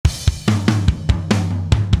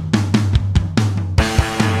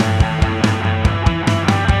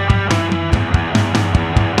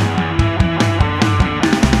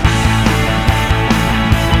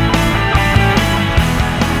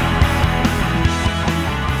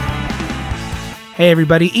Hey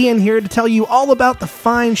everybody, Ian here to tell you all about the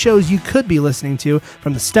fine shows you could be listening to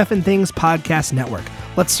from the Stuff and Things Podcast Network.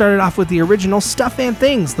 Let's start it off with the original Stuff and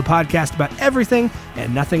Things, the podcast about everything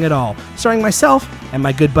and nothing at all, starring myself and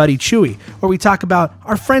my good buddy Chewy, where we talk about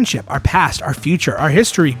our friendship, our past, our future, our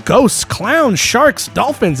history, ghosts, clowns, sharks,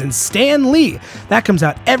 dolphins, and Stan Lee. That comes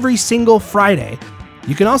out every single Friday.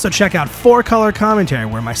 You can also check out 4Color Commentary,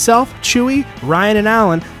 where myself, Chewy, Ryan, and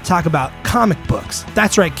Alan talk about comic books.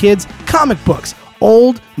 That's right, kids, comic books.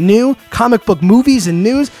 Old, new, comic book movies and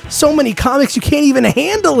news. So many comics you can't even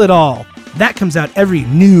handle it all. That comes out every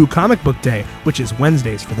new comic book day, which is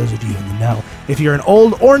Wednesdays for those of you in the know. If you're an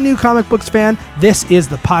old or new comic books fan, this is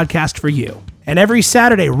the podcast for you. And every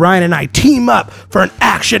Saturday, Ryan and I team up for an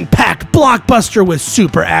action-packed blockbuster with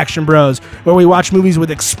Super Action Bros, where we watch movies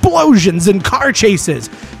with explosions and car chases.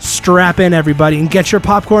 Strap in, everybody, and get your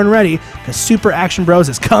popcorn ready, because Super Action Bros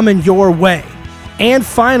is coming your way. And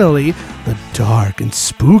finally, the dark and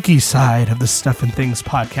spooky side of the Stuff and Things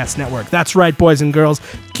Podcast Network. That's right, boys and girls.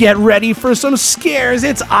 Get ready for some scares.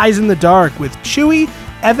 It's Eyes in the Dark with Chewy,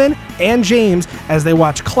 Evan, and James as they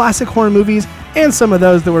watch classic horror movies and some of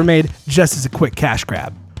those that were made just as a quick cash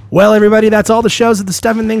grab. Well, everybody, that's all the shows of the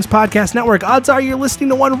Stuff and Things Podcast Network. Odds are you're listening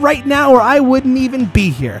to one right now or I wouldn't even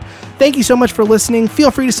be here. Thank you so much for listening.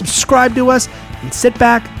 Feel free to subscribe to us and sit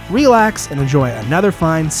back, relax, and enjoy another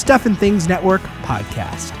fine Stuff and Things Network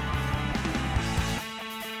podcast.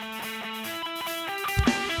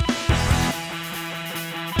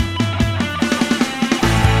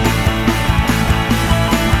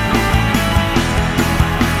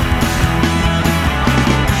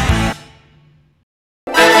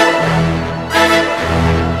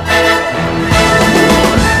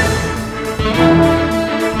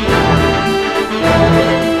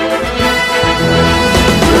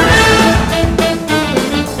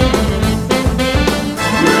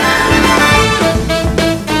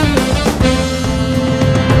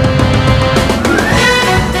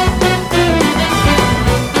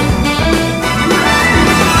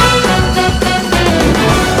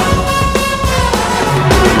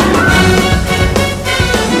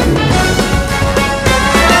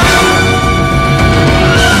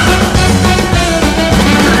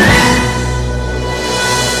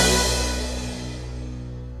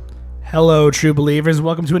 Hello, true believers.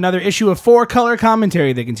 Welcome to another issue of 4Color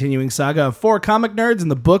Commentary, the continuing saga of 4 comic nerds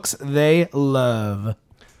and the books they love.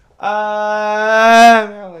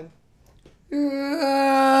 I'm Alan.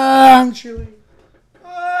 I'm Chewy.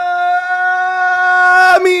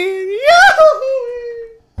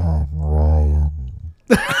 I'm Ryan.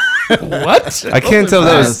 What? I can't tell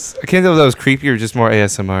if that was creepy or just more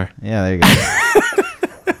ASMR. Yeah, there you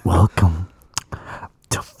go. Welcome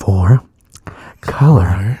to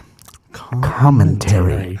 4Color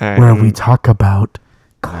Commentary, Right. where we talk about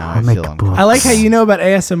comic books. I like how you know about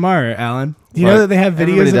ASMR, Alan. Do you know that they have videos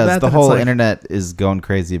Everybody of does. that? The that whole it's like, internet is going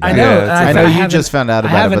crazy about I know. it. Yeah, I know I you haven't- just found out I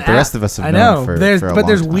about it, have but an the app- rest of us have I known know. for there's a but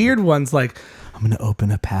there's long time. weird ones like I'm going to open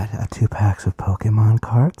 2 packs of Pokemon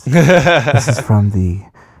cards. This is from the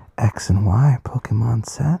X and Y Pokemon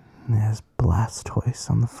set. And it has Blastoise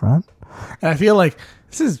on the front. and I feel like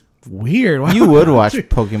this is weird. Why You would watch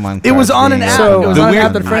Pokemon cards. It was on an being app. opened. It was the on an weird-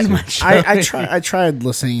 app that a friend of mine showed me. I tried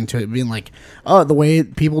listening to it, being like, oh, the way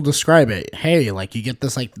people describe it. Hey, like you get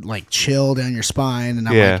this like chill down your spine, and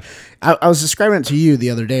I'm Yeah. like, I was describing it to you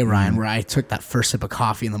the other day, Ryan, where I took that first sip of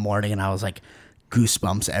coffee in the morning, and I was like,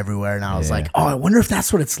 goosebumps everywhere, and I was like, oh, I wonder if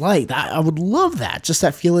that's what it's like. I would love that, just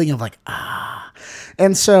that feeling of like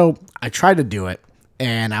And so I tried to do it,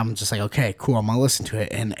 and I'm just like, okay, cool, I'm gonna listen to it,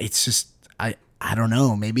 and it's just I don't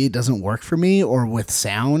know. Maybe it doesn't work for me, or with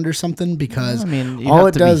sound or something. Because I mean, you all have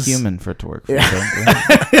it to does, be human for it to work. For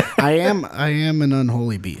I am an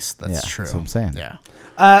unholy beast. That's Yeah, true. that's what I'm saying.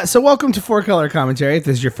 Yeah. So welcome to 4Color Commentary. If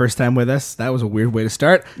this is your first time with us, that was a weird way to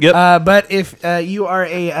start. Yep. But if you are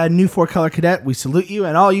a new 4Color cadet, we salute you.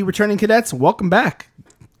 And all you returning cadets, welcome back.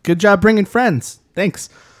 Good job bringing friends. Thanks.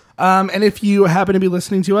 And if you happen to be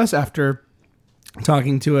listening to us after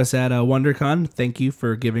talking to us at WonderCon, thank you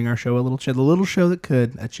for giving our show the little show that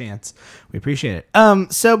could, a chance. We appreciate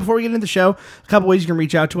it. So before we get into the show, a couple ways you can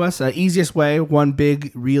reach out to us. Easiest way, one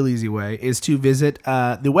big, real easy way, is to visit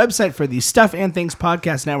the website for the Stuff and Things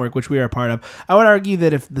Podcast Network, which we are a part of. I would argue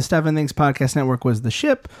that if the Stuff and Things Podcast Network was the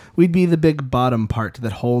ship, we'd be the big bottom part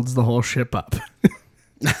that holds the whole ship up.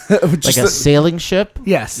 Like a sailing ship?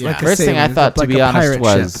 Yes. Yeah. Like a First thing I sailing thought, ship, to like be a honest, pirate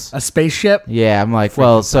was ship. A spaceship. Yeah, I'm like,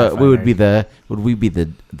 well, so sci-fi we would be the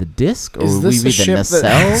disc, or Is would we this be a the ship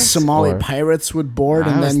that nacelles? Somali or- pirates would board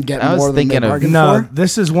I and was- then get I was more than they thinking of- bargained No, for?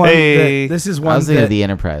 this is one. Hey. This is I one was thinking that of the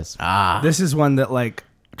Enterprise. this is one that like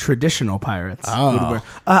traditional pirates. Oh. would wear.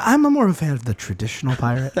 I'm more of a fan of the traditional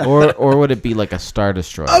pirate. Or would it be like a Star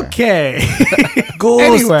Destroyer? Okay. Ghost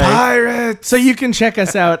Anyway. pirates. So you can check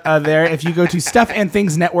us out there. If you go to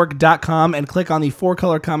stuffandthingsnetwork.com and click on the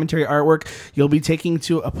 4-color commentary artwork, you'll be taken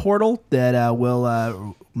to a portal that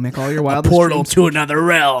will make all your wildest Portal dreams to another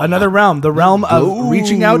realm. Another realm, the realm of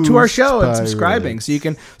reaching out to our show and Pirates. subscribing. So you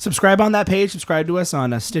can subscribe on that page, subscribe to us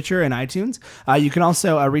on Stitcher and iTunes. You can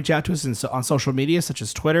also reach out to us on social media such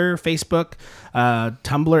as Twitter, Facebook, Tumblr,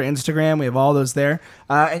 Instagram. We have all those there.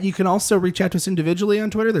 And you can also reach out to us individually on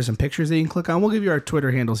Twitter. There's some pictures that you can click on. We'll give you our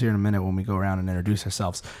Twitter handles here in a minute when we go around and introduce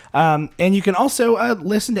ourselves. And you can also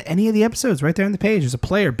listen to any of the episodes right there on the page. There's a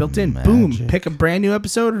player built in. Boom. Pick a brand new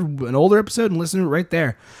episode or an older episode and listen to it right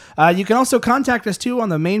there. You can also contact us too on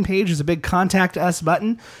the main page. There's a big contact us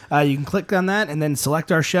button. You can click on that and then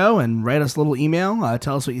select our show and write us a little email.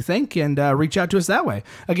 Tell us what you think and reach out to us that way.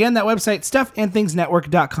 Again, that website,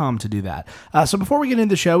 stuffandthingsnetwork.com to do that. So before we get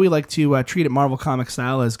into the show, we like to treat it Marvel comic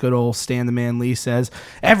style, as good old Stan the Man Lee says.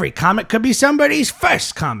 Every comic could be somebody's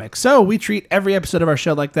first comic. So we treat every episode of our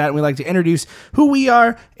show like that, and we like to introduce who we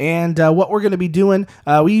are and what we're going to be doing.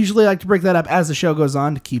 We usually like to break that up as the show goes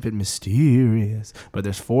on to keep it mysterious. But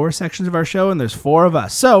there's 4 sections of our show, and there's 4 of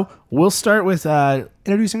us. So we'll start with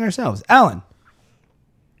introducing ourselves. Alan,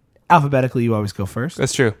 alphabetically, you always go first.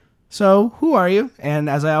 That's true. So who are you? And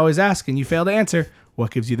as I always ask, and you fail to answer,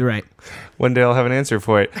 what gives you the right? One day I'll have an answer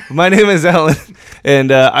for it. My name is Alan,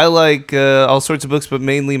 and I like all sorts of books, but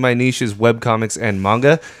mainly my niche is webcomics and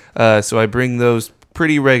manga. So I bring those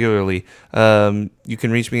pretty regularly. You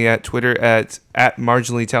can reach me at Twitter at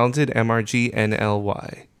marginally talented,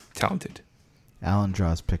 MRGNLY, talented. Alan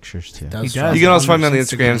draws pictures too. He does. You can also find me on the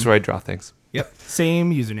Instagram. Instagrams where I draw things. Yep.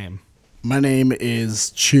 Same username. My name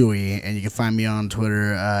is Chewy, and you can find me on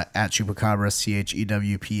Twitter at Chupacabra,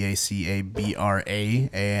 CHEWPACABRA.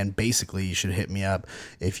 And basically, you should hit me up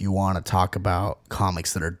if you want to talk about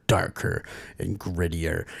comics that are darker and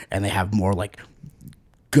grittier, and they have more like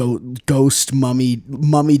ghost mummy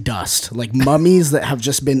dust, like mummies that have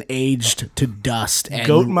just been aged to dust. And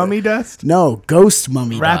Goat mummy dust? No, ghost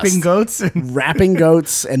mummy Rapping dust. goats? And Rapping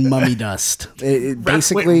goats and mummy dust. It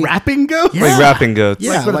basically, Wait, rapping goats? Yeah. Like rapping goats.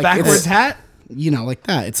 Yeah. Like with a like backwards it's- hat? you know, like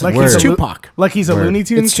that. It's Like like he's it's a Tupac. Like he's a Word. Looney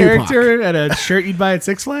Tunes It's Tupac. character at a shirt you'd buy at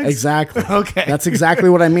Six Flags? Exactly. Okay. That's exactly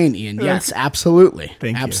what I mean, Ian. Yes, absolutely.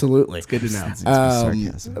 Thank you. Absolutely. It's good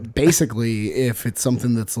to know. Basically, if it's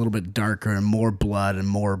something that's a little bit darker and more blood and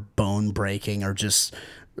more bone breaking or just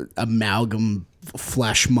amalgam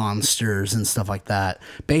flesh monsters and stuff like that,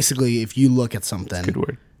 basically, if you look at something Good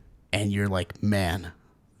word. and you're like, man,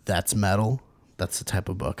 that's metal, that's the type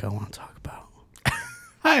of book I want to talk about.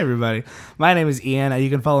 Hi, everybody. My name is Ian.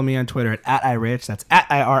 You can follow me on Twitter at @irich. That's at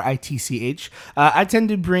IRITCH. I tend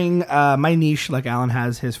to bring my niche, like Alan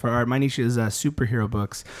has his for art. My niche is superhero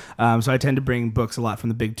books. So I tend to bring books a lot from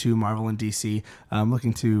the big two, Marvel and DC. I'm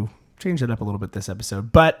looking to change that up a little bit this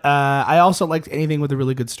episode. But I also like anything with a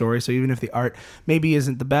really good story. So even if the art maybe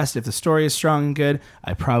isn't the best, if the story is strong and good,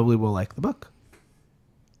 I probably will like the book.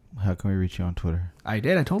 How can we reach you on Twitter? I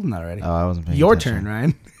did. I told him that already. Oh, I wasn't paying Your attention. turn,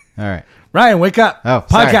 Ryan. All right. Ryan, wake up. Oh,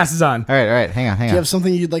 sorry. Podcast is on. All right. Hang on. Do you have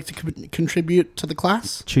something you'd like to contribute to the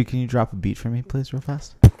class? Chew, can you drop a beat for me, please, real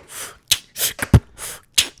fast?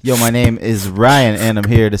 Yo, my name is Ryan, and I'm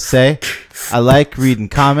here to say I like reading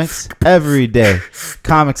comics every day.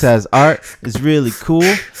 Comics as art is really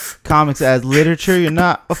cool. Comics as literature, you're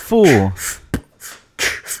not a fool.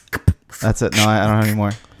 That's it. No, I don't have any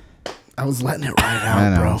more. I was letting it ride out, I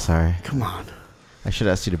know, bro. I'm sorry. Come on. I should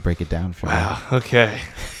ask you to break it down for me. Wow. Okay.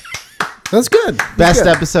 That's good. That's Best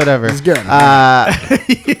good. episode ever. It's good.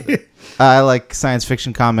 I like science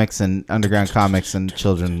fiction comics and underground comics and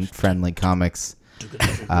children-friendly comics.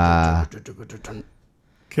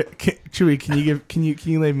 Chewy, can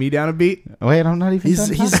you lay me down a beat? Wait, I'm not even. He's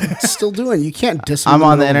done he's talking. still doing. You can't diss him. I'm in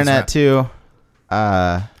on the middle of his internet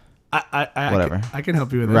rap. too. Whatever. I can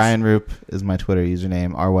help you with this. Ryan Roop is my Twitter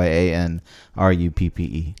username.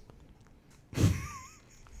 RyanRuppe.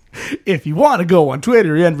 If you want to go on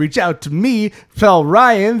Twitter and reach out to me, spell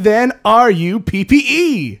Ryan, then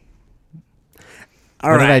RUPPE.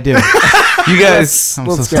 What did I do? You guys, I'm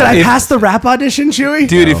so let's go. Did sorry. I pass the rap audition, Chewy?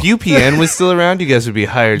 dude, if UPN was still around, you guys would be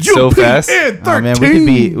hired so fast. UPN 13. Oh man,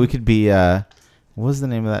 we could be. What was the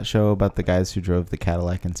name of that show about the guys who drove the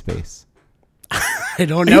Cadillac in space? I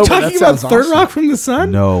don't Are know. you but that talking about sounds Third awesome. Rock from the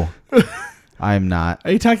Sun? No, I'm not.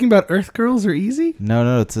 Are you talking about Earth Girls or Easy?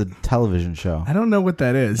 No, it's a television show. I don't know what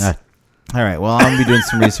that is. All right. Well, I'm gonna be doing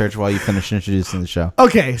some research while you finish introducing the show.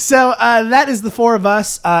 Okay, so that is the four of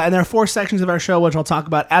us, and there are four sections of our show, which I'll talk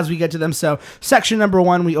about as we get to them. So, section number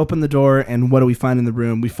 1, we open the door, and what do we find in the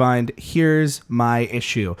room? We find, here's my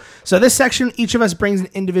issue. So, this section, each of us brings an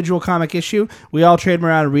individual comic issue. We all trade them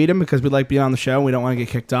around and read them because we like being on the show and we don't want to get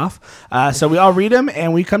kicked off. So, we all read them,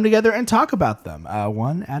 and we come together and talk about them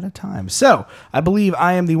one at a time. So, I believe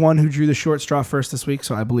I am the one who drew the short straw first this week,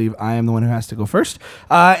 so I believe I am the one who has to go first.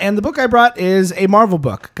 And the book I brought is a Marvel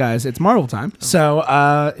book, guys. It's Marvel time,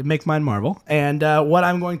 so make mine Marvel. And what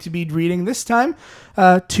I'm going to be reading this time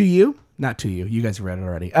to you, not to you, you guys have read it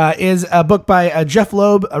already, is a book by Jeff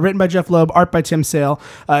Loeb, written by Jeff Loeb, art by Tim Sale.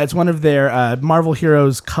 It's one of their Marvel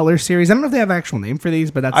Heroes color series. I don't know if they have an actual name for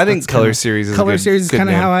these, but I think color series is color a good, series is good kind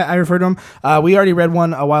of name. how I refer to them. We already read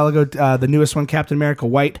one a while ago, the newest one, Captain America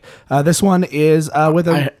White. This one is with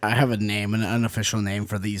a... I have a name, an unofficial name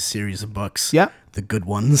for these series of books. Yeah. The Good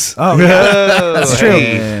Ones. Oh, yeah. That's true.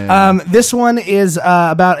 Hey. This one is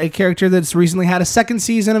about a character that's recently had a second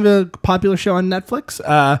season of a popular show on Netflix,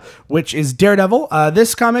 which is Daredevil.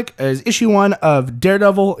 This comic is issue 1 of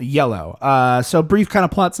Daredevil Yellow. So brief kind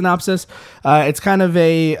of plot synopsis. It's kind of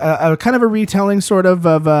a retelling sort of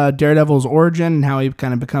Daredevil's origin and how he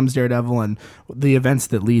kind of becomes Daredevil and the events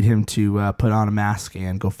that lead him to put on a mask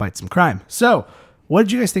and go fight some crime. So, what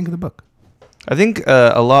did you guys think of the book? I think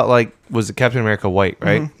a lot like was it Captain America White,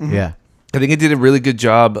 right? Mm-hmm. Yeah. I think it did a really good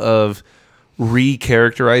job of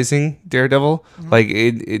re-characterizing Daredevil. Like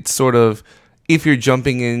it's sort of, if you're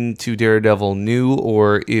jumping into Daredevil new,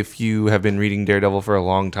 or if you have been reading Daredevil for a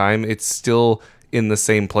long time, it's still in the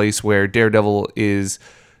same place where Daredevil is,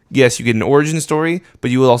 yes, you get an origin story,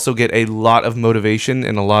 but you will also get a lot of motivation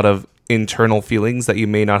and a lot of internal feelings that you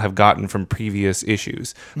may not have gotten from previous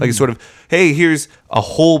issues. Like it's sort of, hey, here's a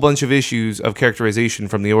whole bunch of issues of characterization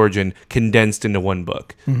from the origin condensed into one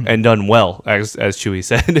book and done well, as Chewie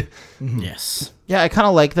said. Yes. Yeah, I kind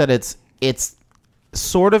of like that it's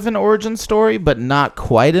sort of an origin story, but not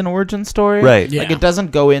quite an origin story. Right. Yeah. Like it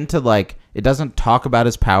doesn't go into it doesn't talk about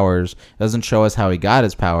his powers. It doesn't show us how he got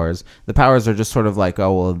his powers. The powers are just sort of like,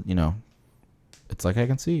 oh, well, it's like I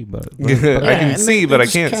can see, but I can and see, they but I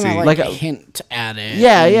just can't kinda see. Like Like a a- hint at it.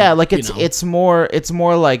 yeah, like you it's know. it's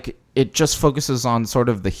more like it just focuses on sort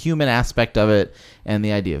of the human aspect of it and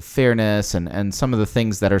the idea of fairness and some of the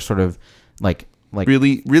things that are sort of like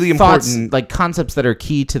really, really thoughts, important. like concepts that are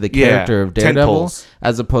key to the Yeah, character of tent Daredevil, poles.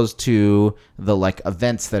 as opposed to the like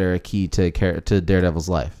events that are key to Daredevil's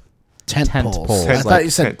life. tent tent poles. poles. I Like- thought you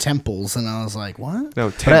said tent- temples, and I was like, what? No,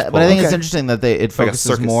 But I think it's Okay. interesting that it Like a focuses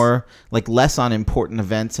circus. more like less on important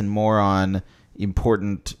events and more on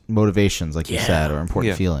important motivations, like you Yeah. said, or important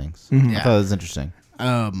Yeah. feelings. I Yeah. thought it was interesting.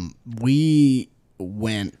 We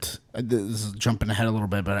went, this is jumping ahead a little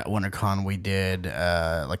bit, but at WonderCon we did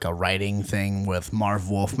like a writing thing with Marv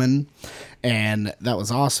Wolfman, and that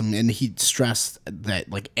was awesome. And he stressed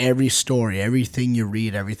that like every story, everything you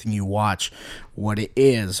read, everything you watch, what it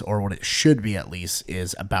is, or what it should be at least,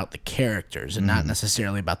 is about the characters and not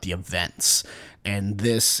necessarily about the events. And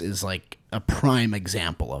this is like a prime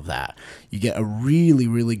example of that. You get a really,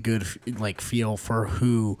 really good like feel for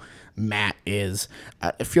who Matt is.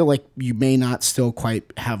 I feel like you may not still quite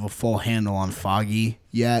have a full handle on Foggy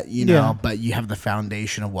yet, Yeah. but you have the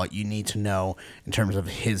foundation of what you need to know in terms of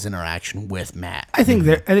his interaction with Matt. I think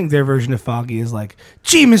their version of Foggy is like,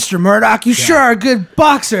 gee, Mr. Murdoch, you sure are a good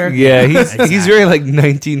boxer. Yeah, he's very like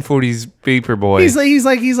 1940s paperboy.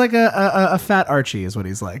 He's like a fat Archie is what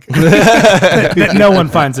he's like. that no one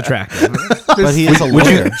finds attractive. But he is a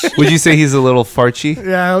lawyer. Would you say he's a little farchy?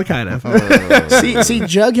 Yeah, kind of. see,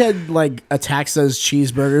 Jughead like attacks those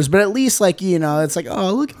cheeseburgers, but at least like it's like,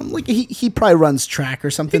 oh look, he probably runs track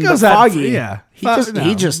or something. He goes but out- Foggy, yeah. he Fuck, just no.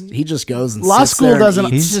 he just goes and Law sits school there and doesn't.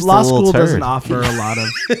 eats. He's just Law a little school doesn't turd. offer a lot of.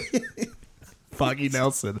 Foggy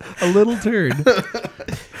Nelson, a little turd.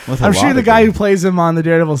 With a I'm sure lot the of guy who them. plays him on the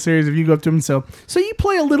Daredevil series, if you go up to him, so you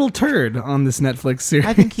play a little turd on this Netflix series.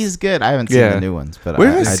 I think he's good. I haven't seen Yeah. the new ones, but Where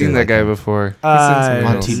have I do seen that like guy him. before?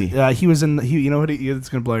 On He's in TV. He was in. You know what? It's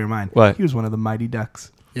gonna blow your mind. What? He was one of the Mighty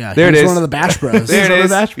Ducks. Yeah, There he it was is. one of the Bash Bros. There One it of is.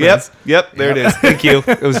 the Bash Yep, Bros. yep. There it is. Thank you.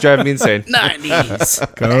 It was driving me insane.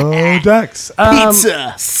 90s Go Ducks.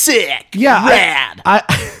 pizza, sick, yeah, rad. I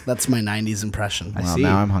That's my 90s impression. Well, see.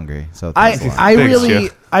 now I'm hungry. So I, thanks a lot. I Thanks, really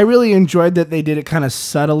Jeff. I really enjoyed that they did it kind of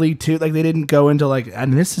subtly too. Like they didn't go into like,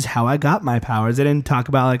 and this is how I got my powers. They didn't talk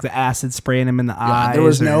about like the acid spraying him in the eyes. there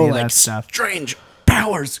was or no any of like that stuff. strange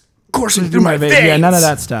powers coursing Through through my veins. Yeah, none of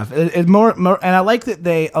that stuff. It more, and I like that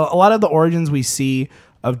they a lot of the origins we see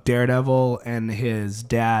of Daredevil and his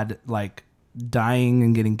dad like dying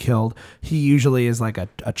and getting killed. He usually is like a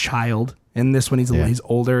child In this one, he's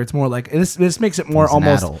older. It's more like this makes it more He's an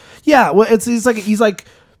almost. adult. Yeah, well, he's like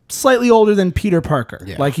slightly older than Peter Parker.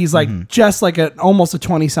 Yeah. Like he's like just like almost a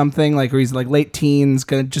 20-something. Like where he's like late teens,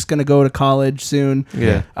 just gonna go to college soon.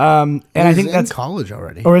 Yeah. And I He's think in that's college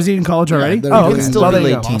already. or is he in college already? they're Oh, doing okay. it. Still Well, be there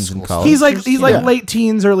you late go. teens in He's college. He's like Yeah. late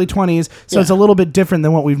teens, early 20s. So Yeah. it's a little bit different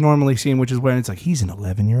than what we've normally seen, which is when it's like he's an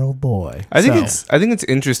 11-year-old boy. I think So- I think it's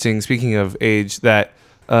interesting. Speaking of age, that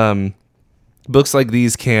books like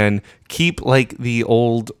these can keep like the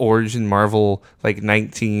old Origin Marvel like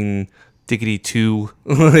 1962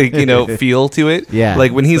 like feel to it. Yeah.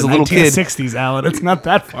 like when he's a little kid. 1960s, Alan. It's not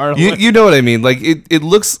that far away. You know what I mean? Like it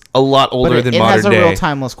looks a lot older But than it modern has a day. real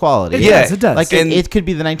timeless quality. Yeah, it does. Like And- it could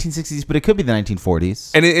be the 1960s, but it could be the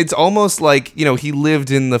 1940s. And it's almost like, he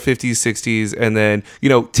lived in the 50s, 60s, and then,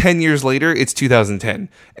 10 years later, it's 2010.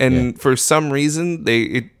 And for some reason,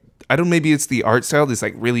 maybe it's the art style, this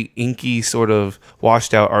like really inky sort of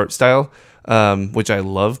washed out art style, which I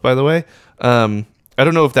love, by the way. I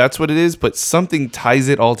don't know if that's what it is, but something ties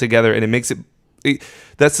it all together and it makes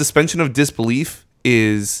that suspension of disbelief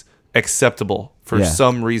is acceptable for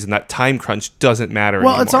some reason. That time crunch doesn't matter Well,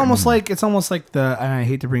 anymore. it's almost like the. And I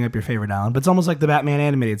hate to bring up your favorite, Alan, but it's almost like the Batman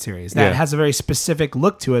animated series that has a very specific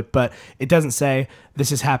look to it, but it doesn't say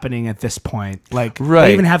this is happening at this point. Like Right.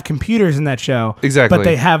 they even have computers in that show, Exactly. but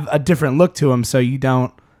they have a different look to them, so you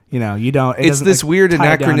don't. It It's doesn't, this like, weird tie it down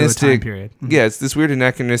to a time anachronistic period. Yeah, it's this weird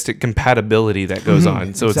anachronistic compatibility that goes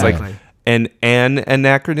on. So it's Exactly. like an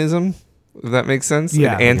anachronism. If that makes sense?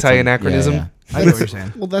 Yeah. An anti-anachronism. Yeah, I get what you're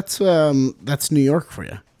saying. Well, that's New York for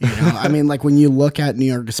you. I mean, like when you look at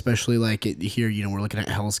New York, especially like here, we're looking at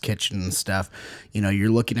Hell's Kitchen and stuff. You're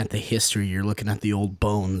looking at the history. You're looking at the old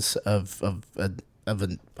bones of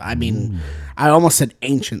an. I mean, I almost said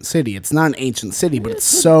ancient city. It's not an ancient city, but it's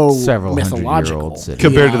so Several mythological. hundred-year-old city.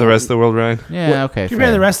 Compared to the rest of the world, Ryan. Yeah, okay. Compared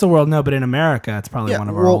to the rest of the world, no, but in America, it's probably one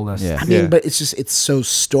of our oldest. Yeah. I mean, Yeah. but it's so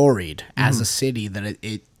storied as a city that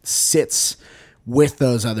it sits with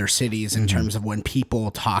those other cities in terms of when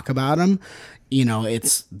people talk about them.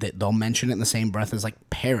 It's that they'll mention it in the same breath as like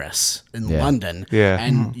Paris and London. Yeah.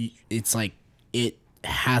 And it's like it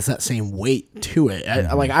has that same weight to it.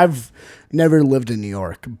 Like I've never lived in New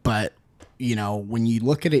York, but when you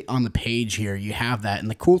look at it on the page here, you have that. And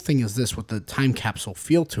the cool thing is this, with the time capsule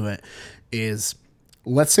feel to it, is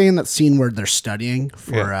let's say in that scene where they're studying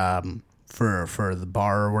for the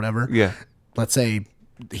bar or whatever. Yeah. Let's say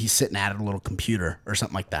he's sitting at a little computer or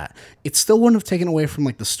something like that. It still wouldn't have taken away from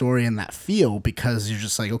like the story and that feel, because you're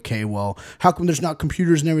just like, okay, well, how come there's not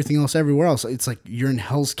computers and everything else everywhere else? It's like you're in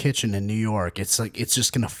Hell's Kitchen in New York. It's like it's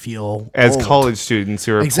just gonna feel As old. college students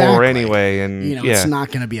who are poor Exactly. anyway. And it's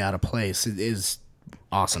not gonna be out of place. It is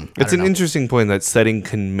awesome. It's an interesting point that setting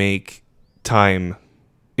can make time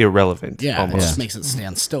irrelevant. it almost. just makes it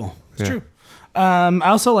stand still. It's true. I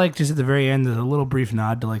also like just at the very end, there's a little brief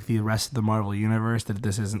nod to like the rest of the Marvel universe, that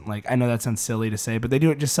this isn't like, I know that sounds silly to say, but they do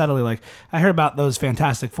it just subtly. Like I heard about those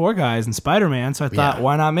Fantastic Four guys and Spider-Man, so I thought, Yeah.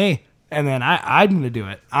 why not me? And then I'm going to do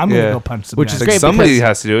it. I'm going to Yeah. go punch some Which guys. is Like great somebody because-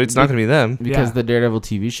 has to do it. It's not going to be them. because Yeah. the Daredevil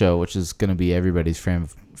TV show, which is going to be everybody's frame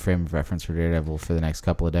of reference for Daredevil for the next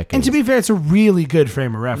couple of decades. And to be fair, it's a really good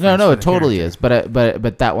frame of reference. no, for it the totally character. is.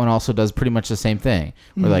 But that one also does pretty much the same thing.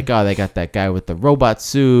 We're like, oh, they got that guy with the robot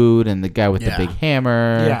suit and the guy with Yeah. the big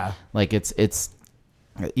hammer. Yeah. Like it's It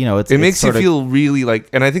makes you feel really like,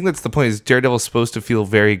 and I think that's the point, is Daredevil's supposed to feel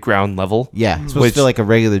very ground level. Yeah, it's supposed Which- to feel like a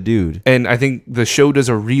regular dude. And I think the show does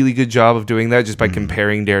a really good job of doing that just by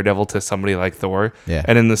comparing Daredevil to somebody like Thor. Yeah.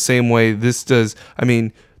 And in the same way, this does, I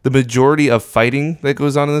mean, the majority of fighting that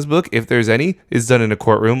goes on in this book, if there's any, is done in a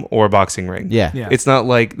courtroom or a boxing ring. Yeah. Yeah. It's not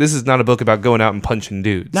like, this is not a book about going out and punching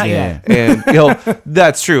dudes. Not Yeah. yet. And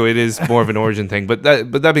that's true. It is more of an origin thing. But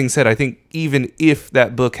that being said, I think even if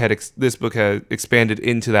that book had this book had expanded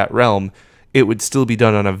into that realm, it would still be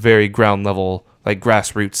done on a very ground level, like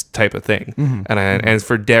grassroots type of thing. And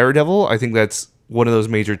for Daredevil, I think that's one of those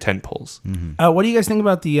major tent poles. What do you guys think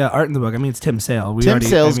about the art in the book? I mean, it's Tim Sale. Tim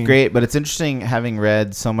Sale's great, but it's interesting having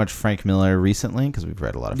read so much Frank Miller recently, because we've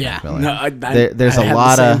read a lot of Yeah. Frank Miller. No, There's I a had the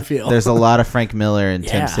lot same of feel. there's a lot of Frank Miller and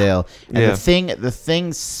Tim Yeah. Sale, and Yeah. the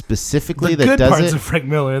thing specifically the that good does parts it, of Frank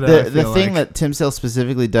Miller. That the thing that Tim Sale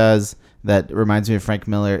specifically does that reminds me of Frank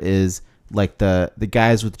Miller is like the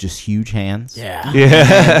guys with just huge hands. Yeah.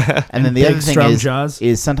 Yeah. And then the big, other thing strong is, jaws.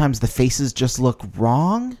 is sometimes the faces just look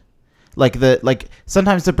wrong. Like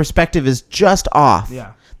sometimes the perspective is just off.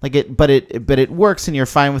 Yeah. But it works and you're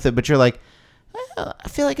fine with it. But you're like, I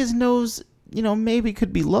feel like his nose, maybe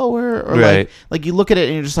could be lower. Or Right. like you look at it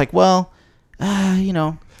and you're just like, well,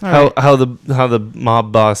 how the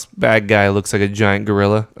mob boss bad guy looks like a giant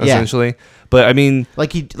gorilla Yeah. essentially. But I mean,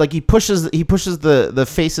 Like he pushes the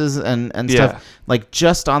faces and Yeah. stuff like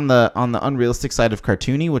just on the unrealistic side of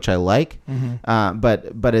cartoony, which I like.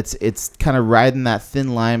 But it's kind of riding that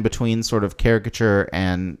thin line between sort of caricature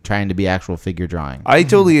and trying to be actual figure drawing. I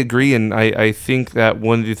totally agree, and I think that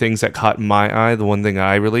one of the things that caught my eye, the one thing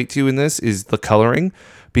I relate to in this, is the coloring,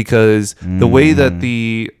 because the way that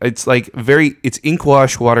it's ink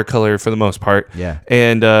wash watercolor for the most part. Yeah.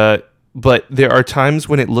 And but there are times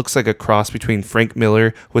when it looks like a cross between Frank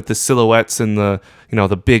Miller with the silhouettes and the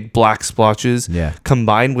big black splotches, Yeah.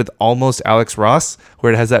 combined with almost Alex Ross,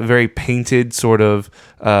 where it has that very painted sort of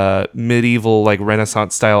medieval, like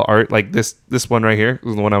Renaissance style art. Like this one right here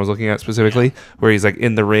is the one I was looking at specifically, where he's like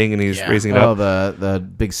in the ring and he's raising it Oh, up. the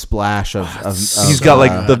big splash of He's got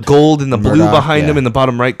like the gold and the blue Murdoch, behind him, yeah. and the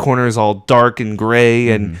bottom right corner is all dark and gray,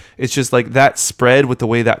 and it's just like that spread with the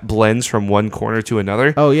way that blends from one corner to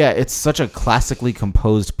another. Oh yeah, it's such a classically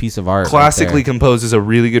composed piece of art. Classically composed is a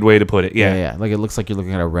really good way to put it. yeah, Yeah, yeah. Like it looks like you're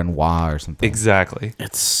looking at a Renoir or something. exactly.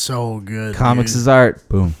 It's so good. Comics dude. is art.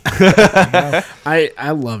 Boom.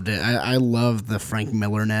 I loved it. I love the Frank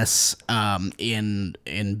Miller-ness in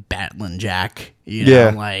Batlin Jack. You know, Yeah.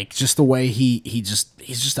 like just the way he's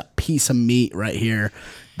just a piece of meat right here.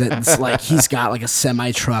 That's like he's got like a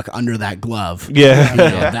semi truck under that glove. Yeah. You know,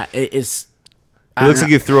 that it is. It looks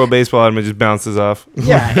like you throw a baseball at him and it just bounces off.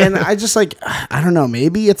 Yeah, and I just like I don't know,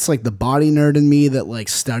 maybe it's like the body nerd in me that like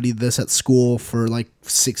studied this at school for like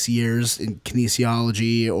 6 years in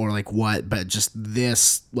kinesiology or like what, but just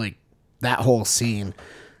this like that whole scene,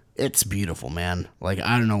 it's beautiful, man. Like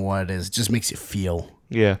I don't know what it is, it just makes you feel.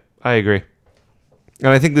 Yeah, I agree. And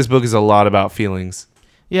I think this book is a lot about feelings.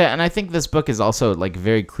 Yeah, and I think this book is also like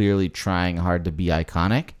very clearly trying hard to be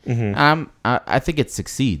iconic. I think it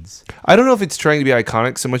succeeds. I don't know if it's trying to be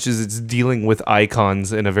iconic so much as it's dealing with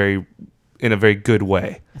icons in a very good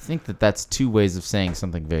way. I think that's two ways of saying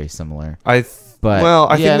something very similar. I think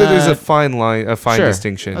Yeah, that there's no, a fine line, a fine Sure,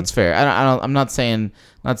 distinction. That's fair. I'm not saying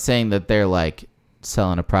that they're like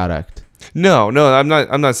selling a product. No, I'm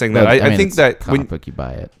not saying that. But, I mean, think it's that comic book, you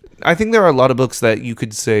buy it. I think there are a lot of books that you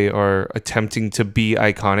could say are attempting to be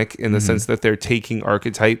iconic in the sense that they're taking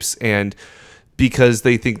archetypes, and because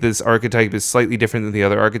they think this archetype is slightly different than the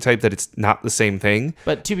other archetype, that it's not the same thing.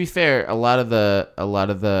 But to be fair, a lot of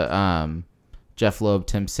the Jeff Loeb,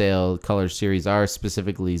 Tim Sale color series are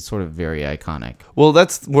specifically sort of very iconic. Well,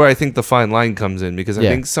 that's where I think the fine line comes in, because I Yeah.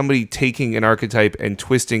 think somebody taking an archetype and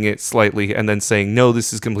twisting it slightly and then saying, no,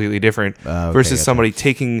 this is completely different, Okay, versus gotcha. somebody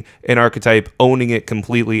taking an archetype, owning it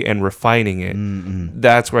completely and refining it.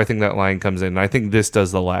 That's where I think that line comes in. And I think this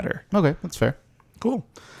does the latter. Okay, that's fair. Cool.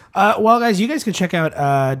 Well, guys, you guys can check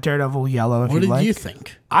out Daredevil Yellow if What you'd did like. you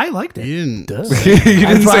think? I liked it. You didn't. You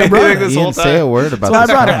didn't why I say brought anything it. this You whole didn't say a time. word about So I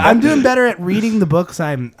this. brought it. I'm doing better at reading the books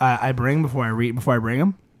I bring before I bring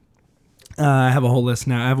them. I have a whole list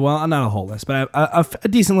now. Not a whole list, but I have a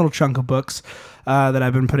decent little chunk of books that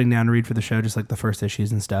I've been putting down to read for the show, just like the first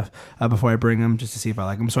issues and stuff, before I bring them, just to see if I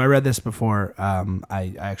like them. So I read this before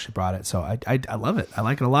I actually brought it. So I love it. I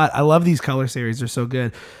like it a lot. I love these color series. They're so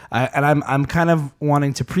good. And I'm kind of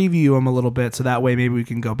wanting to preview them a little bit, so that way maybe we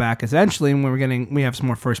can go back eventually, and when we have some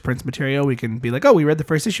more first prints material, we can be like, oh, we read the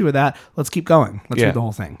first issue of that. Let's keep going. Let's Yeah. read the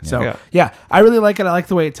whole thing. So Yeah. yeah, I really like it. I like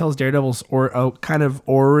the way it tells Daredevil's kind of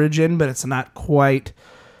origin, but it's not quite.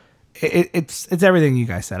 It's everything you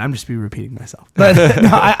guys said. I'm just repeating myself, but no,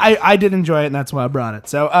 I did enjoy it, and that's why I brought it.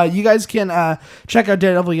 So you guys can check out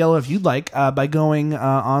Daredevil Yellow if you'd like by going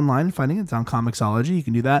online and finding it. It's on Comixology. You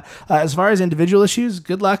can do that. As far as individual issues,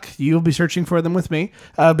 good luck. You'll be searching for them with me,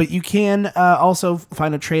 but you can also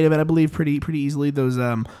find a trade of it. I believe pretty easily. Those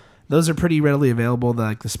are pretty readily available,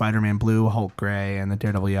 like the Spider-Man Blue, Hulk Gray, and the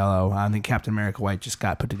Daredevil Yellow. I think Captain America White just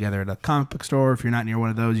got put together at a comic book store. If you're not near one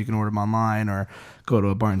of those, you can order them online or go to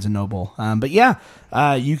a Barnes & Noble. But yeah,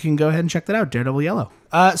 you can go ahead and check that out, Daredevil Yellow.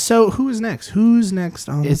 So who is next? Who's next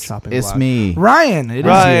on the chopping block? It's me. Ryan, it is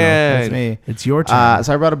Ryan. It's me. you. It's your turn.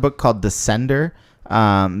 So I wrote a book called Descender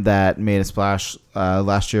that made a splash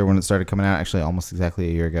last year when it started coming out, actually almost exactly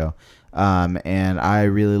a year ago. And I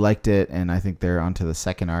really liked it, and I think they're onto the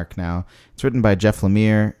second arc now. It's written by Jeff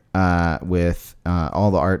Lemire with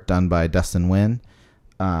all the art done by Dustin Nguyen.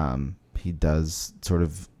 He does sort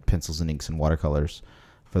of pencils and inks and watercolors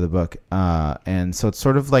for the book. And so it's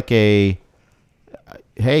sort of like hey,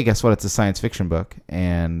 guess what? It's a science fiction book,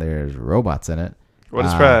 and there's robots in it. What a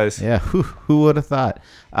surprise. Yeah, who would have thought?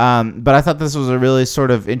 But I thought this was a really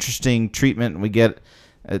sort of interesting treatment.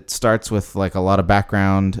 It starts with like a lot of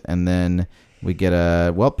background, and then we get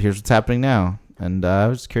here's what's happening now. And I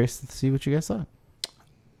was curious to see what you guys thought.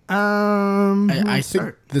 I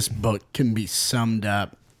think this book can be summed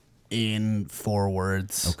up in 4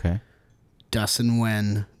 words. Okay. Dustin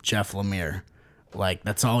Nguyen, Jeff Lemire. Like,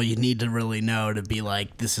 that's all you need to really know to be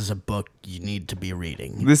like, this is a book you need to be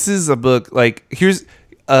reading. This is a book, like, here's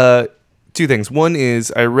 2 things. One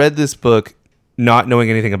is I read this book not knowing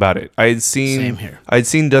anything about it. Same here. I'd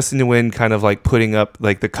seen Dustin Nguyen kind of like putting up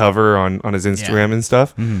like the cover on his Instagram and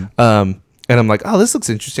stuff. And I'm like, oh, this looks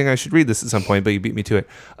interesting. I should read this at some point, but you beat me to it.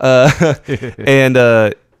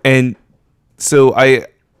 And so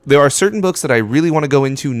there are certain books that I really want to go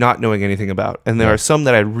into not knowing anything about. And there are some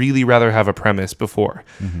that I'd really rather have a premise before.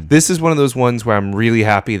 This is one of those ones where I'm really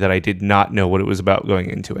happy that I did not know what it was about going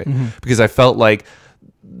into it. Because I felt like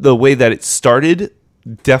the way that it started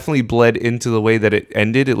definitely bled into the way that it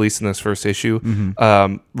ended, at least in this first issue,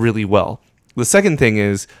 really well. The second thing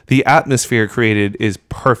is the atmosphere created is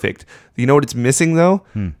perfect. You know what it's missing though?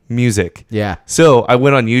 Music. Yeah. So I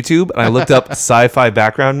went on YouTube and I looked up sci-fi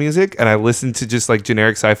background music and I listened to just like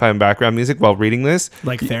generic sci-fi and background music while reading this.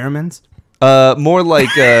 Like theremins? More like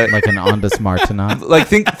Like an Ondas Martinon. like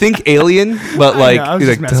think Alien, but like I was he's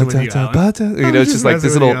just like messing with you, Alan. you know, it's just like this messing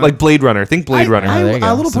with little you, like Blade Runner. Think Blade Runner. there you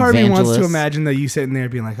go. A little Some part of me wants to Vangelis. imagine that you sitting there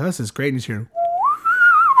being like, oh, this is great. And you're hearing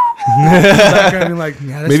background being like,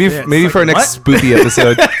 yeah, this maybe fits. maybe Like, for our next what? spoopy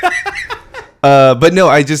episode. But no,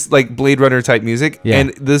 I just like Blade Runner type music, Yeah. and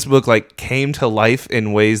this book like came to life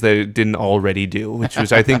in ways that it didn't already do, which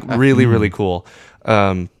was I think really cool.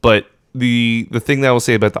 But the thing that I will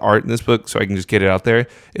say about the art in this book, so I can just get it out there,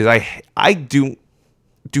 is I do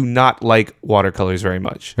not like watercolors very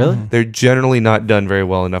much. Really? They're generally not done very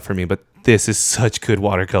well enough for me, but this is such good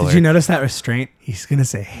watercolor. Did you notice that restraint? He's going to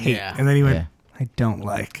say hate. Yeah. And then he went, Yeah. I don't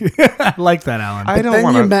like. I like that, Alan. I don't Then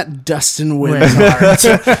want you to. met Dustin Nguyen's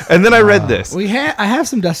art. And then I read this. I have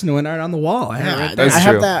some Dustin Nguyen art on the wall. I have Yeah, it. That's I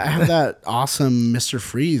have true. that. I have that awesome Mr.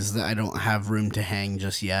 Freeze that I don't have room to hang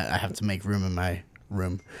just yet. I have to make room in my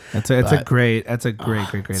room. It's a But- great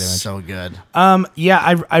image. So good.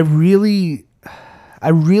 Yeah, I really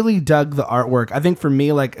dug the artwork. I think for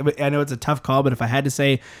me, like, I know it's a tough call, but if I had to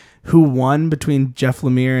say who won between Jeff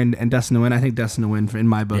Lemire and Dustin Nguyen, I think Dustin Nguyen in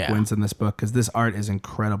my book Yeah. wins in this book because this art is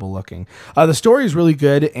incredible looking. The story is really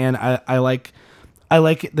good, and I like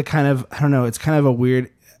the kind of, I don't know, it's kind of a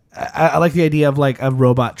weird. I like the idea of like a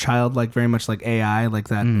robot child, like very much like AI, like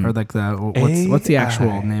that, or like the what's the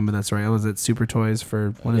actual name of that story? Was it Super Toys for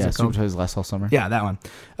what is Yeah, it called? Super Toys Last All Summer. Yeah, that one.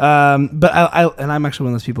 But I'm actually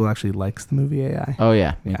one of those people who actually likes the movie AI. Oh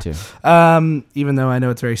yeah, me too. Even though I know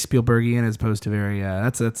it's very Spielbergian as opposed to very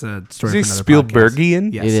that's a story Is he for another podcast.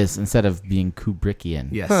 Spielbergian? Yes. It is, instead of being Kubrickian.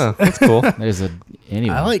 Yes. Huh, that's cool. There's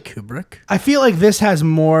anyway. I like Kubrick. I feel like this has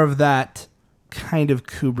more of that kind of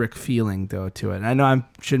Kubrick feeling though to it. And I know I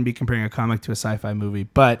shouldn't be comparing a comic to a sci-fi movie,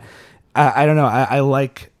 but I don't know. I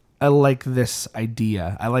like this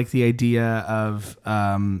idea. I like the idea of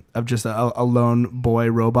just a lone boy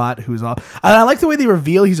robot who's all. And I like the way they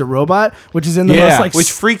reveal he's a robot, which is in the Yeah, most like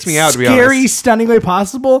which freaked me out, to be scary, honest. stunning way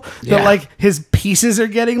possible. That Yeah. like his pieces are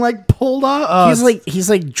getting like pulled off. Oh, He's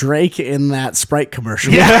like Drake in that Sprite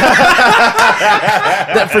commercial.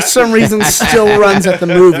 that for some reason still runs at the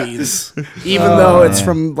movies, even though it's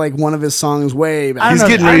from like one of his songs way back. I He's don't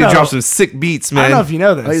know- getting I ready to don't drop know. some sick beats, I man. don't know if you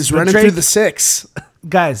know this. He's but running Drake- through the 6.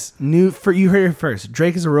 Guys, you heard it first.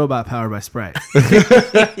 Drake is a robot powered by Sprite,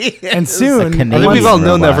 and soon, a Canadian I think we've all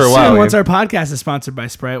known that for a robot. while. soon, once Abe. our podcast is sponsored by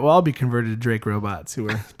Sprite, we'll all be converted to Drake robots who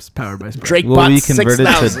are powered by Sprite. Drake Will bought we converted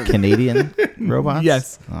 6,000. to Canadian robots?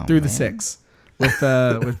 Yes, Oh, through the man. 6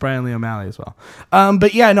 with Brian Lee O'Malley as well.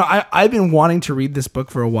 But yeah, no, I've been wanting to read this book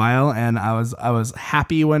for a while, and I was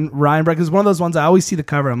happy when Ryan brought. Because one of those ones I always see the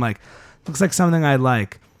cover, I'm like, looks like something I'd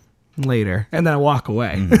like later, and then I walk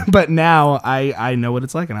away. But now I know what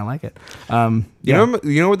it's like, and I like it. You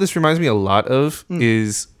know what this reminds me a lot of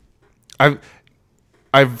is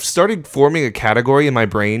I've started forming a category in my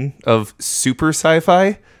brain of super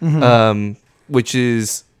sci-fi, which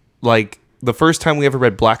is like the first time we ever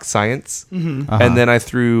read Black Science, and then I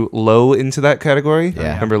threw Low into that category.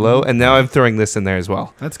 Yeah. Remember Low? And now I'm throwing this in there as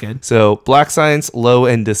well. That's good. So Black Science, Low,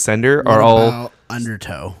 and Descender are What all about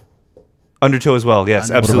Undertow. Undertow as well. Yes,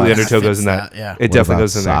 absolutely. What about- Undertow goes fits in that. that, yeah. It What definitely about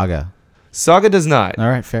goes in there. Saga? Saga does not. All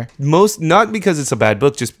right, fair. Not because it's a bad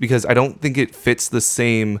book, just because I don't think it fits the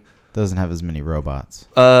same. Doesn't have as many robots.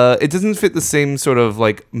 It doesn't fit the same sort of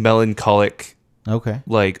like melancholic Okay.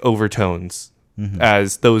 like overtones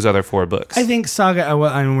as those other 4 books. I think Saga.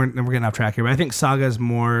 Well, I mean, we're getting off track here, but I think Saga is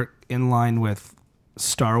more in line with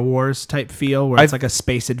Star Wars type feel, where it's like a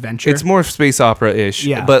space adventure. It's more space opera ish.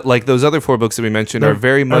 Yeah. But like those other 4 books that we mentioned are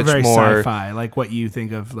very much more sci-fi, like what you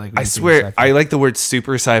think of. Like I swear, I like the word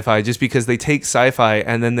super sci-fi just because they take sci-fi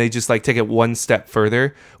and then they just like take it one step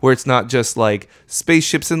further, where it's not just like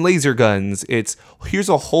spaceships and laser guns. It's here's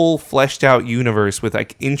a whole fleshed out universe with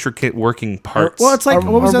like intricate working parts. Well, it's like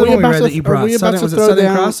what was are the we other one we about read to- that you are brought? we about to Was it throw Southern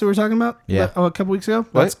down- Cross that we were talking about? Yeah. A couple weeks ago.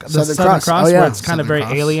 What? That's the Southern Southern Cross. Cross, Oh, yeah. where it's kind of Southern very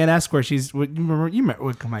Cross. alien-esque, where she's. You remember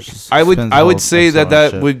Mike. I would Spends I the would whole say episode on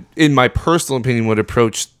that shit. would, in my personal opinion, would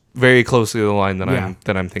approach very closely to the line that Yeah.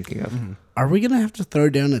 I'm thinking of. Are we gonna have to throw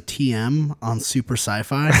down a TM on super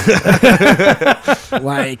sci-fi?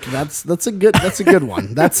 Like that's a good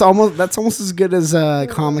one. That's almost as good as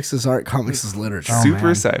comics as art, comics as literature. Super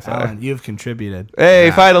man. sci-fi. Alan, you've contributed.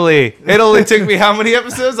 Hey, finally! It only took me how many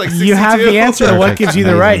episodes? Like 62? You have the answer to what Perfect. gives you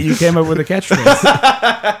the Amazing. right. You came up with a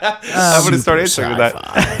catchphrase. I'm gonna start answering with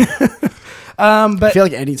that. I But feel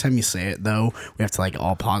like anytime you say it, though, we have to like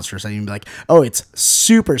all pause for a second and be like, "Oh, it's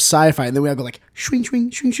super sci-fi," and then we all go like "swing,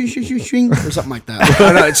 swing, swing, swing, swing, swing, swing," or something like that. I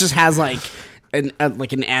don't know. It just has like an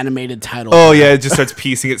animated title. Oh yeah, it just starts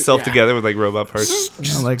piecing itself together with like robot parts.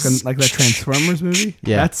 like that Transformers movie.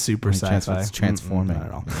 Yeah. That's super Like sci-fi. It's transforming.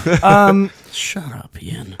 Not at all. Shut up,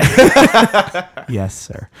 Ian. Yes,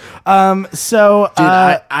 sir. So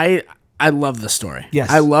Dude, I love the story.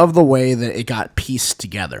 Yes. I love the way that it got pieced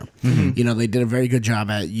together. You know, they did a very good job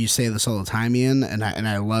at. You say this all the time, Ian, and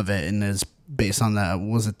I love it. And it's based on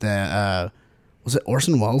was it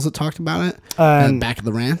Orson Welles that talked about it? Back at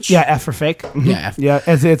the Ranch. yeah, F for fake. Mhm. Yeah, F. Yeah.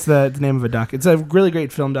 It's the name of a doc. It's a really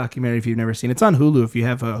great film documentary if you've never seen it. It's on Hulu. If you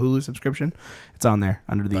have a Hulu subscription, it's on there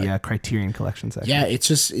under the Criterion Collection section. Yeah, it's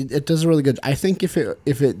just it does a really good. I think if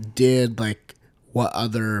it did like what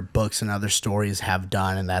other books and other stories have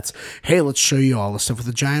done, and that's, hey, let's show you all the stuff with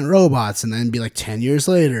the giant robots, and then be like 10 years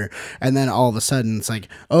later, and then all of a sudden it's like,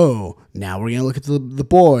 oh, now we're gonna look at the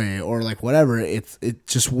boy, or like whatever. It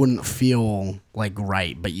just wouldn't feel like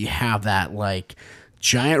right. But you have that like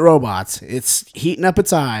giant robots. It's heating up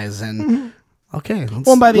its eyes and. Okay.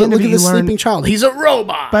 Well, by the end of look it, at you this learn- sleeping child. He's a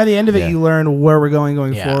robot. By the end of it, Yeah. you learn where we're going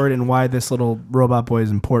Yeah. forward and why this little robot boy is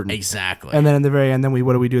important. Exactly. And then in the very end,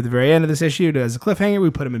 what do we do at the very end of this issue? As a cliffhanger, we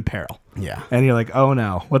put him in peril. yeah. And you're like, oh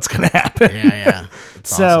no, what's gonna happen? Yeah.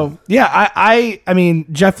 It's So awesome. yeah, I mean,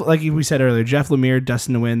 Jeff, like we said earlier, Jeff Lemire,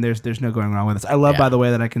 Dustin Nguyen, there's no going wrong with this. I love, Yeah. by the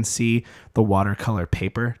way, that I can see the watercolor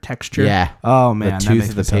paper texture. Yeah. Oh man, The that tooth makes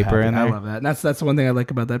of me the so paper happy. in I there. love that. And that's the one thing I like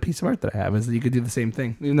about that piece of art that I have is that you could do the same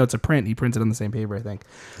thing. Even though it's a print, he prints it on the same paper. I think.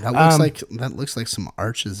 That looks like some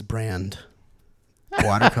Arches brand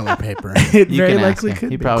watercolor paper. It You very can ask likely him.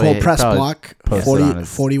 could He be. probably Cold press probably block, posted on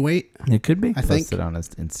his- 40 weight. It could be. I think. posted on his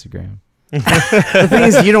Instagram. The thing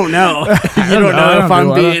is, you don't know. You don't know if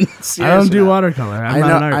I'm being serious. I don't do or not. watercolor. I'm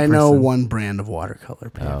not an art I know person. one brand of watercolor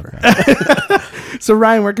paper. So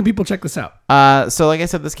Ryan, where can people check this out? So like I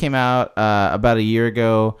said, this came out about a year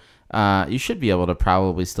ago. You should be able to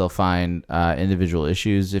probably still find individual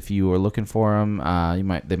issues if you were looking for them.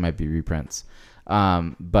 They might be reprints.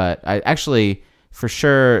 But I actually, for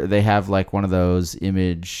sure, they have like one of those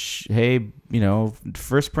image. Hey,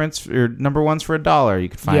 first prints or number ones for $1. You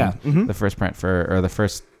could find Yeah, mhm. the first print or the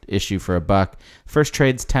first issue for $1. First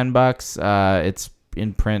trade's $10. It's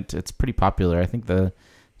in print. It's pretty popular. I think the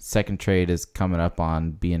second trade is coming up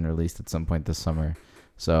on being released at some point this summer.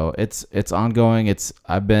 So it's ongoing.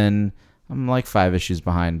 I'm like 5 issues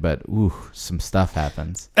behind, but some stuff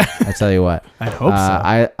happens. I tell you what. I hope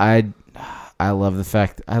so. I love the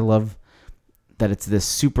fact that it's this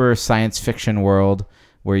super science fiction world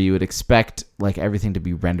where you would expect like everything to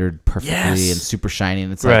be rendered perfectly Yes. and super shiny,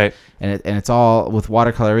 and it's Right. like, and it's all with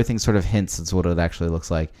watercolor. Everything sort of hints at what it actually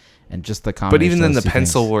looks like, and just the combination. But even then, of the those two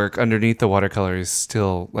pencil things. work underneath the watercolor is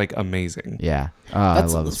still like amazing. Yeah, I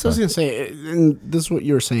That's love what this I was book. gonna say. And this is what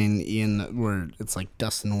you were saying, Ian, where it's like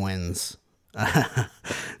Dustin wins.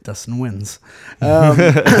 Dustin wins.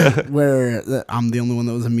 Where I'm the only one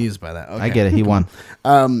that was amused by that. Okay. I get it. He won.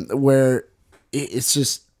 Where it's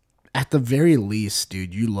just at the very least,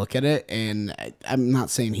 dude, you look at it, and I'm not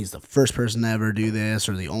saying he's the first person to ever do this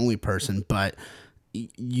or the only person, but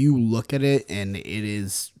you look at it and it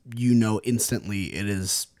is, instantly it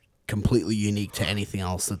is completely unique to anything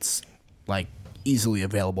else that's like easily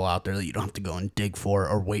available out there that you don't have to go and dig for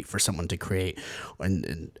or wait for someone to create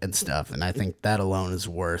and stuff. And I think that alone is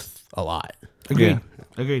worth a lot. Agreed.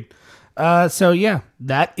 Agreed. So yeah,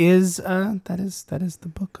 that is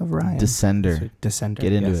the book of Ryan. Descender. Descender.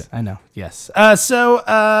 Get into yes, it. I know. Yes.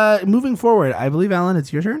 So moving forward, I believe Alan,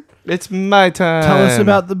 it's your turn. It's my time. Tell us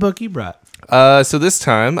about the book you brought. So this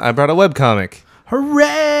time I brought a webcomic.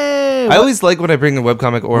 Hooray! I always like when I bring a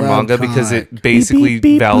webcomic or manga because it basically Beep,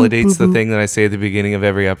 beep, beep, validates boop, boop, the boop. thing that I say at the beginning of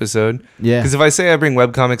every episode. Yeah. Because if I say I bring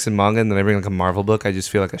webcomics and manga and then I bring like a Marvel book, I just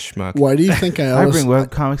feel like a schmuck. Why do you think I I always? bring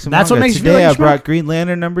webcomics and That's what manga. makes you feel Today like I a brought Green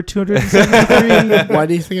Lantern number 273. Why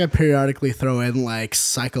do you think I periodically throw in like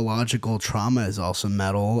psychological trauma is also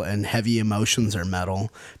metal and heavy emotions are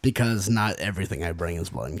metal? Because not everything I bring is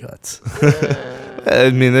blood and guts.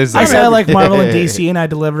 I mean, there's I like, say I like Marvel and DC, and I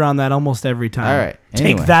deliver on that almost every time. All right. Take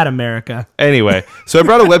Anyway. that, America. Anyway, so I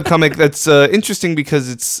brought a webcomic that's interesting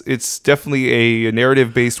because it's definitely a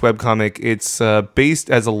narrative-based webcomic. It's based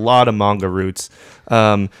as a lot of manga roots,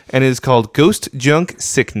 and it is called Ghost Junk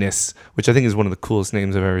Sickness, which I think is one of the coolest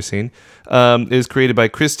names I've ever seen. It was created by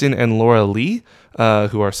Kristen and Laura Lee,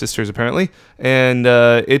 who are sisters apparently, and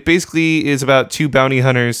it basically is about two bounty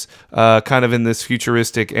hunters, kind of in this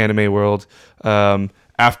futuristic anime world,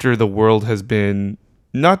 after the world has been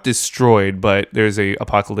not destroyed, but there's a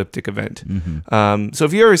apocalyptic event. So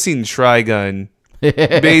if you've ever seen Trigun,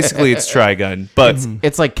 basically it's Trigun, but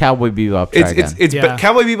It's like Cowboy Bebop. it's Yeah.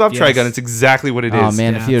 Cowboy Bebop Yes. Trigun. It's exactly what it is. Oh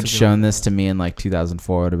man, Yeah, if you had that's a good shown this to me in like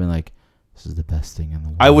 2004, I would have been like, "This is the best thing in the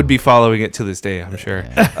world." I would be following it to this day, I'm sure.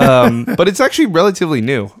 But it's actually relatively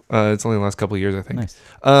new. It's only the last couple of years, I think.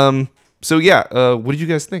 Nice. So yeah, what did you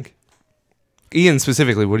guys think? Ian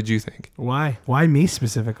specifically, what did you think? Why? Why me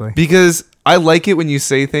specifically? Because I like it when you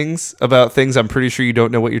say things about things I'm pretty sure you don't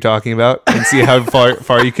know what you're talking about and see how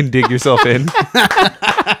far you can dig yourself in.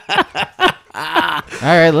 All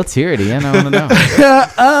right, let's hear it, Ian. I want to know.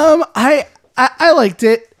 I liked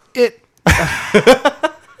it.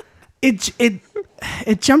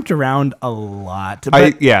 It jumped around a lot.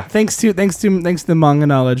 But yeah. Thanks to the manga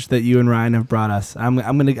knowledge that you and Ryan have brought us. I'm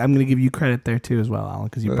gonna give you credit there too as well, Alan,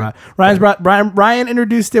 because you brought Ryan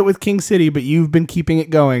introduced it with King City, but you've been keeping it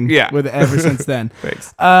going with it ever since then.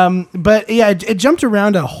 Thanks. But yeah, it jumped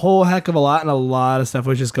around a whole heck of a lot, and a lot of stuff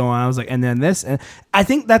was just going on. I was like, and then this, and I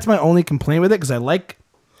think that's my only complaint with it, because I like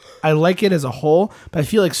it as a whole, but I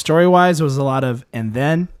feel like story wise it was a lot of and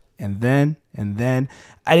then.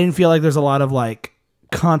 I didn't feel like there's a lot of like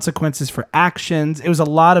consequences for actions. It was a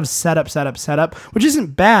lot of setup, which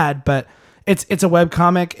isn't bad, but it's a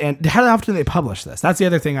webcomic. And how often do they publish this? That's the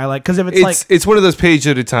other thing I like, because if It's one of those page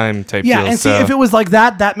at a time type yeah, deals. and see, if it was like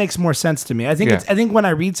that, that makes more sense to me. I think Yeah. I think when I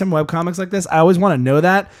read some webcomics like this, I always want to know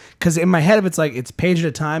that, because in my head, if it's like it's page at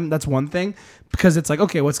a time, that's one thing, because it's like,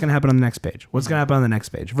 okay, what's going to happen on the next page? What's going to happen on the next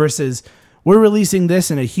page? Versus we're releasing this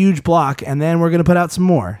in a huge block, and then we're going to put out some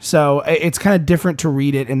more. So it's kind of different to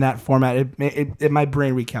read it in that format. My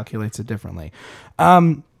brain recalculates it differently.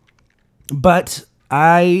 But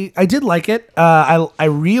I did like it. I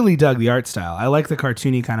really dug the art style. I like the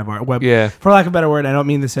cartoony kind of art. For lack of a better word, I don't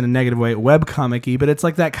mean this in a negative way, webcomic-y, but it's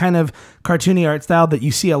like that kind of cartoony art style that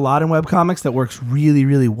you see a lot in webcomics that works really,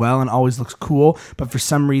 really well and always looks cool. But for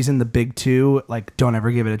some reason, the big two like don't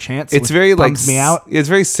ever give it a chance. It's very like bums me out. It's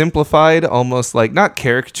very simplified, almost like not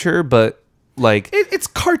caricature, but like It's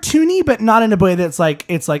cartoony, but not in a way that's like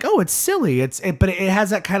oh, it's silly. But it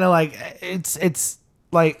has that kind of like it's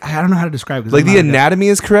like I don't know how to describe it. like the anatomy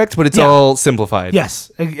is correct, but it's Yeah. all simplified.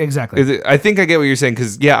 Yes, exactly. I think I get what you're saying,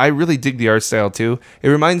 because I really dig the art style too. It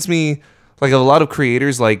reminds me like of a lot of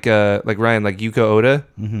creators like Ryan, like Yuka Oda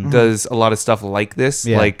does a lot of stuff like this.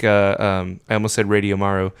 Yeah. Like I almost said Radio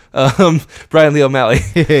Maru. Brian Lee O'Malley.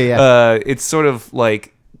 Yeah. It's sort of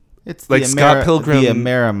like It's like the Scott Pilgrim. the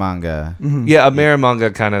Amera manga. a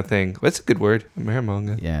Manga kind of thing. That's a good word.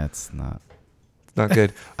 Manga. Yeah, it's not. Not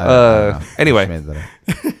good. I don't know. Anyway. I just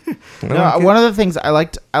made that up. One of the things I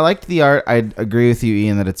liked the art. I agree with you,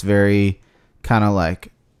 Ian, that it's very kind of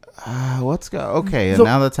like, let's go. Okay, and So-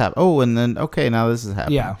 now that's happening. Oh, and then okay, now this is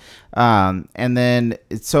happening. Yeah. And then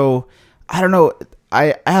so I don't know.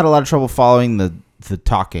 I had a lot of trouble following the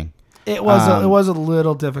talking. It was a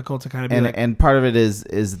little difficult to kind of be like, And part of it is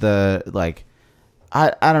the like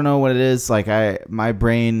I don't know what it is, like my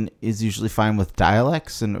brain is usually fine with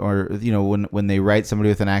dialects or when they write somebody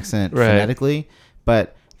with an accent Right. phonetically,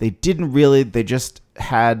 but they just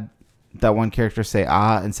had that one character say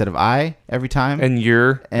ah instead of I every time. And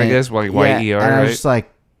I guess like YER, and I was right? just like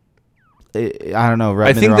I don't know,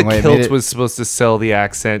 I think the way. It made kilt it- was supposed to sell the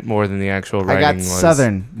accent more than the actual I writing got was.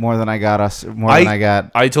 Southern more than I got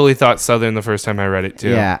I totally thought Southern the first time I read it too.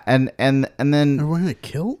 yeah, and then They're wearing a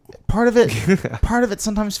kilt? part of it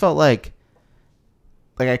sometimes felt like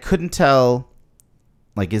I couldn't tell,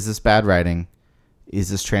 like, is this bad writing? Is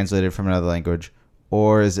this translated from another language?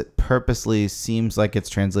 Or is it purposely seems like it's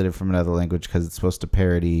translated from another language because it's supposed to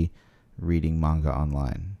parody reading manga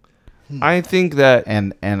online? I think that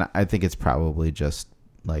And I think it's probably just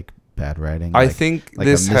like bad writing. I think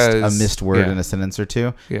this a has missed word yeah. in a sentence or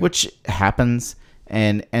two, Yeah. which happens.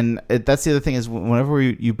 And that's the other thing is whenever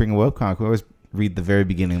you bring a webcomic, we always read the very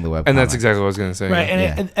beginning of the webcomic. And that's exactly what I was going to say. Right,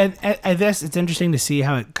 yeah. and I guess it's interesting to see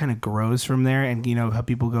how it kind of grows from there, and how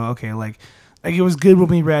people go, okay, like it was good when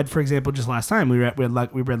we read, for example, just last time we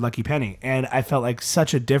read Lucky Penny, and I felt like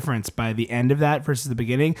such a difference by the end of that versus the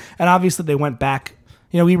beginning, and obviously they went back.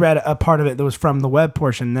 We read a part of it that was from the web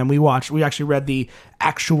portion, and then we actually read the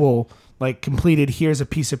actual completed. Here's a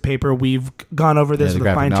piece of paper. We've gone over this with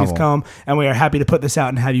a fine tooth comb, and we are happy to put this out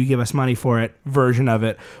and have you give us money for it. Version of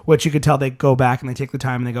it, which you could tell they go back and they take the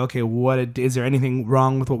time and they go, okay, is there anything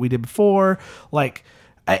wrong with what we did before?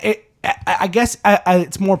 I guess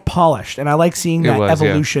it's more polished, and I like seeing that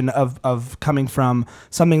evolution of coming from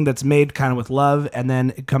something that's made kind of with love, and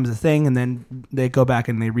then it comes a thing, and then they go back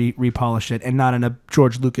and they repolish it, and not in a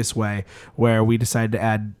George Lucas way where we decide to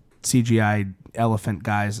add CGI elephant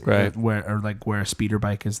guys, right? Where a speeder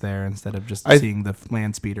bike is there instead of just seeing the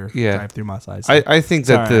land speeder drive through Mos Eisley. So I think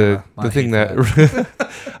that the thing that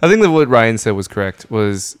I think that what Ryan said was correct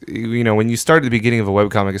was when you start at the beginning of a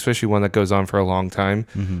webcomic, especially one that goes on for a long time,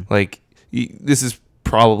 this is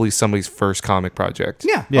probably somebody's first comic project.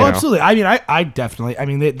 Yeah. Oh, absolutely. I mean, I definitely. I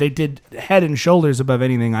mean, they did head and shoulders above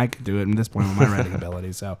anything I could do at this point with my writing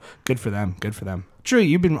ability. So good for them. Good for them. Drew,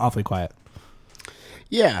 you've been awfully quiet.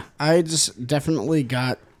 Yeah, I just definitely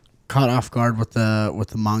got caught off guard with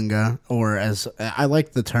the manga, or as I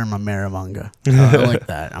like the term Amera manga. I like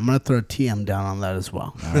that. I'm gonna throw TM down on that as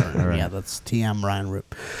well. All right. Yeah, that's TM Ryan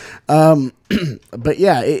Roop. But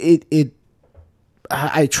yeah,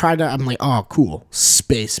 I tried to. I'm like, oh, cool,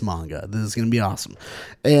 space manga. This is gonna be awesome,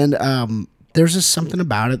 and there's just something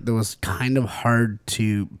about it that was kind of hard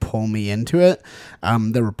to pull me into it.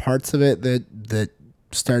 There were parts of it that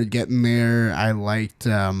started getting there. I liked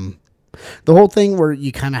the whole thing where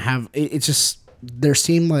you kind of have it just there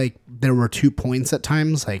seemed like there were 2 points at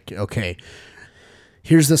times, like, okay,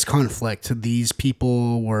 here's this conflict. These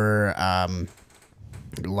people were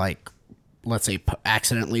let's say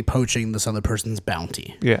accidentally poaching this other person's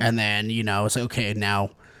bounty, and then it's like, okay, now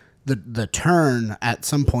the turn at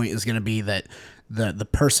some point is going to be that the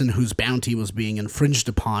person whose bounty was being infringed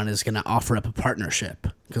upon is going to offer up a partnership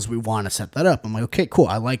because we want to set that up. I'm like, okay, cool.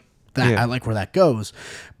 I like that. I like where that goes.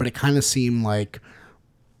 But it kind of seemed like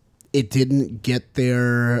it didn't get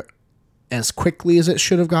there as quickly as it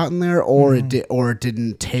should have gotten there, or it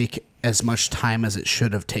didn't take as much time as it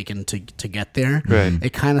should have taken to get there. Right.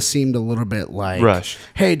 It kind of seemed a little bit like rush.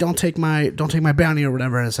 Hey, don't take my bounty or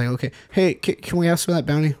whatever. And it's like, okay, hey, can we ask for that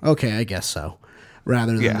bounty? Okay, I guess so.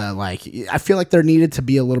 Rather than the I feel like there needed to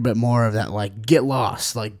be a little bit more of that, get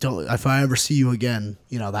lost, don't, if I ever see you again,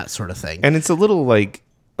 that sort of thing. And it's a little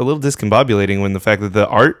discombobulating when the fact that the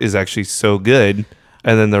art is actually so good,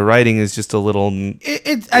 and then the writing is just a little.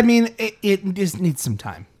 It just needs some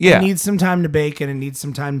time. Yeah, it needs some time to bake, and it needs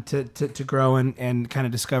some time to grow and kind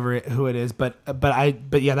of discover who it is. But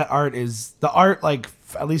that art is the art,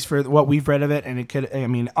 at least for what we've read of it, and it could. I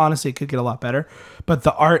mean, honestly, it could get a lot better. But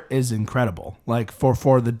the art is incredible.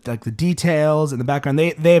 For the the details and the background,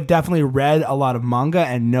 they have definitely read a lot of manga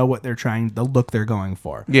and know what they're trying, the look they're going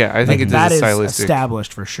for. Yeah, I think that is stylistic.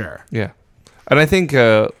 Established for sure. Yeah, and I think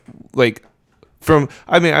I've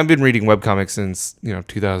been reading webcomics since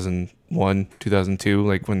 2001,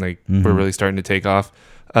 2002, when they were really starting to take off.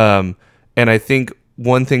 And I think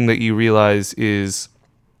one thing that you realize is,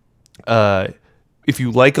 if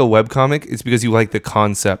you like a webcomic, it's because you like the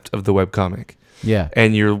concept of the webcomic. Yeah.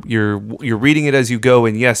 And you're reading it as you go,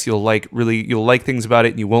 and yes, you'll like things about it,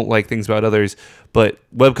 and you won't like things about others. But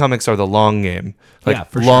webcomics are the long game,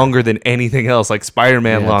 longer than anything else, like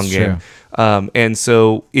Spider-Man long game. And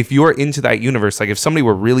so if you're into that universe, if somebody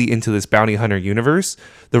were really into this bounty hunter universe,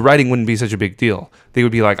 the writing wouldn't be such a big deal. They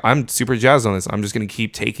would be like, I'm super jazzed on this. I'm just going to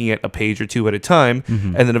keep taking it a page or two at a time.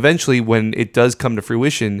 And then eventually when it does come to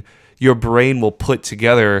fruition, your brain will put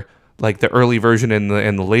together the early version and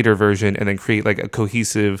the later version, and then create a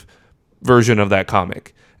cohesive version of that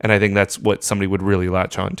comic. And I think that's what somebody would really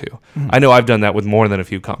latch on to. I know I've done that with more than a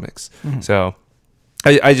few comics. So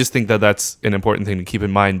I just think that that's an important thing to keep in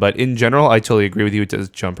mind. But in general, I totally agree with you. It does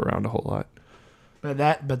jump around a whole lot. But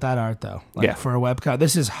that art though, for a webcomic,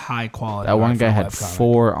 this is high quality. That one guy had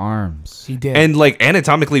 4 arms. He did, and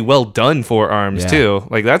anatomically well done 4 arms too.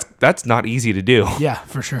 That's not easy to do. Yeah,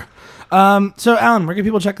 for sure. So Alan, where can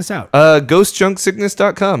people check this out?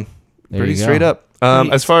 GhostJunkSickness.com. Pretty straight up.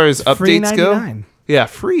 As far as updates go, yeah,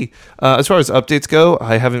 free. As far as updates go,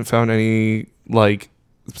 I haven't found any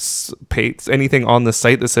anything on the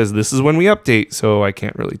site that says this is when we update, so I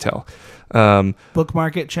can't really tell.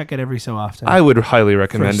 Bookmark it, check it every so often. I would highly for a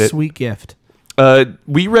recommend it. sweet gift.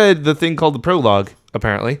 We read the thing called the prologue,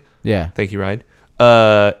 apparently. Yeah. Thank you, Ryan.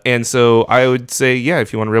 And so I would say, yeah,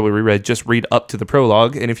 if you want to really reread, just read up to the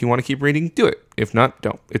prologue. And if you want to keep reading, do it. If not,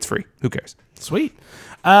 don't. It's free. Who cares? Sweet.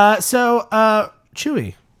 So,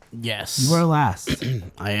 Chewy, Yes. you are last.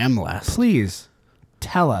 I am last. Please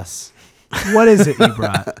tell us, what is it you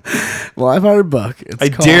brought? Well, I brought a book. It's I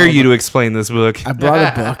dare you to explain this book. I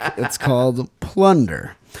brought a book. It's called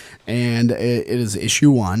Plunder. And it is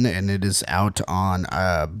issue 1, and it is out on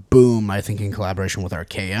Boom, I think, in collaboration with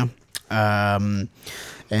Archaea. And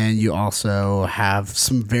you also have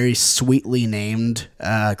some very sweetly named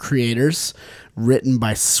creators, written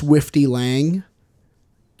by Swifty Lang,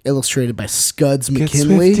 illustrated by Scuds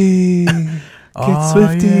McKinley. In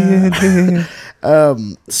here.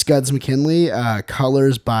 Scuds McKinley,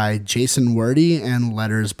 colors by Jason Wordy, and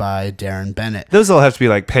letters by Darren Bennett. Those all have to be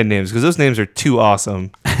like pen names because those names are too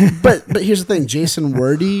awesome. But here's the thing, Jason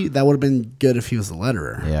Wordy, that would have been good if he was the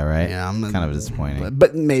letterer. Yeah, right. Yeah, Kind of disappointing.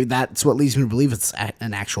 But maybe that's what leads me to believe it's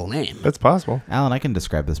an actual name. That's possible. Alan, I can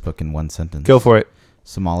describe this book in one sentence. Go for it.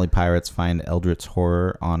 Somali pirates find eldritch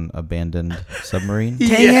horror on abandoned submarine.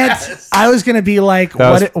 Dang it! I was gonna be like,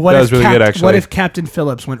 That was really good, actually. What if Captain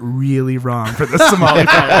Phillips went really wrong for the Somali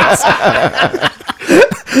pirates?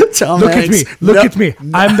 Tom Look Hanks, at me! Look at me!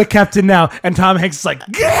 I'm the captain now, and Tom Hanks is like,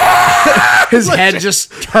 his head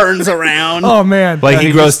just turns around. oh man! Like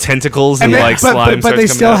he grows tentacles and like slime but starts coming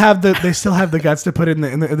out. they still have the guts to put in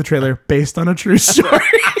the trailer based on a true story.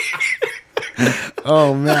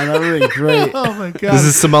 Oh man, that would be great. Oh my god! This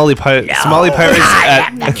is Somali pirates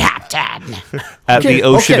at the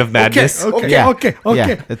Ocean of Madness. Okay.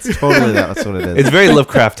 Yeah, it's totally that's what it is. It's very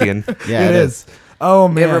Lovecraftian. Yeah, it is. Oh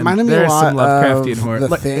man, It reminded me a there's lot some Lovecraftian of horror. The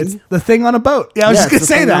Like, Thing. it's the thing on a boat. Yeah, I was Yeah, just gonna it's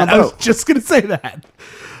The say Thing on that. a I was boat. just gonna say that.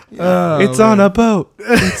 It's on a boat.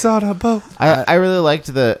 It's on a boat. I really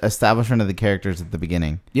liked the establishment of the characters at the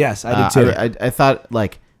beginning. Yes, I did too. I thought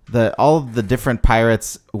like all of the different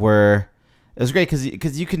pirates were. It was great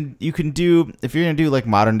because you can do, if you're gonna do like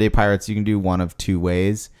modern day pirates, you can do one of two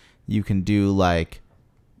ways. You can do like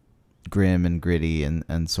grim and gritty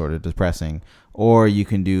and sort of depressing, or you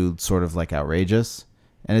can do sort of like outrageous.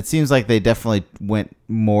 And it seems like they definitely went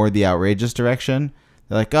more the outrageous direction.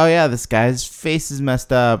 They're like, oh yeah, this guy's face is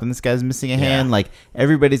messed up, and this guy's missing a hand. Like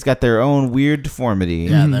everybody's got their own weird deformity.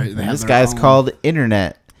 Yeah, And they have this their guy's own- called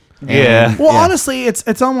Internet. Yeah. well, honestly,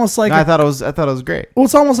 it's almost like No, I thought it was great. well,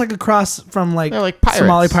 it's almost like a cross from like, They're like pirates.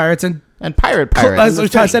 Somali pirates and And pirates.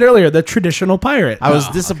 as I said earlier, the traditional pirate. I was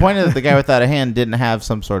disappointed that the guy without a hand didn't have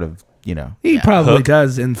some sort of, He probably Hook.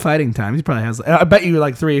 does in fighting time. He probably has. I bet you,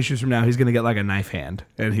 like 3 issues from now, he's gonna get like a knife hand,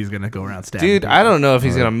 and he's gonna go around stabbing. Dude, people. I don't know if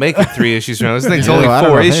he's going to make it 3 issues from now. This thing's Oh, only I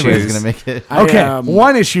don't 4 know if anybody's issues. gonna make it. Okay,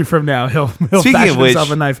 1 issue from now, he'll Speaking fashion of which-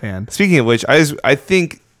 himself a knife hand. Speaking of which, I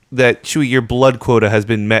think that, Chewy, your blood quota has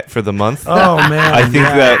been met for the month. Oh man,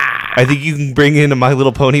 I think you can bring in a My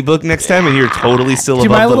Little Pony book next time, and you're totally still Do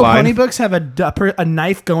above My the Little line. Pony books have a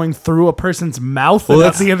knife going through a person's mouth Well, and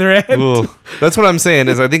at that's- the other end? Ooh, that's what I'm saying.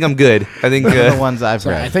 Is I think I'm good. I think The ones I've So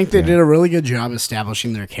read. I think they did a really good job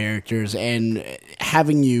establishing their characters and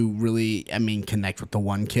having you really, connect with the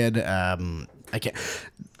one kid. I can't.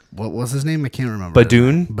 What was his name? I can't remember.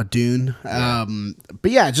 Badoon? Badoon.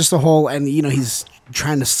 But yeah, just the whole, and he's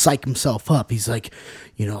trying to psych himself up. He's like,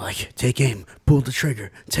 like take aim, pull the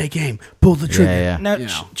trigger, take aim, pull the trigger. yeah. Now, You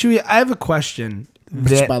know. Chewy, I have a question.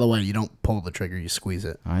 Which, that- by the way, you don't pull the trigger, you squeeze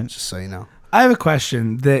it. All right. Just so you know. I have a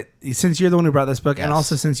question that since you're the one who brought this book, and Yes.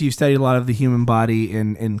 also since you studied a lot of the human body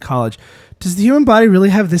in college, does the human body really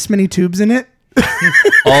have this many tubes in it?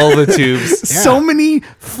 all the tubes. So many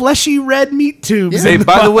fleshy red meat tubes. Hey, in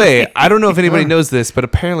by the body. way, I don't know if anybody knows this, but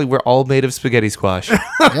apparently we're all made of spaghetti squash.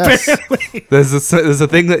 Yes. There's a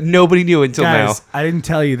thing that nobody knew until Guys, now. I didn't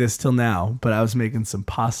tell you this till now, but I was making some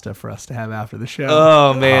pasta for us to have after the show.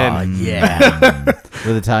 Oh man, Yeah.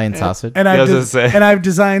 With Italian sausage. and I was gonna say. and I've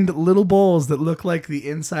designed little bowls that look like the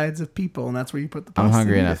insides of people, and that's where you put the pasta. I'm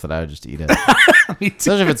hungry in enough that I would just eat it. it. Me too.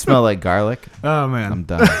 Especially if it smelled like garlic. Oh man. I'm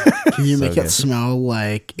done. Can you So make good. it smell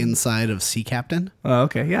like inside of Sea Captain? Oh,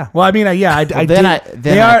 okay. Yeah. Well, I mean, I Then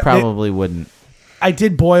did. I probably wouldn't. I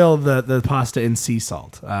did boil the pasta in sea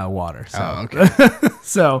salt water. So. Oh, okay.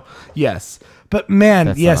 So yes, but man,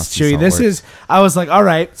 That's not yes, how sea Chewy. salt This works. is. I was like, all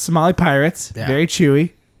right, Somali pirates, Yeah. very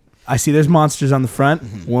chewy. I see there's monsters on the front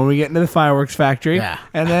when we get into the fireworks factory, Yeah.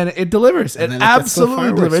 and then it delivers. And It then it gets to the absolutely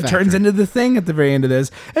fireworks delivers. It turns factory. into the thing at the very end of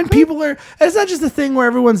this, and people are. It's not just the thing where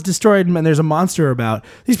everyone's destroyed and there's a monster about.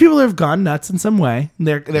 These people have gone nuts in some way.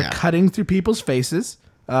 They're Yeah. cutting through people's faces.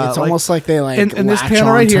 It's almost like they like in this latch panel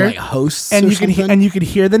on right to, here, like, hosts and or you can something. you could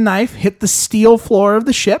hear the knife hit the steel floor of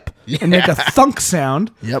the ship and make a thunk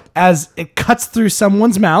sound. Yep. As it cuts through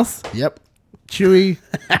someone's mouth. Yep. Chewie,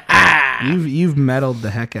 you've meddled the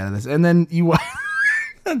heck out of this, and then you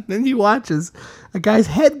watch as a guy's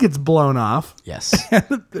head gets blown off. Yes.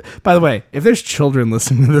 By the way, if there's children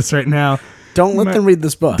listening to this right now, Don't let them read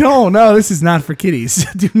this book. no, this is not for kiddies.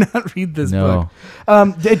 Do not read this No.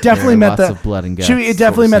 book. It definitely met lots the of blood and guts, Chewie, it is what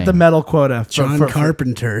definitely we're met the saying. metal quota. John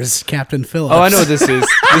Carpenter's Captain Phillips. Oh, I know what this is.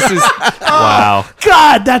 This is wow.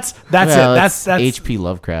 God, that's Well, it. it's That's H.P.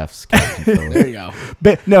 Lovecraft's Captain Phillips. There you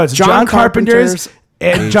go. no, it's John John Carpenter's.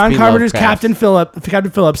 And John H.P. Carpenter's Lovecraft. Captain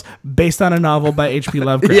Phillips, based on a novel by H.P.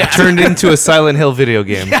 Lovecraft, Turned into a Silent Hill video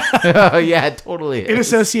game. Oh yeah, totally. in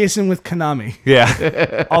association with Konami.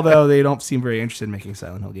 Yeah. Although they don't seem very interested in making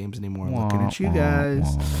Silent Hill games anymore. I'm looking at you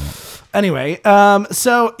guys. Anyway,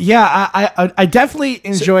 so yeah, I definitely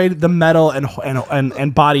enjoyed the metal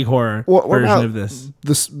and body horror What version about of this.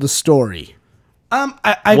 the story? I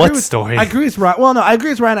What agree with, story? I agree with Ryan. Well, no, I agree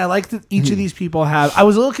with Ryan. I like that each of these people have. I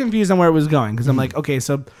was a little confused on where it was going because I'm like, okay,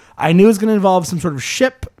 so I knew it was going to involve some sort of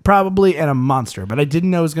ship probably and a monster, but I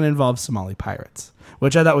didn't know it was going to involve Somali pirates,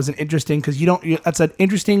 which I thought was an interesting because that's an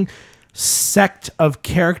interesting sect of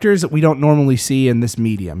characters that we don't normally see in this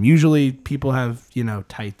medium. Usually, people have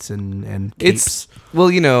tights and capes. It's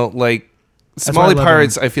like why I Somali love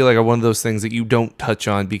pirates. I feel like are one of those things that you don't touch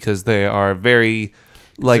on because they are very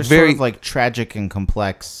They're very sort of like tragic and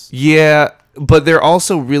complex. yeah, but they're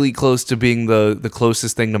also really close to being the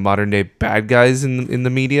closest thing to modern day bad guys in the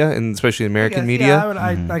media, and especially American media.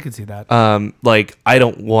 Yeah, I could see that. Like I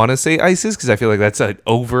don't want to say ISIS because I feel like that's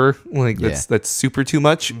that's super too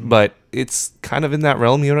much, but it's kind of in that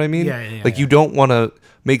realm. You know what I mean? Yeah, Like you don't want to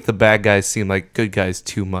make the bad guys seem like good guys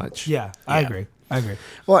too much. Yeah, I agree.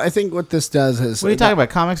 Well, I think what this does is What are you talking about?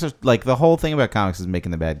 Comics are like the whole thing about comics is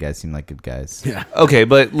making the bad guys seem like good guys. Yeah. Okay,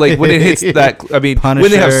 but like when it hits that, I mean, when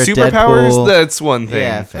they have Punisher, superpowers, Deadpool. that's one thing.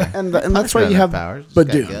 Yeah, fair. And that's Punisher why you doesn't have powers, he's got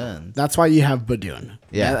Badoon. guns. That's why you have Badoon.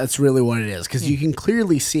 Yeah. That's really what it is because you can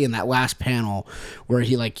clearly see in that last panel where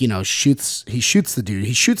he shoots the dude.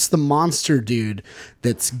 He shoots the monster dude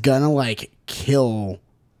that's gonna kill.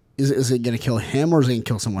 Is it gonna kill him or is it gonna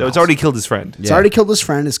kill someone No, else? it's already killed his friend. It's already killed his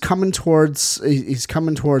friend. He's coming towards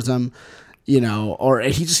him, or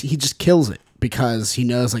he just kills it because he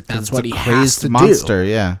knows that's what he has to monster, do.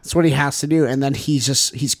 yeah. That's what he has to do. And then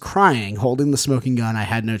he's crying, holding the smoking gun. I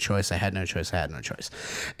had no choice. And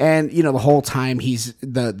the whole time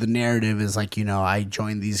the narrative is I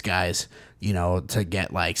joined these guys, to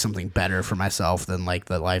get something better for myself than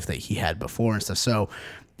the life that he had before and stuff. So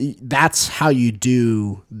that's how you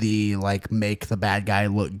do the make the bad guy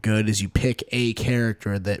look good is you pick a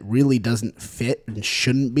character that really doesn't fit and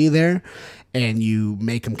shouldn't be there and you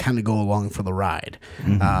make him kind of go along for the ride.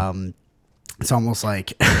 It's almost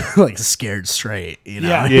like Scared Straight,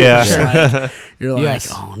 Yeah. Yeah. You're like,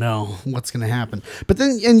 oh no, what's gonna happen? But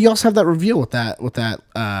then, and you also have that reveal with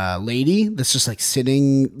that lady that's just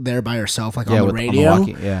sitting there by herself, on the radio,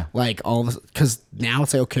 because now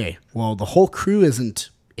it's okay. Well, the whole crew isn't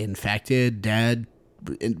infected, dead,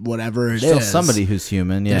 whatever it is. Still somebody who's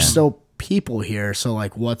human, yeah. There's still people here, so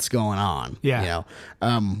what's going on? Yeah.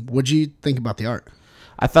 What'd you think about the art?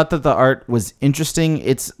 I thought that the art was interesting.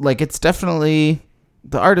 It's definitely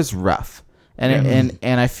the art is rough, and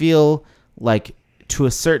I feel like to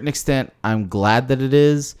a certain extent I'm glad that it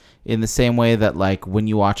is. In the same way that when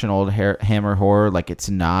you watch an old Hammer horror, it's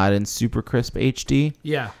not in super crisp HD.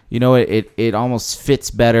 Yeah. It almost fits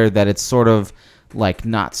better that it's sort of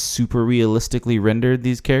not super realistically rendered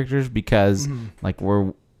these characters because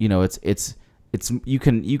we're it's you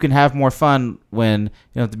can have more fun when you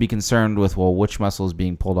don't have to be concerned with which muscle is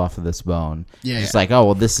being pulled off of this bone. Yeah, It's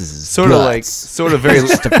yeah. this is his Sort guts. of very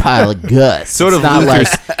Just a pile of guts. Sort It's of not Luther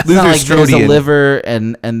it's not there's a Strodian. liver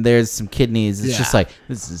and there's some kidneys. It's Yeah. just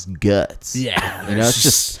this is guts. Yeah,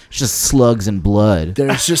 It's just slugs and blood.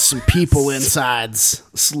 There's just some people insides,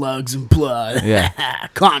 slugs and blood. Yeah.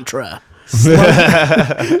 Contra.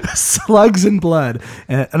 Slugs and blood,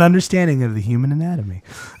 an understanding of the human anatomy.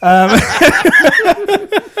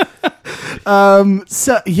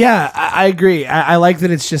 So yeah, I agree. I like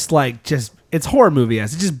that it's just it's horror movie.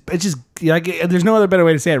 It's just there's no other better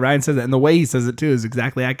way to say it. Ryan says it, and the way he says it too is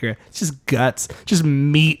exactly accurate. It's just guts, just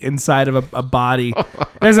meat inside of a body.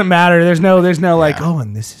 It doesn't matter. There's no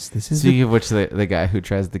and this is Speaking of which, the guy who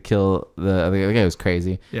tries to kill the guy was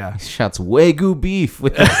crazy. Yeah. He shouts Wagyu beef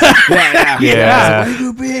with yeah.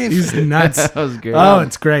 he's nuts. That was great. Oh,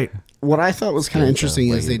 it's great. What I thought was kind of interesting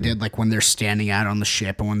is they later. did when they're standing out on the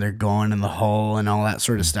ship and when they're going in the hull and all that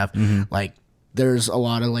sort of stuff. there's a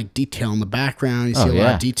lot of like detail in the background. You see a lot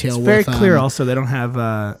yeah. of detail. It's very with, clear also they don't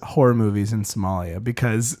have horror movies in Somalia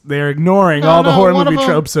because they're ignoring all the horror movie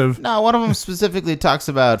tropes of... No, one of them specifically talks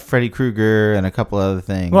about Freddy Krueger and a couple other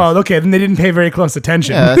things. Well, okay, then they didn't pay very close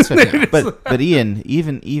attention. yeah, that's okay. But Ian,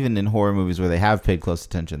 even in horror movies where they have paid close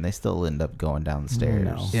attention, they still end up going down the stairs.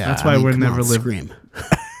 No. Yeah, That's why we're come never on, live- Scream.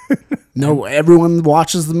 No, everyone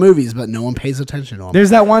watches the movies, but no one pays attention to them. There's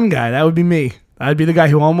that one guy. That would be me. I'd be the guy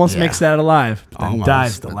who almost Yeah. makes it out alive, but then Almost,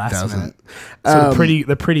 dies the but last doesn't. minute. So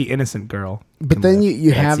the pretty innocent girl. But then you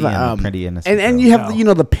That's have Ian, the pretty innocent and girl. you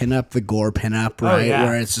have the pinup, the gore pinup, right? yeah.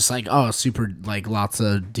 Where it's just like super like lots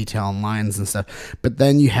of detail and lines and stuff. But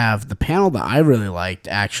then you have the panel that I really liked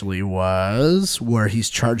actually was where he's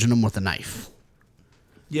charging him with a knife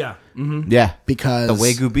Yeah. Yeah, because the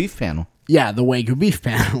Wagyu beef panel. Yeah, the Wagyu beef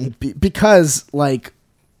panel because like.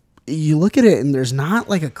 You look at it and there's not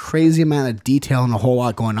like a crazy amount of detail and a whole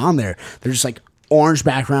lot going on there. There's just like orange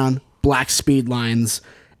background, black speed lines,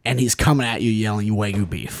 and he's coming at you yelling Wagyu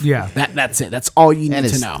beef. Yeah. That's it. That's all you need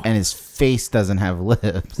to know. And his face doesn't have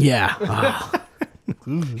lips. Yeah. Ah,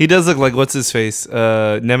 He does look like what's his face,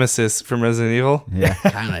 Nemesis from Resident Evil. Yeah.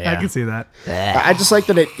 kind of. I Yeah. can see that. I just like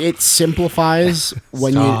that it simplifies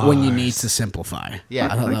when you need to simplify. Yeah. I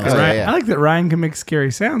thought that Oh, was yeah. I like that Ryan can make scary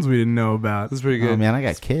sounds we didn't know about. That's pretty Oh good. man, I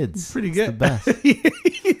got kids. Pretty It's good. the best.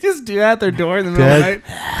 You just do that at their door in the middle of the night.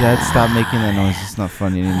 Dad, stop making that noise. It's not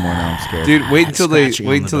funny anymore. Now I'm scared. Dude, wait until they Scratching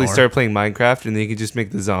on the door. start playing Minecraft, and then you can just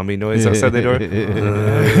make the zombie noise outside the door.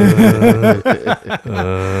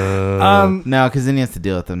 No, because then you have to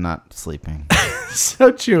deal with them not sleeping.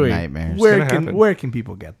 So Chewy, Nightmares. where It's gonna happen. where can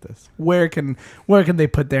people get this? Where can they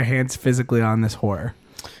put their hands physically on this horror?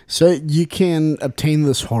 So you can obtain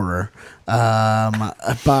this horror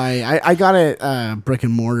by I got it brick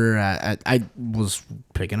and mortar. I was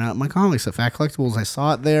picking up my comics at Fat Collectibles. I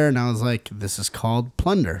saw it there, and I was like, "This is called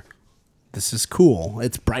Plunder. This is cool.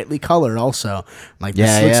 It's brightly colored, also. Like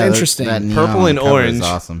this looks interesting. That neon Purple and cover is orange.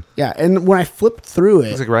 awesome. Yeah, and when I flipped through it,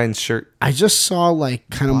 Looks like Ryan's shirt. I just saw like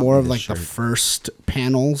kind of Bought more me of this like the shirt. first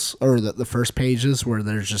panels or the first pages where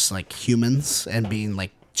there's just like humans and being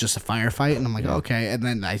like just a firefight, and I'm like, okay. And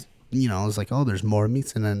then I was like, oh, there's more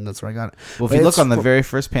meats, and then that's where I got it. Well, if But you look it's on the fu- very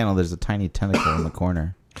first panel, there's a tiny tentacle in the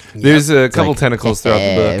corner. There's a couple Like, tentacles throughout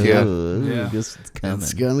the book. Yeah. ooh, guess it's coming.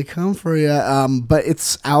 It's gonna come for you. But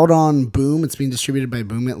it's out on Boom. It's being distributed by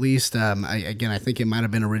Boom at least. I think it might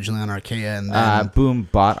have been originally on Archaea, and then Boom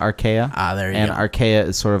bought Archaea. there you and go. Archaea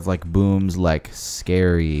is sort of like Boom's like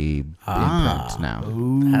scary imprint now.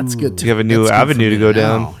 That's good. You have a new that's good for avenue me to go know.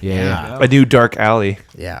 down. Yeah, A new dark alley.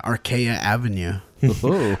 yeah. Archaea Avenue.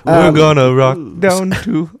 Ooh. We're gonna rock down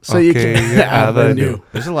to So you can Arcadia Avenue.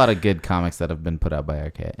 There's a lot of good comics that have been put out by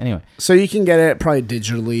Archaea. Anyway, So you can get it probably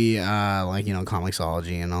digitally, like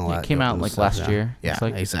Comixology and all that. it came out good like stuff, last year. Yeah, It's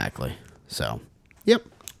like, exactly. So, yep.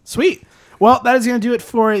 Sweet. Well, that is going to do it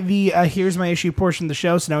for the Here's My Issue portion of the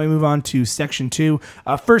show. So now we move on to Section 2,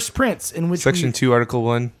 First Prints, in which Section 2, Article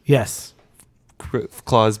 1, Yes.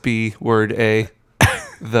 Clause B, Word A,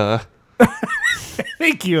 the.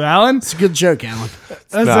 Thank you, Alan. It's a good joke, Alan.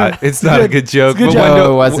 It's not a good joke. good but joke. when no,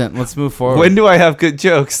 do- it wasn't. Let's move forward. When do I have good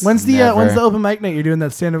jokes? When's the Never. open mic night you're doing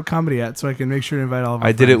that stand-up comedy at so I can make sure to invite all of our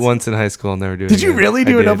I did it friends? once in high school. I'll never do it Did you again. really I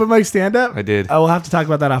do an did. open mic stand-up? I did. I will have to talk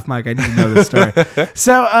about that off mic. I need to know this story.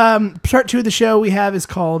 So, part 2 of the show we have is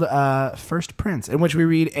called First Prints, in which we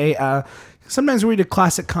read sometimes we read a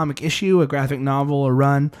classic comic issue, a graphic novel, a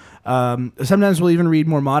run. Sometimes we'll even read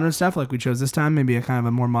more modern stuff, like we chose this time, maybe a kind of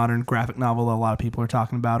a more modern graphic novel that a lot of people are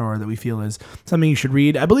talking about, or that we feel is something you should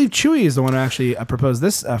read. I believe Chewy is the one who actually proposed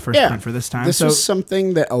this first print for this time. This so was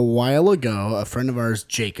something that a while ago, a friend of ours,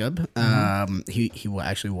 Jacob, he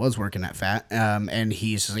actually was working at Fat, and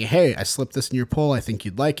he's just like, hey, I slipped this in your poll. I think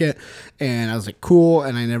you'd like it. And I was like, cool.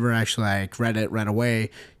 And I never actually read it right away.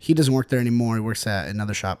 He doesn't work there anymore. He works at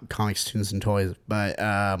another shop, Comics, Tunes, and Toys. But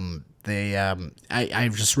I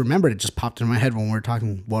just remembered, it just popped in my head when we were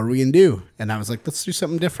talking, what are we gonna do? And I was like, let's do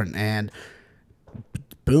something different. And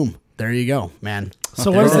boom, there you go, man.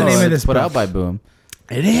 So what is the name of this put book? out by Boom?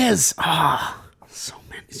 It is. So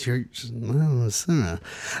many.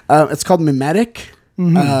 It's called Mimetic,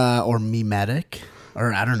 or Mimetic,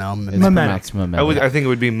 or I don't know. It's Mimetic. pronounced Mimetic. I think it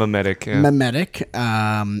would be mimetic. Yeah. Mimetic.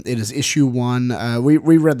 It is issue 1. We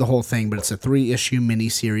read the whole thing, but it's a 3-issue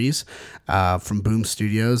miniseries from Boom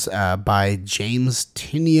Studios by James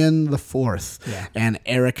Tynion IV and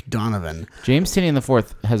Eric Donovan. James Tynion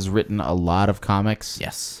IV has written a lot of comics.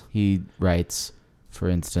 Yes. He writes, for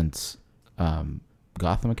instance,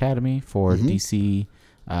 Gotham Academy for DC.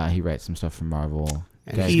 He writes some stuff for Marvel.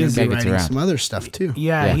 And Guys, he's gotta going to get be writing around. some other stuff too.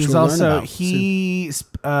 Yeah, Yeah. he's Which we'll learn also about he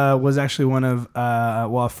was actually one of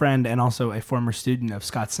a friend and also a former student of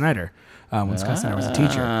Scott Snyder when Scott Snyder was a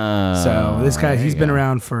teacher. So this guy he's been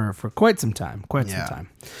around for quite some time, some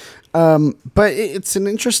time. But it's an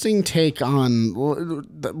interesting take on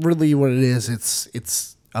really what it is.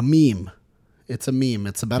 It's a meme. It's a meme.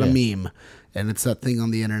 It's about a meme. And it's that thing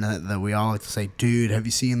on the internet that we all like to say, dude, have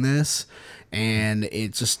you seen this? And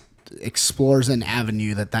it just explores an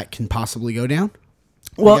avenue that can possibly go down.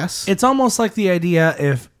 Well, I guess. it's almost like the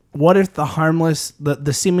idea what if the harmless,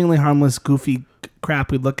 the seemingly harmless, goofy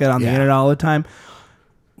crap we look at on the Yeah. internet all the time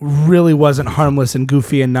really wasn't harmless and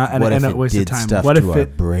goofy and not What and if a it waste of did time. stuff What to if our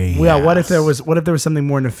it? brains? Yeah. What if there was something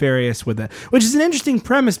more nefarious with it? Which is an interesting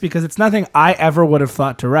premise because it's nothing I ever would have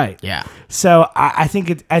thought to write. Yeah. So I think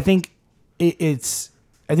it's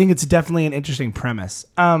definitely an interesting premise.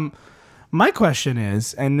 My question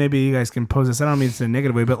is, and maybe you guys can pose this. I don't mean this in a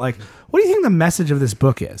negative way, but like, what do you think the message of this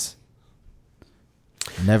book is?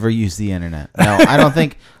 Never use the internet. No, I don't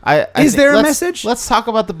think. Is think- there a let's- message? Let's talk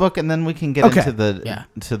about the book, and then we can get Okay. into the Yeah.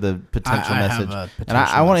 to the potential I have message. a And I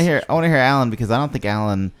potential want to message. hear Alan because I don't think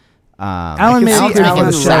Alan. Alan made- Alan's Alan making a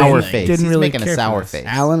is sour writhing. face. Didn't He's really making care a for sour this. face.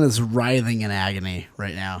 Alan is writhing in agony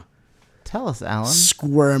right now. Tell us, Alan.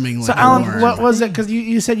 Squirming So, like a Alan, worm. what was it? Because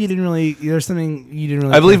you said you didn't really. There's something you didn't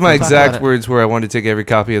really. I believe my talk exact about. words were I wanted to take every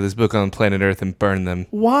copy of this book on planet Earth and burn them.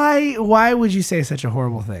 Why would you say such a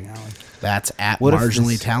horrible thing, Alan? That's at What if marginally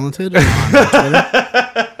this- talented on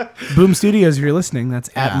Twitter. Boom Studios, if you're listening, that's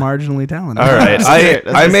at Yeah. marginally talented. All right, it.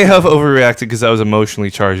 I may have overreacted because I was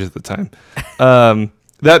emotionally charged at the time.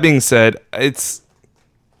 That being said, I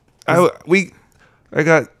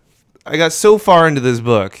got so far into this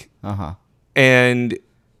book, and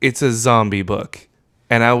it's a zombie book,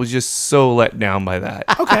 and I was just so let down by that.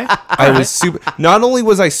 Okay. I was super. Not only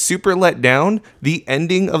was I super let down, the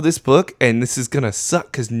ending of this book, and this is gonna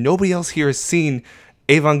suck because nobody else here has seen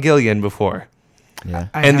Evangelion before. Yeah.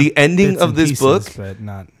 I And have the ending bits of and this pieces, book- but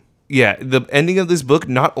not. Yeah, the ending of this book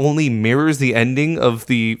not only mirrors the ending of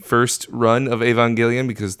the first run of Evangelion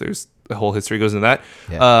because there's the whole history goes into that,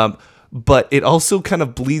 Yeah. but it also kind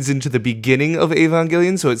of bleeds into the beginning of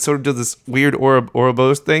Evangelion, so it sort of does this weird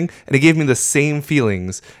Ouroboros thing, and it gave me the same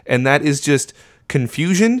feelings, and that is just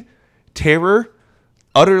confusion, terror,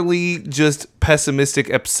 utterly just pessimistic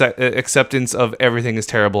acceptance of everything is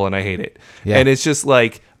terrible and I hate it. Yeah. And it's just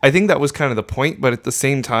like, I think that was kind of the point, but at the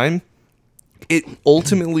same time, it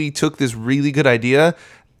ultimately took this really good idea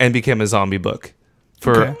and became a zombie book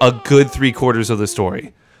for Okay. a good 3/4 of the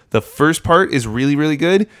story. The first part is really, really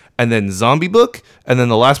good, and then zombie book, and then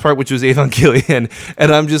the last part, which was Evangelion,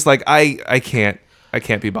 and I'm just like, I can't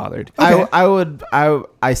be bothered.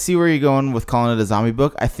 I see where you're going with calling it a zombie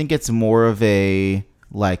book. I think it's more of a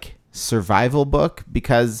like survival book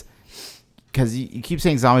because you keep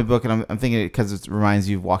saying zombie book, and I'm thinking it because it reminds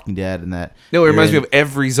you of Walking Dead and that. No, it you're reminds me in- of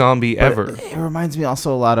every zombie but ever. It reminds me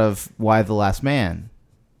also a lot of Why the Last Man,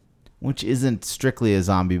 which isn't strictly a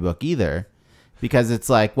zombie book either, because it's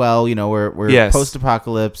like, well, you know, we're Yes.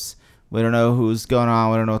 post-apocalypse. We don't know who's going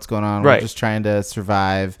on. We don't know what's going on. Right. We're just trying to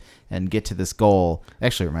survive and get to this goal.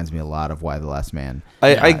 Actually, it reminds me a lot of Why the Last Man.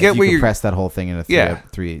 I get if where you you're. compress that whole thing into Yeah.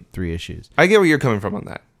 three issues. I get where you're coming from on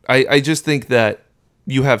that. I just think that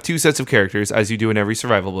you have two sets of characters, as you do in every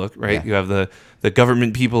survival book, right? Yeah. You have the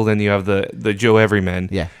government people, then you have the Joe Everyman.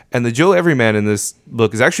 Yeah. And the Joe Everyman in this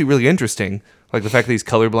book is actually really interesting. Like the fact that he's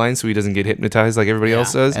colorblind, so he doesn't get hypnotized like everybody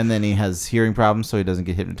else does. And then he has hearing problems, so he doesn't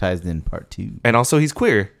get hypnotized in part 2. And also he's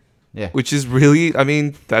queer, Yeah. which is really, I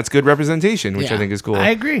mean, that's good representation, which I Yeah. think is cool. I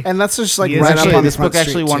agree. And that's just like He is right up Actually, on this the front book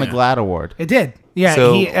actually street, won a too. GLAAD award. It did. Yeah.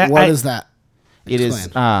 So, What is that? It is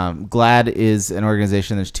Explain. GLAAD is an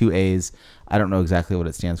organization. There's 2 A's. I don't know exactly what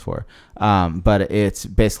it stands for, but it's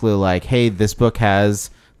basically like, hey, this book has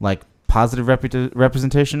like positive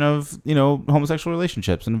representation of homosexual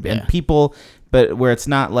relationships and people, but where it's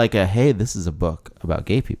not like a hey, this is a book about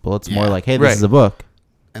gay people. It's more like hey, this Right. is a book.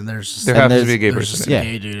 And there's just, There and happens to there's- be a gay there's person just in a it.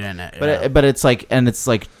 Yeah. gay dude in it. But it's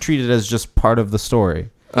like treated as just part of the story.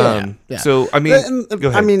 Yeah. So, I mean, And, go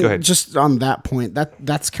ahead. I mean, go ahead. just on that point,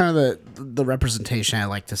 that's kind of the representation I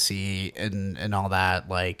like to see and all that.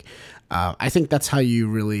 Like, I think that's how you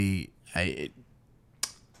really,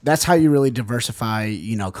 diversify,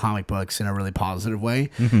 comic books in a really positive way.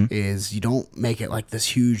 Is you don't make it like this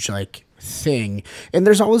huge like thing, and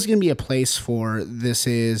there's always going to be a place for this.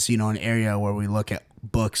 Is an area where we look at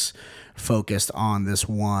books focused on this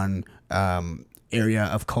one area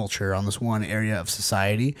of culture, on this one area of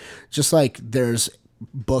society. Just like there's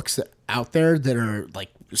books out there that are like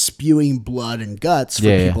spewing blood and guts for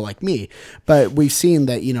Yeah, people like me. But we've seen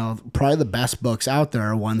that, probably the best books out there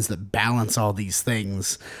are ones that balance all these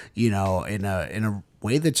things, in a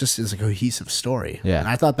way that just is a cohesive story. Yeah. And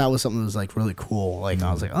I thought that was something that was like really cool. Like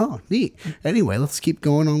I was like, oh, neat. Anyway, let's keep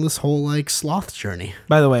going on this whole like sloth journey.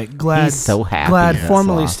 By the way, GLAAD, He's so happy. GLAAD Yeah,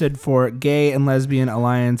 formerly sloth. stood for Gay and Lesbian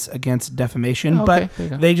Alliance Against Defamation, Oh, okay. but There you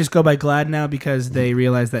go. they just go by GLAAD now because they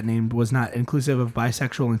realized that name was not inclusive of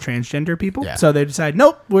bisexual and transgender people. Yeah. So they decided,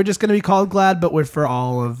 nope, we're just going to be called GLAAD, but we're for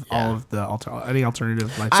all of the any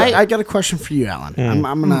alternative lifestyle. I got a question for you, Alan.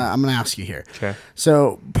 I'm gonna ask you here. Okay.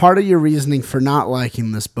 So part of your reasoning for not liking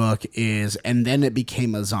this book is, and then it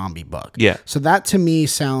became a zombie book. Yeah. So that to me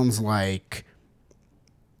sounds like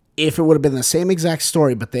if it would have been the same exact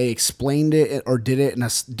story, but they explained it or did it in a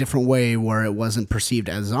different way where it wasn't perceived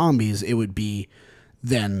as zombies, it would be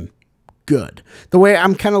then good. The way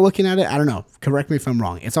I'm kind of looking at it, I don't know. Correct me if I'm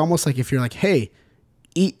wrong. It's almost like if you're like, hey,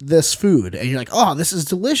 eat this food, and you're like, oh, this is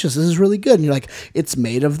delicious, this is really good, and you're like, it's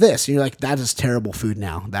made of this, and you're like, that is terrible food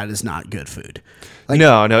now, that is not good food. Like,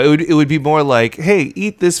 no, it would be more like, hey,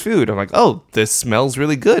 eat this food. I'm like, oh, this smells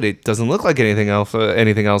really good. It doesn't look like anything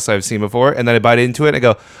else I've seen before. And then I bite into it and I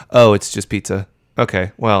go, oh, it's just pizza.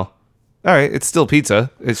 Okay, well, all right, it's still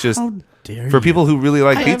pizza. It's just how dare for you. people who really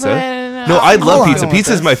like pizza. No, I Hold love on. pizza.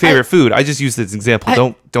 Pizza is my favorite food. I just use this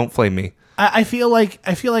example. Don't flame me. I feel like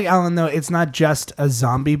Alan, though, it's not just a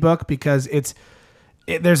zombie book because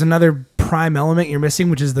there's another prime element you're missing,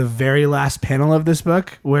 which is the very last panel of this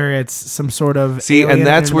book, where it's some sort of See, alien and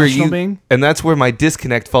that's where interdimensional being. and that's where my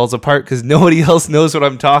disconnect falls apart because nobody else knows what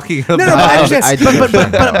I'm talking about. No, but I understand.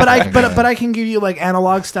 I do. but I can give you like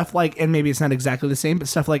analog stuff like, and maybe it's not exactly the same, but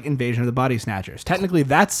stuff like Invasion of the Body Snatchers. Technically,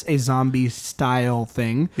 that's a zombie style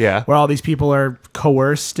thing. Yeah. where all these people are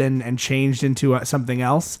coerced and changed into something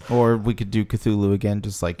else. Or we could do Cthulhu again,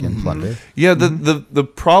 just like in Plunder. Yeah, the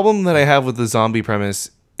problem that I have with the zombie premise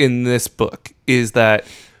in this book is that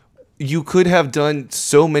you could have done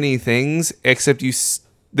so many things, except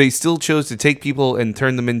they still chose to take people and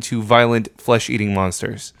turn them into violent flesh-eating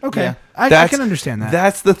monsters. Okay, Yeah. I can understand that.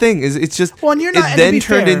 That's the thing. Is it's just Well, and you're not- it and to then be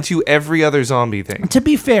turned fair- into every other zombie thing. To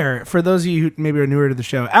be fair, for those of you who maybe are newer to the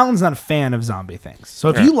show, Alan's not a fan of zombie things. So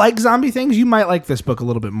if Yeah. you like zombie things, you might like this book a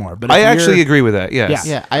little bit more. But if I you're- actually agree with that. Yes.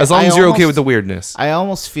 Yeah. Yeah, As long as you're okay almost- with the weirdness. I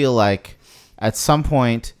almost feel like at some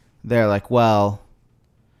point they're like, well,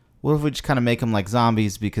 what if we just kind of make them like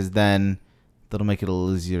zombies because then that'll make it a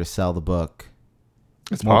little easier to sell the book.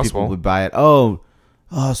 It's More possible. people would buy it. Oh,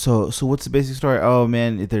 so what's the basic story? Oh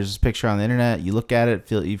man, if there's this picture on the internet. You look at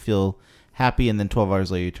it, you feel happy, and then 12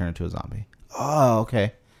 hours later you turn into a zombie. Oh, okay,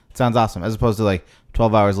 it sounds awesome. As opposed to like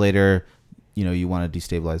 12 hours later, you want to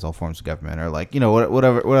destabilize all forms of government, or like what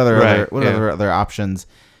other options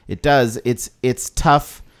it does. It's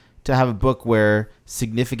tough to have a book where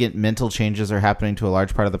significant mental changes are happening to a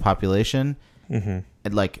large part of the population. Mm-hmm.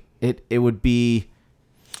 And like it would be.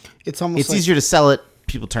 It's almost It's like, easier to sell it.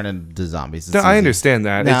 People turn into zombies. It's No, I easy. understand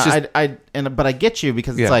that. No, It's just but I get you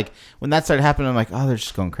because Yeah. it's like when that started happening, I'm like, oh, they're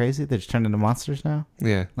just going crazy. They just turned into monsters now.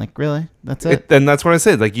 yeah. Like, really? That's it? And that's what I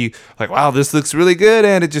said. Like wow, this looks really good,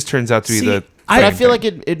 and it just turns out to be See, the. I same feel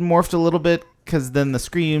thing. like it morphed a little bit because then the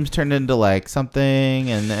screams turned into like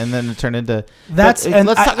something, and then it turned into. That's- But, and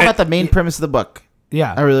let's talk I- about the main premise of the book.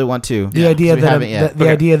 Yeah. I really want to. The idea We that haven't yet. the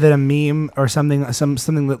Okay. idea that a meme or something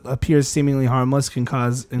that appears seemingly harmless can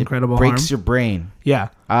cause incredible harm. breaks your brain. Yeah,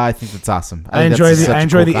 I think that's awesome. I think enjoy that's the such a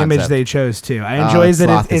image cool concept. they chose too. I Oh, enjoy that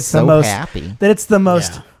Sloth is it's so the most happy. that it's the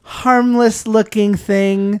most Yeah. harmless looking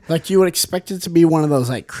thing. like you would expect it to be one of those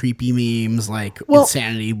like creepy memes, like Well,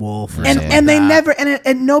 Insanity Wolf, or And something and like they that. never and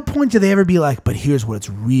at no point do they ever be like, but here's what it's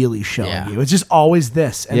really showing Yeah. you. It's just always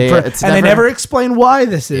this, and, Yeah, it's and they never- never explain why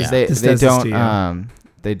this is. They this they does this to don't you.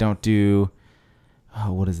 they don't do.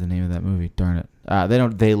 Oh, what is the name of that movie? Darn it! They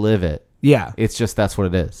don't. They live it. Yeah, It's just that's what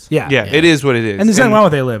it is. yeah, Yeah, it is what it is. And there's nothing wrong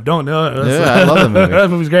with They Live. Don't know. Yeah, I love the movie. That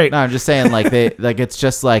movie's great. No, I'm just saying, like it's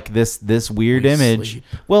just like this weird image. sleep.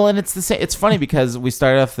 Well, and it's the same. It's funny because we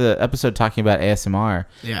started off the episode talking about ASMR,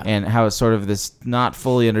 Yeah. and how it's sort of this not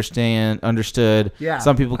fully understood. Yeah.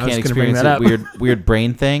 Some people I was can't gonna bring experience that it. up. Weird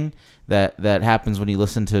brain thing that happens when you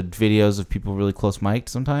listen to videos of people really close mic'd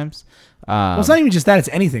sometimes. Well, it's not even just that. It's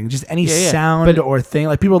anything. Just any Yeah, yeah. sound But- or thing.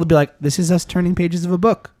 Like people will be like, "This is us turning pages of a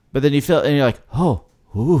book." But then you feel, and you're like, oh,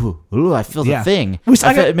 ooh, I feel Yeah. the thing. Which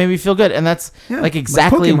I got- It made me feel good, and that's Yeah, like like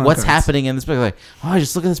exactly Pokemon what's cards. happening in this book. Like, oh, I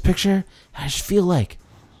just look at this picture, I just feel like,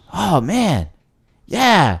 oh man,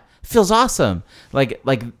 yeah, it feels awesome. Like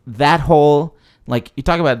that whole, like you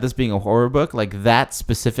talk about this being a horror book, like that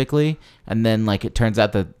specifically, and then like it turns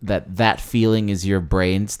out that feeling is your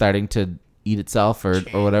brain starting to eat itself or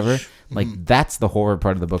whatever. Like that's the horror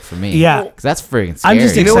part of the book for me. Yeah. because that's freaking scary. I'm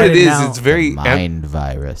just You know what it excited is? now. It's very mind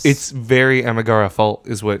virus. it's very Amigara fault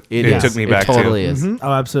is what it is. took me back It totally to. is. Mhm.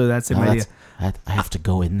 Oh, absolutely. That's the No, idea. I have to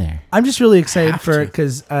go in there. I'm just really excited for it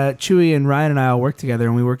because Chewy and Ryan and I all work together,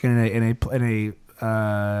 and we work in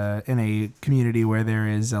a community where there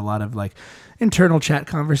is a lot of like internal chat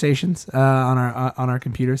conversations on our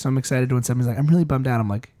computer. So I'm excited when somebody's like, "I'm really bummed out." I'm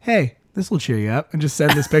like, "Hey, this will cheer you up," and just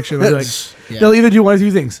send this picture. They'll be like, Yeah. they'll either do one of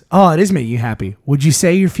two things. Oh, it is making you happy. Would you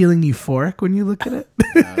say you're feeling euphoric when you look at it?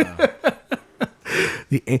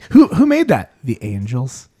 Who made that? The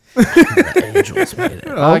Angels. The Angels made it.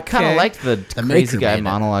 I kind Okay. of liked the maker crazy guy made it.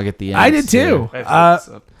 monologue at the end. I did too. I have to look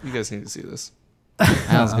this up. You guys need to see this.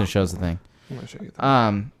 Alan's gonna show us the thing. I'm gonna show you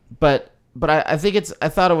that. But I think I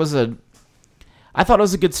thought it was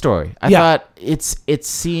a good story. I Yeah. thought it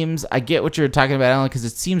seems, I get what you're talking about, Alan, because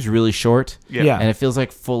it seems really short. Yeah. And it feels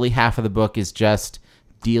like fully half of the book is just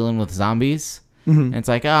dealing with zombies. Mm-hmm. And it's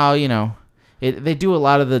like, oh, they do a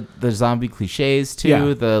lot of the zombie cliches too.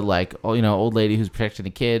 Yeah. The like, old lady who's protecting a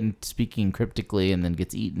kid and speaking cryptically and then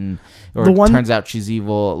gets eaten, or The one- turns out she's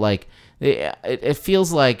evil. Like it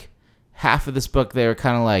feels like half of this book they were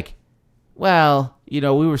kind of like, well, we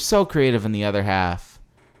were so creative in the other half.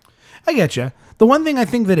 I get you. The one thing I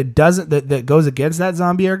think that it doesn't that goes against that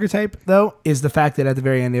zombie archetype though is the fact that at the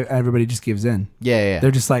very end everybody just gives in. Yeah. They're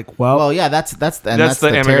just like, well, Well, yeah, that's the the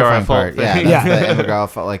Amigara terrifying fault part. Yeah, thing. that's Yeah. the Amigara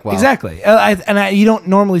fault. Like, well, exactly. You don't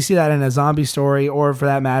normally see that in a zombie story, or for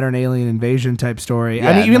that matter, an alien invasion type story. Yeah,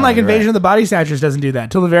 I mean, even no, like you're Invasion right. of the Body Snatchers doesn't do that.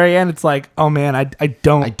 Till the very end, it's like, oh man, I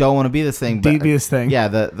don't. I don't want to be this thing. Be But this thing. Yeah,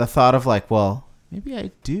 the thought of like, well, maybe I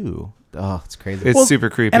do. Oh, it's crazy. It's super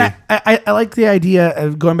creepy. And I like the idea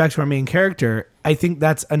of going back to our main character. I think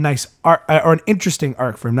that's a nice arc, or an interesting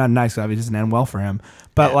arc for him. Not nice, obviously, it doesn't end well for him.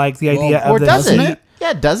 But like the idea or of the does Z- it?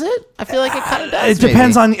 Yeah, does it? I feel like it kind of does.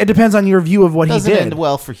 It depends on your view of what he Doesn't did. end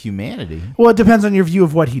well for humanity. Well, it depends on your view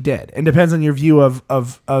of what he did, and depends on your view of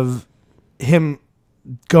him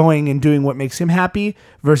going and doing what makes him happy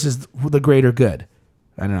versus the greater good.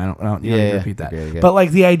 I don't need to repeat the that. greater good. But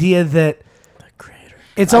like the idea that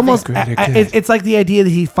it's almost it's like the idea that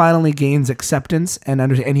he finally gains acceptance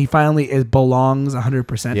and he finally belongs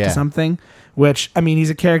 100% Yeah. to something. Which I mean, he's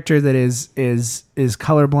a character that is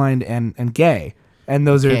colorblind and gay, and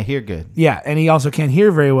those are Can't hear good. yeah, and he also can't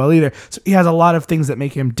hear very well either. So he has a lot of things that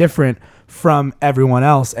make him different from everyone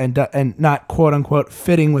else, and not quote unquote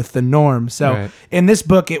fitting with the norm. So Right. in this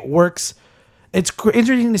book, it works. It's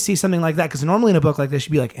interesting to see something like that because normally in a book like this,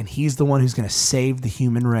 you'd be like, and he's the one who's going to save the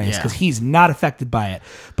human race because Yeah. he's not affected by it.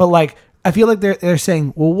 But like, I feel like they're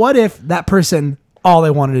saying, well, what if that person all they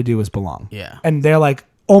wanted to do was belong? Yeah. and they're like.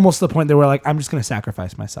 Almost to the point they were like, I'm just going to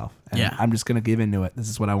sacrifice myself. And Yeah. I'm just going to give into it. This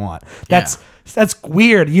is what I want. That's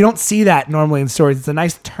weird. You don't see that normally in stories. It's a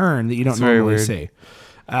nice turn that you don't very normally weird. see.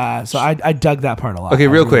 So I dug that part a lot. Okay, I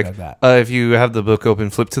real really quick. dug that. If you have the book open,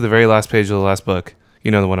 flip to the very last page of the last book.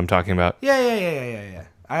 You know the one I'm talking about. Yeah.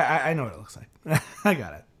 I know what it looks like. I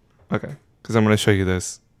got it. Okay. Because I'm going to show you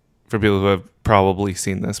this for people who have probably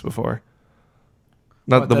seen this before.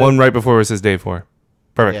 Not What, the the- one right before it says day 4.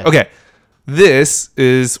 Perfect. Yeah. Okay. This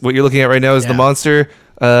is what you're looking at right now is the Yeah. monster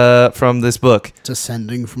from this book.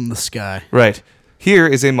 Descending from the sky. Right. Here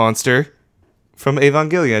is a monster from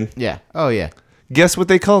Evangelion. Yeah. Oh yeah. Guess what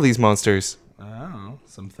they call these monsters? Oh,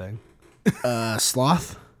 something.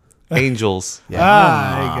 Sloth? Angels.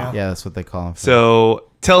 Yeah. There you go. Yeah, that's what they call them. So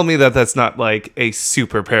tell me that that's not like a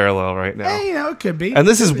super parallel right now. Hey, it could be. And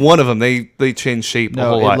this is one of them. They change shape a No,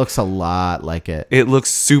 whole it lot. looks a lot like it. It looks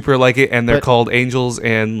super like it, and they're But- called angels.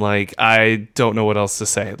 And like, I don't know what else to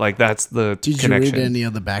say. Like, that's the Did connection. you read any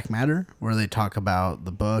of the back matter where they talk about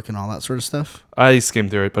the book and all that sort of stuff? I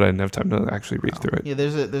skimmed through it, but I didn't have time to actually read through it. Yeah,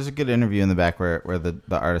 there's a good interview in the back where the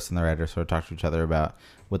artist and the writer sort of talk to each other about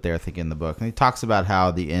what they're thinking in the book, and he talks about how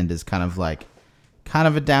the end is kind of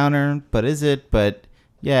a downer, but is it? But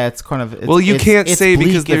yeah, it's kind of Well, you can't say bleak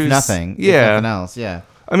because if there's- nothing, if yeah. nothing else, yeah.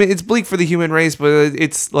 I mean, it's bleak for the human race, but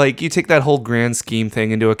it's like you take that whole grand scheme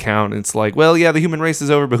thing into account. And it's like, well, yeah, the human race is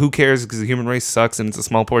over, but who cares? Because the human race sucks, and it's a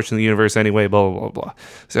small portion of the universe anyway. Blah blah blah blah.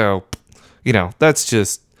 So,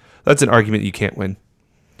 that's an argument you can't win.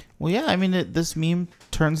 Well, yeah, I mean, this meme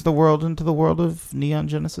turns the world into the world of Neon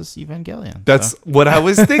Genesis Evangelion. That's what I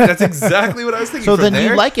was thinking. That's exactly what I was thinking. so From then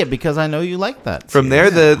there- you like it because I know you like that. From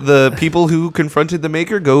there, the people who confronted the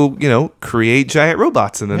maker go, create giant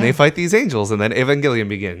robots, and then they fight these angels, and then Evangelion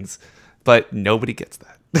begins. But nobody gets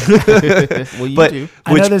that. Well, you but do.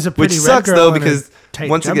 I know there's a pretty which red sucks girl though in a because tight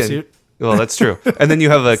once again, jumpsuit. well, that's true. And then you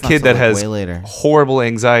have a It's not kid till, that like, has way later. horrible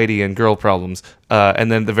anxiety and girl problems,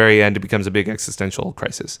 and then at the very end, it becomes a big existential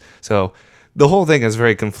crisis. So the whole thing has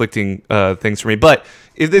very conflicting things for me. But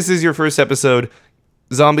if this is your first episode,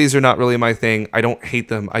 zombies are not really my thing. I don't hate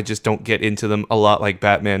them. I just don't get into them a lot like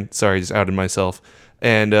Batman. Sorry, just outed myself.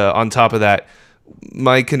 And on top of that,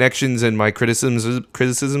 my connections and my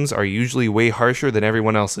criticisms are usually way harsher than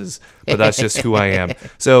everyone else's, but that's just who I am.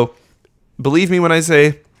 So believe me when I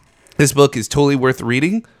say this book is totally worth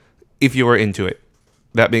reading if you are into it.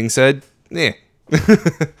 That being said,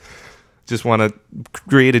 just want to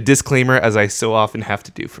create a disclaimer, as I so often have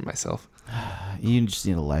to do for myself. You just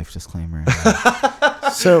need a life disclaimer.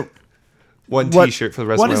 So One What- T-shirt for the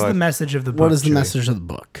rest What of is my the life. message of the book? what is the Joey? message of the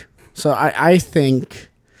book? So I think,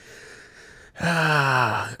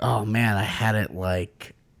 oh man, I had it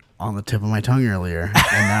like on the tip of my tongue earlier,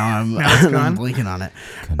 and now I'm, it's I'm gone? blinking on it.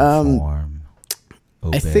 Conform.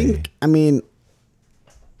 Obey. I think, I mean,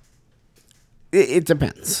 it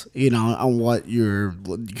depends, on what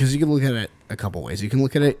because you can look at it a couple ways. You can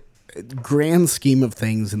look at it grand scheme of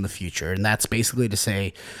things in the future, and that's basically to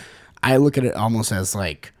say, I look at it almost as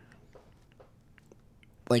like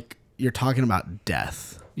you're talking about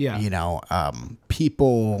death. Yeah.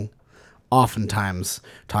 People oftentimes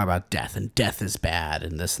talk about death, and death is bad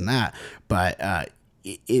and this and that, but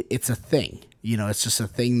it's a thing. It's just a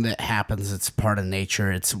thing that happens. It's part of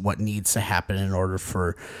nature. It's what needs to happen in order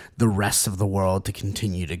for the rest of the world to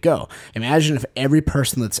continue to go. Imagine if every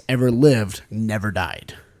person that's ever lived never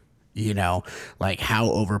died. Like how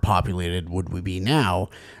overpopulated would we be now?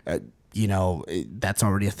 That's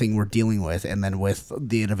already a thing we're dealing with. And then with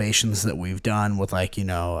the innovations that we've done with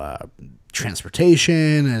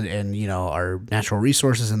transportation and our natural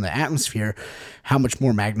resources in the atmosphere, how much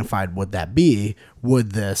more magnified would that be?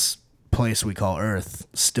 Would this place we call Earth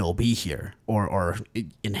still be here or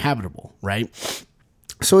inhabitable, right?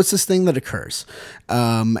 So it's this thing that occurs.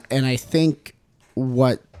 And I think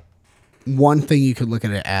one thing you could look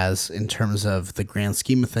at it as in terms of the grand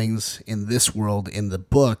scheme of things in this world, in the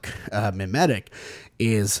book, Mimetic,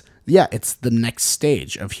 is, it's the next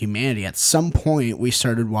stage of humanity. At some point, we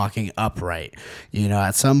started walking upright.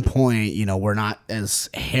 At some point, we're not as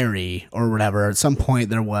hairy or whatever. At some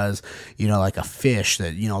point, there was, like a fish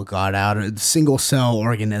that, got out, a single cell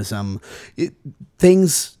organism.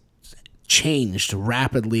 Things changed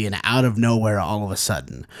rapidly and out of nowhere all of a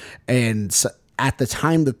sudden. And so, at the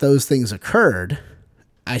time that those things occurred,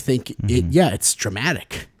 I think it's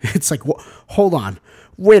dramatic. It's like, hold on,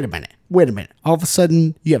 wait a minute. All of a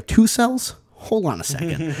sudden, you have two cells? Hold on a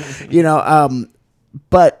second.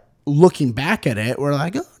 But looking back at it, we're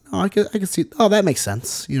like, oh, no, I can see, oh, that makes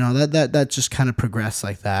sense. That just kind of progressed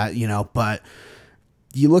like that, but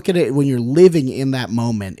you look at it when you're living in that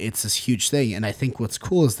moment, it's this huge thing. And I think what's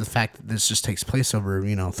cool is the fact that this just takes place over,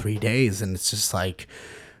 3 days. And it's just like,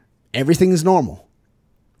 everything is normal.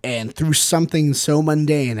 And through something so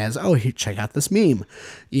mundane as, oh, here, check out this meme,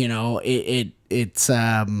 it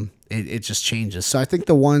just changes. So I think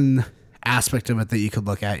the one aspect of it that you could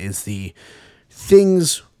look at is the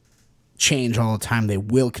things change all the time. They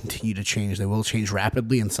will continue to change. They will change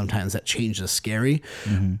rapidly. And sometimes that change is scary,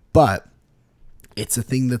 but it's a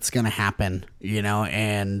thing that's going to happen,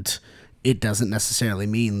 and it doesn't necessarily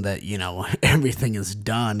mean that, everything is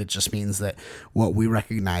done. It just means that what we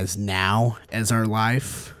recognize now as our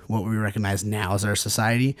life, what we recognize now as our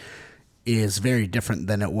society, is very different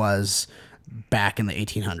than it was back in the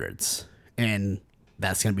 1800s. And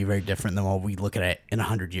that's going to be very different than what we look at it in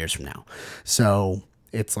 100 years from now. So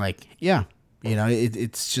it's like,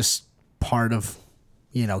 it's just part of,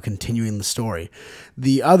 continuing the story.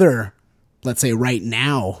 The other, let's say right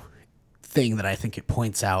now, thing that I think it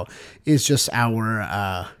points out is just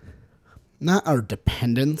our not our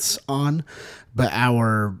dependence on, but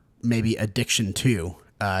our maybe addiction to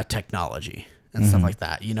technology and stuff like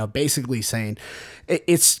that. Basically saying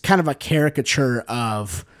it's kind of a caricature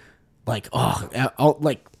of like,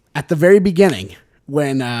 like at the very beginning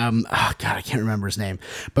when God, I can't remember his name,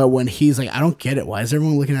 but when he's like, I don't get it, why is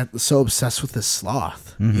everyone looking at so obsessed with this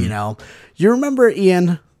sloth? You remember,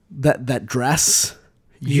 Ian, that dress?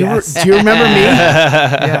 Yes. Do you remember me?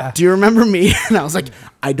 Yeah. Do you remember me? And I was like,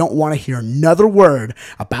 I don't want to hear another word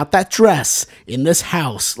about that dress in this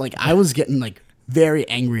house. Like, I was getting like very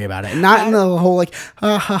angry about it. Not in the whole like,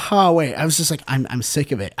 ha ha ha way. I was just like, I'm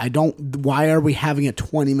sick of it. Why are we having a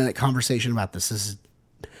 20-minute conversation about this? This is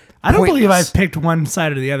I don't believe pointless. I've picked one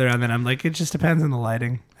side or the other on that. I'm like, it just depends on the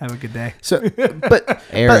lighting. Have a good day. So, but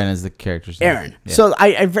Aaron is the character's name. Aaron. Yeah. So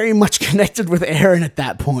I very much connected with Aaron at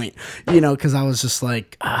that point, because I was just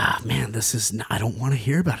like, man, I don't want to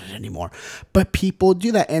hear about it anymore. But people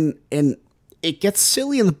do that. And it gets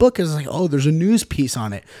silly in the book because it's like, oh, there's a news piece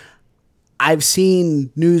on it. I've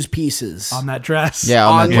seen news pieces On that dress. Yeah,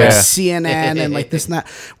 on that like dress. CNN and like this and that,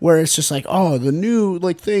 where it's just like, oh, the new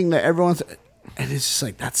like thing that everyone's, and it's just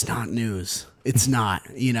like, that's not news. It's not,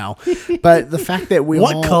 you know. But the fact that we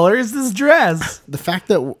What all, color is this dress? the fact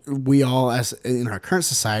that we all, as in our current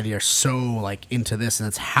society, are so like into this, and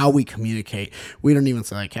it's how we communicate. We don't even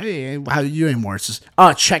say like, hey, how are you anymore? It's just,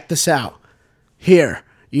 oh, check this out here.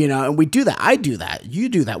 You know, and we do that. I do that. You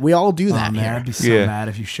do that. We all do that Oh man, here. I'd be so Yeah. mad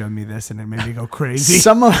if you showed me this and it made me go crazy.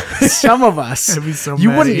 Some of us, I'd be so you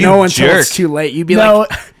mad wouldn't at know you. until Jerk. it's too late. You'd be No,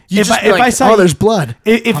 like, you if just I- be if like, I saw oh, you- there's blood.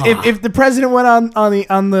 If the president went on the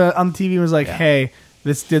TV and was like, "Hey,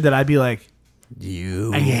 this did that," I'd be like,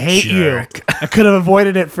 You, "I hate jerk. you." I could have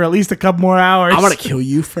avoided it for at least a couple more hours. I'm gonna kill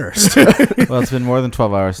you first. Well, it's been more than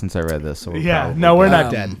 12 hours since I read this. So we're Yeah, probably no, we're good.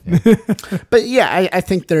 not dead. But yeah, I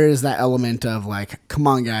think there is that element of like, come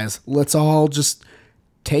on, guys, let's all just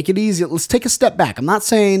take it easy. Let's take a step back. I'm not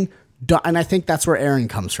saying, and I think that's where Aaron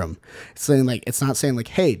comes from. It's saying like, it's not saying like,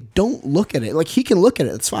 hey, don't look at it. Like he can look at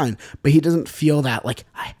it, it's fine, but he doesn't feel that like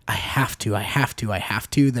I have to.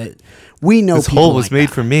 That we know This people hole was like made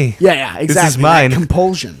that. for me. Yeah, exactly. This is mine.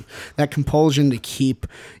 That compulsion to keep,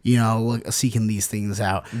 seeking these things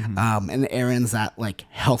out. And Aaron's that like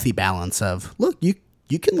healthy balance of, look,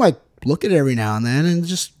 you can like look at it every now and then and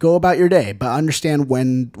just go about your day, but understand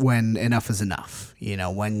when enough is enough.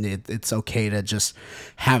 When it's okay to just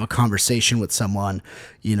have a conversation with someone.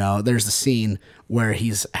 There's a scene where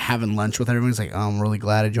he's having lunch with everyone. He's like, oh, I'm really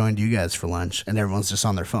glad I joined you guys for lunch. And everyone's just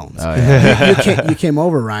on their phones. Oh, yeah. You came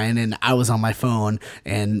over, Ryan, and I was on my phone,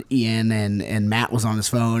 and Ian and Matt was on his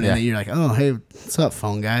phone. Yeah. And then you're like, oh, hey, what's up,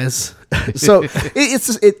 phone guys? So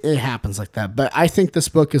it happens like that. But I think this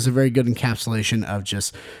book is a very good encapsulation of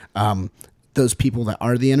just those people that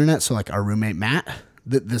are the internet. So like our roommate, Matt,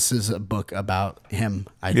 this is a book about him,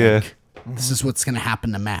 I Yeah. think. This is what's going to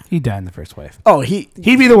happen to Matt. He'd die in the first wave. Oh, he'd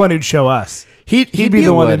He'd be the one who'd show us. be be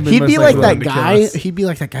the one that'd be He'd most be like likely that to kill guy. us. He'd be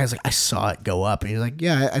like that guy. Who's like, I saw it go up, and you're like,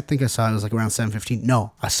 yeah, I think I saw it. It was like around 7:15.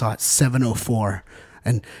 No, I saw it 7:04,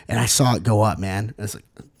 and I saw it go up, man. And it's like,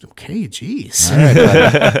 okay, jeez.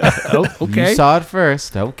 Oh, okay. You saw it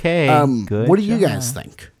first. Okay. Good What do you job. guys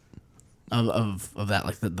think of that?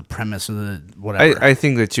 Like the premise or the whatever. I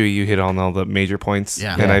think that you hit on all the major points.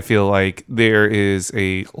 Yeah. And Yeah. I feel like there is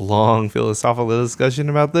a long philosophical discussion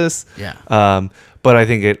about this. Yeah. But I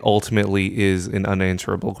think it ultimately is an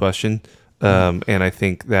unanswerable question. And I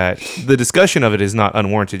think that the discussion of it is not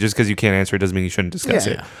unwarranted. Just because you can't answer it doesn't mean you shouldn't discuss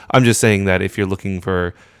Yeah, it. yeah. I'm just saying that if you're looking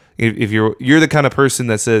for, if you're the kind of person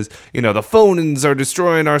that says, the phones are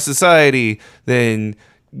destroying our society, then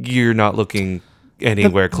you're not looking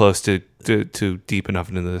anywhere close to deep enough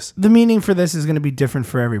into this. The meaning for this is going to be different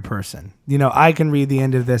for every person. I can read the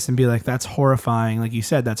end of this and be like, that's horrifying. Like you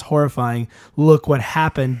said, that's horrifying. Look what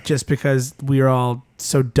happened, just because we are all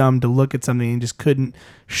so dumb to look at something and just couldn't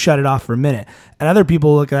shut it off for a minute. And other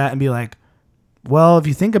people look at that and be like, well, if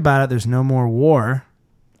you think about it, there's no more war.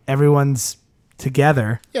 Everyone's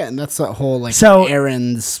together. Yeah, and that's that whole like So-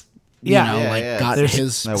 Aaron's, Yeah. got There's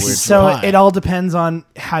his. that weird So vibe. it all depends on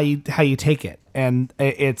how you take it, and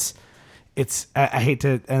it's I hate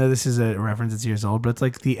to, I know this is a reference that's years old, but it's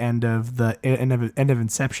like the end of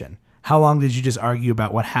Inception. How long did you just argue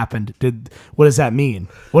about what happened? What does that mean?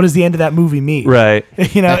 What does the end of that movie mean? Right.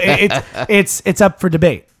 It's up for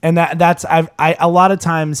debate, and that's a lot of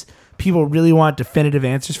times people really want definitive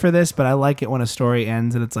answers for this, but I like it when a story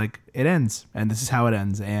ends and it's like, it ends and this is how it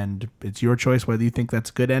ends, and it's your choice whether you think that's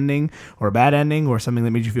a good ending or a bad ending or something that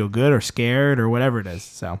made you feel good or scared or whatever it is.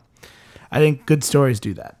 So I think good stories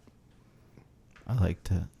do that. I like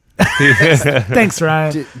to. Thanks,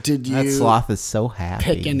 Ryan. Did you That sloth is so happy.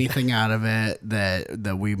 pick anything out of it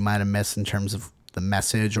that we might have missed in terms of the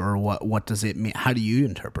message, or what does it mean? How do you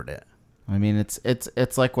interpret it? I mean,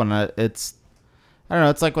 it's like when I don't know.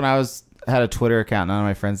 It's like when I had a Twitter account. None of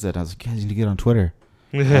my friends did. I was like, guys, you need to get on Twitter.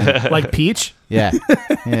 Like Peach? Yeah,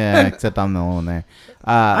 yeah. Except I'm the only one there.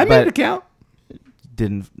 I made an account.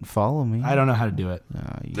 Didn't follow me. I don't know how to do it.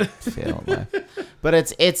 Oh, you failed. But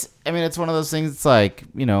it's. I mean, it's one of those things. It's like,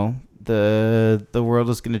 the world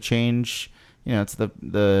is going to change. It's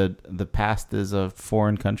the past is a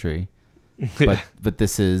foreign country, but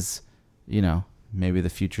this is, maybe the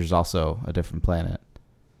future is also a different planet.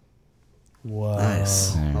 Whoa.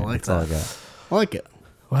 Nice. All right, I like that's all I that. got. I like it.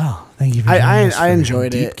 Well, thank you for I joining us for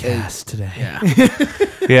enjoyed Deep it. Cast today. Yeah.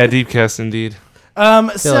 Yeah, deep cast indeed.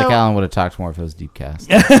 I feel like Alan would have talked more if it was Deepcast.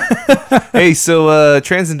 Hey, so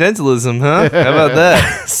transcendentalism, huh? How about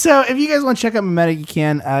that? So if you guys want to check out Memetic, you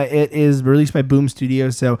can. It is released by Boom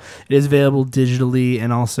Studios, so it is available digitally,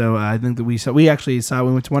 and also I think that we went to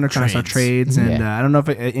WonderCon, saw trades, and Yeah. I don't know if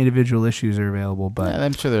individual issues are available, but Yeah,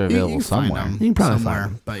 I'm sure they're You available can find somewhere. them You can probably somewhere.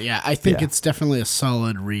 find them. But yeah, I think Yeah. it's definitely a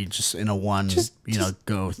solid read, just in a one.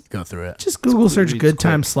 Go through it. just Google search reads "Good quick.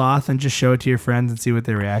 Time Sloth" and just show it to your friends and see what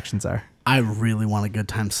their reactions are. I really want a Good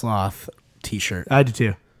Time Sloth T-shirt I do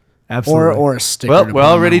too, absolutely. or a sticker. Well, to we're put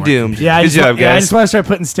on already my work doomed. computer. Yeah, I Good just job, want, I guys. just want to start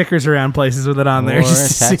putting stickers around places with it on there. Or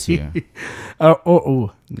Just a to see. tattoo.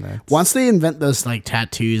 Oh. That's- Once they invent those like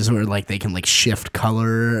tattoos where like they can like shift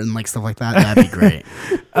color and like stuff like that, that'd be great.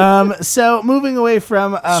 So moving away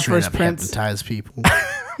from Straight First up Prince, hypnotize people.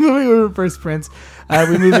 moving over to First Prince,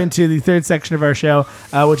 we move into the third section of our show,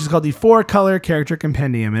 which is called the 4-Color Character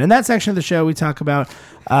Compendium. And in that section of the show, we talk about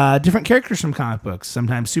different characters from comic books,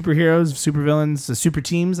 sometimes superheroes, supervillains, super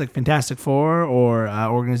teams like Fantastic Four, or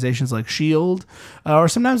organizations like S.H.I.E.L.D., or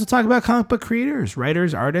sometimes we'll talk about comic book creators,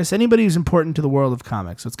 writers, artists, anybody who's important to the world of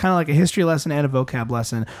comics. So it's kind of like a history lesson and a vocab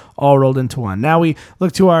lesson all rolled into one. Now we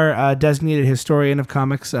look to our designated historian of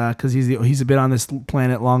comics because he's been on this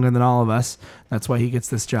planet longer than all of us. That's why he gets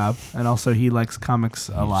this job, and also he likes comics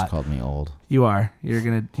a You lot. just called me old. You are. You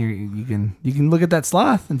can look at that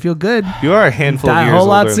sloth and feel good. You are a handful Die of a years whole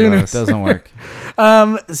lot older sooner. than us. Doesn't work.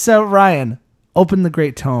 So Ryan, open the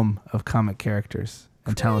great tome of comic characters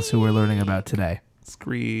and tell us who we're learning about today.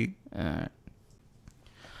 Screek.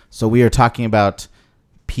 So we are talking about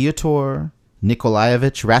Pyotr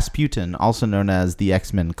Nikolaevich Rasputin, also known as the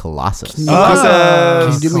X-Men Colossus.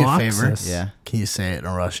 Can you do me a favor? Colossus. Yeah. Can you say it in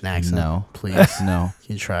a Russian accent? No. Please. No.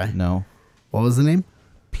 Can you try? No. What was the name?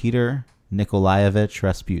 Peter Nikolaevich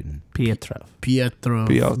Rasputin. Pietrov. Pietro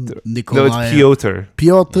Piotr. No, it's Nikolaev. Piotr.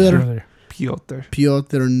 Piotr. Piotr.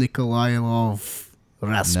 Piotr Nikolaevich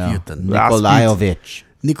Rasputin. No. Nikolaevich.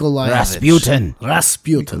 Nikolaevich. Rasputin.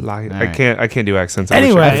 Rasputin. I right. can't do accents.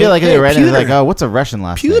 Anyway, I feel like Hey, they read it Pewter. like, oh, what's a Russian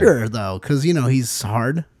last name? Pewter, though, because, he's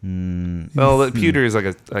hard. Well, that pewter is like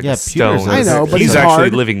a Yeah, stone. pewter's I know, but he's he's actually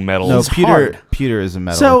hard. living metal. No, It's Pewter. hard. Pewter is a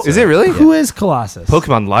metal. So It's Is a- it really? Who is Colossus?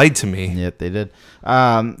 Pokemon lied to me. Yep, they did.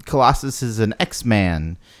 Colossus is an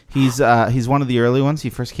X-Man. He's one of the early ones.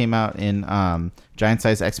 He first came out in Giant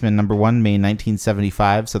Size X-Men #1, May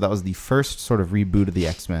 1975. So that was the first sort of reboot of the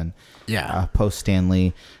X-Men. Yeah. Post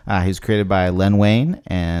Stanley. He was created by Len Wayne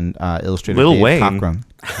and illustrated Lil Dave Wayne? Cockrum.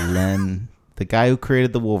 Len, the guy who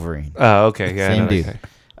created the Wolverine. Oh, okay. Yeah, I Same know dude. that guy.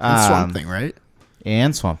 And Swamp Um, Thing, right?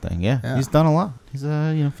 And Swamp Thing, yeah. Yeah. He's done a lot. He's a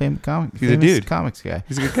famous He's a famous dude. comics guy.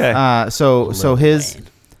 He's a good guy. So Lil his Wayne.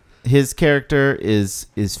 his character is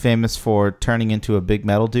famous for turning into a big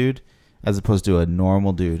metal dude as opposed to a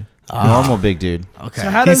normal dude. Normal big dude. Okay. So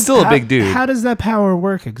how He's does, still a how- big dude. How does that power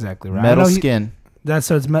work exactly, Ryan? Metal I know he- skin. That's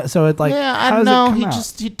so it's so it like Yeah, I how don't does it know. come He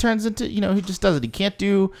out? he turns into he just does it. He can't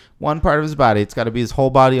do one part of his body. It's got to be his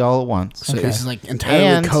whole body all at once. So Okay. he's like entirely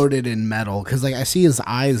And- coated in metal because like I see his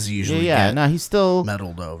eyes usually Yeah. get No, he's still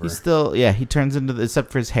metaled over. he turns into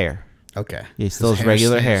except for his hair. Okay. He still His has hair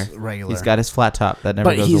regular stays hair. regular. He's got his flat top that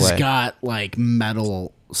never but goes he's away. got like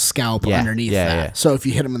metal scalp Yeah, underneath yeah, that. yeah. So if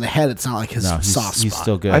you hit him in the head, it's not like his no, soft spot. he's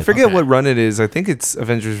still good. I forget Okay. what run it is. I think it's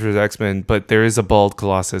Avengers vs. X-Men, but there is a bald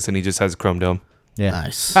Colossus, and he just has a chrome dome. Yeah.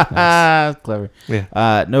 Nice. Clever.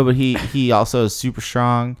 Yeah. No, but he also is super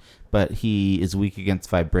strong, but he is weak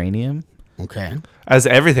against vibranium. Okay. As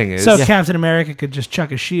everything is. So Captain America could just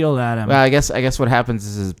chuck a shield at him. Well, I guess what happens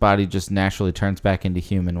is his body just naturally turns back into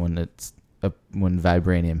human when when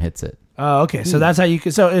vibranium hits it. Oh, okay. So that's how you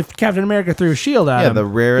could. So if Captain America threw a shield at Yeah, him, the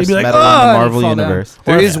rarest he'd be like, metal "Oh," in and the he'd Marvel fall down. universe.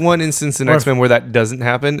 There Or- is one instance in or- X-Men where that doesn't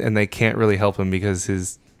happen, and they can't really help him because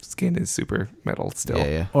his skin is super metal still. Yeah,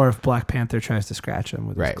 yeah. Or if Black Panther tries to scratch him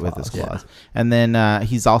with Right, his with claws. his claws. And then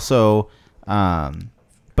he's also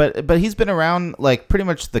but he's been around like pretty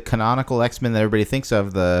much the canonical X-Men that everybody thinks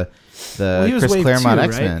of, the Well, he was Chris Wave Claremont 2,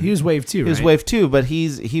 X-Men. right? He was Wave 2, He was right? Wave 2, but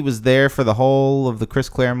he was there for the whole of the Chris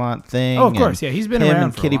Claremont thing. Oh, of course. and Yeah, he's been him around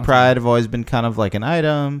and for a Kitty long Pryde time. have always been kind of like an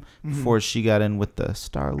item before she got in with the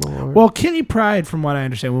Star-Lord. Well, Kitty Pryde, from what I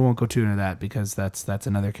understand, we won't go too into that because that's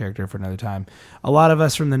another character for another time. A lot of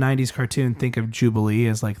us from the '90s cartoon think of Jubilee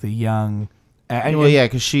as like the young. Well, yeah,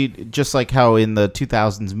 because she, just like how in the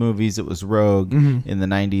 2000s movies it was Rogue, in the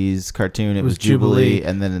 90s cartoon it was Jubilee, Jubilee.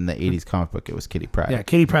 and then in the 80s comic book it was Kitty Pryde. Yeah,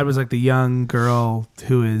 Kitty Pryde was like the young girl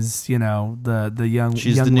who is, the young.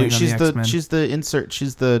 She's young the new. wing on She's the X-Men. she's the insert.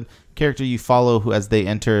 She's the character you follow who as they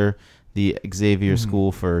enter the Xavier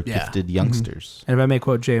School for Yeah. gifted youngsters. And if I may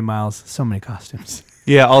quote Jay Miles, so many costumes.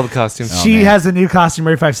 Yeah, all the costumes. Oh, she man. has a new costume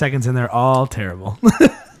every 5 seconds, and they're all terrible.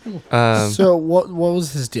 So what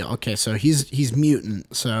was his deal? Okay, so he's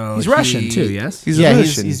mutant. So He's Russian too, yes? He's yeah,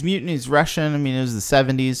 Russian. he's mutant. He's Russian. I mean, it was the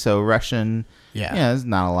 70s, so Russian. Yeah. There's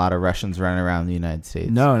not a lot of Russians running around the United States.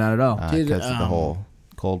 No, not at all. Did, Because of the whole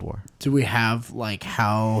Cold War. Do we have like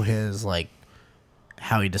how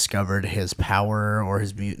he discovered his power or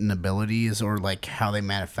his mutant abilities, or like how they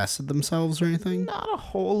manifested themselves or anything? Not a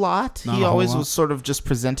whole lot. Not He a whole always lot. was sort of just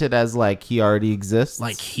presented as like he already exists.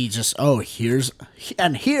 Like he just here's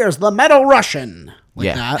the metal Russian. Like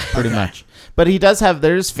yeah, that? pretty Okay. much. But he does have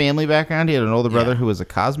there's family background. He had an older brother Yeah. who was a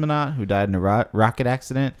cosmonaut who died in a rocket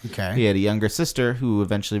accident. Okay. He had a younger sister who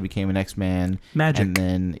eventually became an X-Man. Magic. And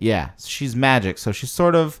then she's magic. So she's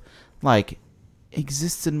sort of like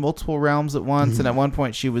exists in multiple realms at once. And at one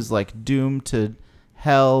point she was like doomed to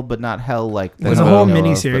hell, but not hell like There's that a we whole know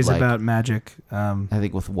mini of, series but, like, about magic. I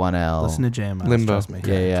think with one L. Listen to Jam. Limbo. Trust me.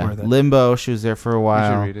 Yeah, It's yeah. worth it. Limbo. She was there for a You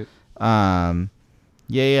while. should read it.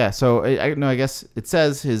 Yeah. So I guess it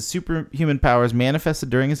says his superhuman powers manifested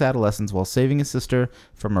during his adolescence while saving his sister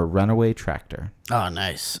from a runaway tractor. Oh,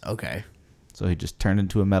 nice. Okay, So he just turned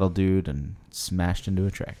into a metal dude and smashed into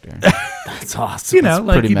a tractor. that's awesome. You know,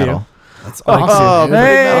 like Pretty you metal. do. That's Oh, awesome. dude.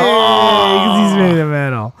 pretty Hey, metal. 'cause he's made of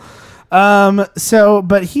metal.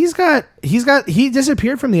 But he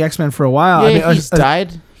disappeared from the X-Men for a while. Yeah, he's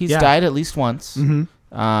died. He's yeah. died at least once.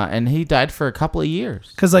 And he died for a couple of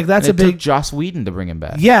years. because like that's And a it big. took Joss Whedon to bring him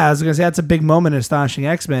back. Yeah, I was gonna say that's a big moment in Astonishing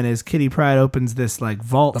X-Men is Kitty Pryde opens this like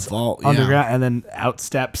vault, The vault, yeah. underground, and then out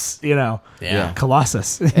steps Yeah.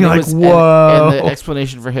 Colossus. And And you're it like, was- whoa. And the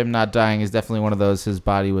explanation for him not dying is definitely one of those. His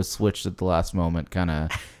body was switched at the last moment, kind of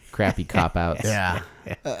crappy cop outs. Yeah.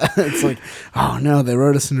 It's like, oh no, they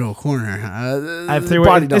wrote us into a corner. I have three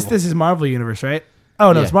body words. double. This is Marvel Universe, right?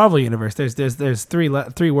 Oh no, Yeah. it's Marvel Universe. There's three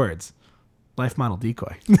words. Life model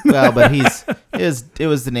decoy. Well, but it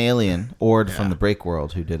was an alien Ord from the Break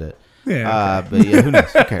World who did it. Yeah, But yeah, who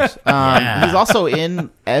knows? Who cares? Yeah. He's also in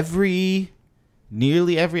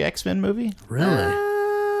nearly every X-Men movie. Really?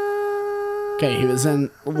 Okay, he was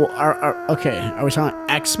in. Well, are we talking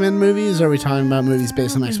X-Men movies, or are we talking about movies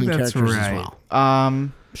based on X-Men That's characters right. as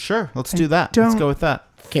well? Sure. Let's do that. Let's don't go with that.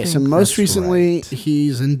 Okay, so think most that's recently right.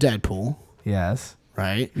 he's in Deadpool, yes.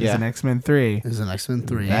 right? He's Yeah. in X-Men 3. He's in X-Men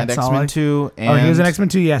 3. And That's all X-Men I- 2. And, Oh, he was in X-Men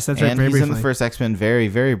 2. Yes, that's right. And Very he's briefly. in the first X-Men very,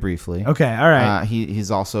 very briefly. Okay, all right.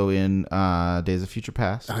 He's also in Days of Future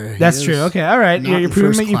Past. Oh, yeah, he That's is. true. Okay, all right. Not You're in proving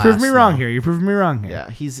first me. You proved me class, wrong though. here. You're proving me wrong here. Yeah,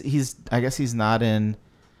 he's. I guess he's not in.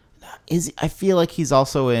 I feel like he's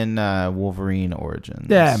also in Wolverine Origins.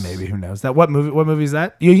 Yeah, maybe. Who knows? What movie is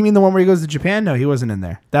that? You mean the one where he goes to Japan? No, he wasn't in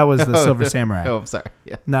there. That was the Silver Samurai. Oh, I'm sorry.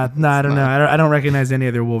 Yeah, No, I don't know. I don't recognize any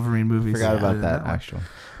other Wolverine movies. forgot other about than that one. actually.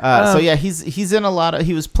 So yeah, he's in a lot of.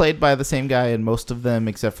 He was played by the same guy in most of them,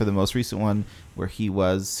 except for the most recent one where he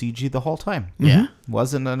was CG the whole time. Yeah.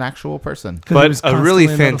 Wasn't an actual person. 'Cause he But was a really constantly in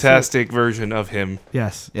a metal suit. fantastic version of him.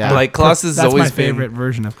 Yes. Yeah. Like Colossus has That's always my been. favorite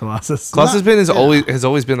version of Colossus. Colossus has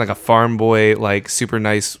always been like a farm boy, like super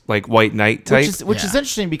nice, like white knight type. Which is Yeah.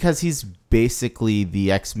 interesting because he's basically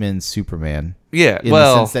the X-Men Superman. Yeah, In the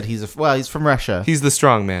well, sense that he's from Russia. he's the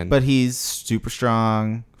strong man. But he's super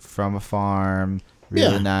strong, from a farm,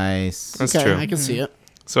 really Yeah. nice. That's Okay, true. I can see it.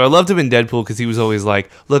 So I loved him in Deadpool because he was always like,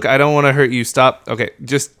 "Look, I don't want to hurt you. Stop. Okay,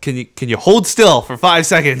 just can you hold still for 5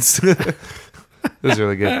 seconds?" It was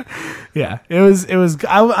really good. Yeah, it was.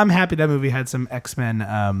 I'm happy that movie had some X-Men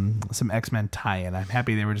tie-in. I'm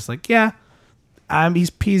happy they were just like, yeah,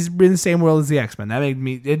 he's in the same world as the X-Men. That made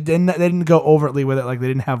me. They didn't go overtly with it. Like they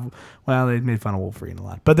didn't have. Well, they made fun of Wolverine a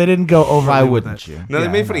lot, but they didn't go overtly. Why with wouldn't it. you? No, Yeah,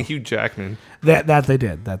 they made I fun know. of Hugh Jackman. That they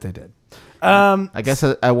did. I guess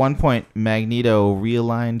at one point Magneto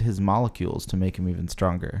realigned his molecules to make him even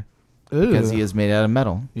stronger because he is made out of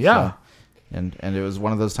metal. Yeah. So- and it was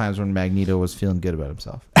one of those times when Magneto was feeling good about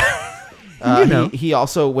himself. You know. He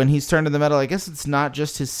also, when he's turned to the metal, I guess it's not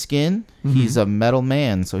just his skin. He's a metal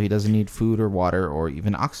man, so he doesn't need food or water or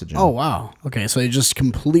even oxygen. Oh wow. Okay, so he just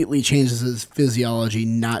completely changes his physiology,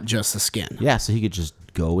 not just the skin. yeah, so he could just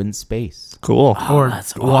go in space. Cool. or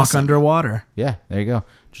that's walk awesome. underwater. Yeah, there you go.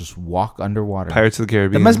 Just walk underwater. Pirates of the It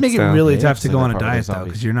Caribbean. must make it style. really Yeah, tough to so go that on a part diet was though, obvious.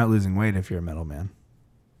 because you're not losing weight if you're a metal man.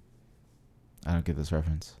 I don't get this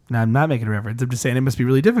reference. No, I'm not making a reference. I'm just saying it must be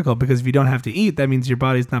really difficult because if you don't have to eat, that means your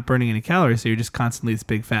body's not burning any calories, so you're just constantly this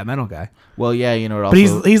big fat metal guy. Well, yeah, you know what? But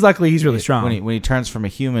Also, he's luckily he's really strong. When he turns from a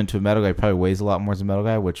human to a metal guy, he probably weighs a lot more as a metal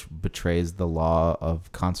guy, which betrays the law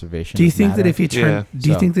of conservation. Do you of think that matter. if he turned, Yeah. do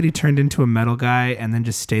you So- think that he turned into a metal guy and then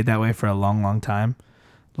just stayed that way for a long, long time,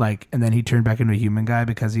 like, and then he turned back into a human guy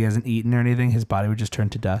because he hasn't eaten or anything, his body would just turn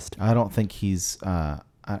to dust? I don't think he's. I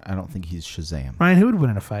don't think he's Shazam. Ryan, who would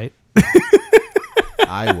win in a fight?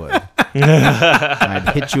 I would.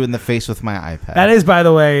 I'd hit you in the face with my iPad. That is, by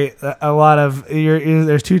the way, a lot of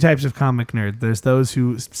there's two types of comic nerd. There's those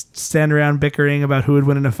who stand around bickering about who would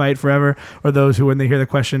win in a fight forever, or those who, when they hear the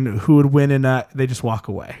question who would win they just walk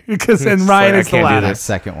away. Because and Ryan is the the latter.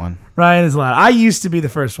 second one. Ryan is the latter. I used to be the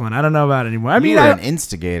first one. I don't know about it anymore. I mean, You're an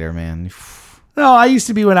instigator, man. no, I used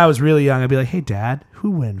to be when I was really young. I'd be like, "Hey, Dad,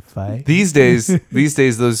 who win fight?" These days,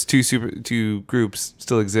 those two groups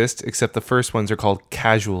still exist, except the first ones are called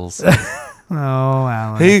casuals. Oh,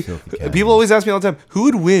 Alan. Hey, Filthy casuals. people always ask me all the time, who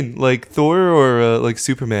would win, like Thor or like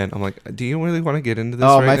Superman? I'm like, do you really want to get into this?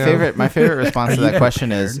 Oh, right now? my favorite response to that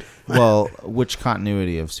question is, well, which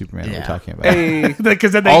continuity of Superman are we Yeah. talking about? Hey,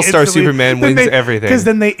 Because then All-Star Superman wins everything. Because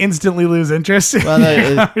then they instantly lose interest. Well, in no, the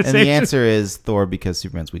and the conversation. answer is Thor because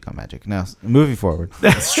Superman's weak on magic. Now, moving forward,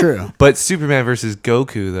 That's true. but Superman versus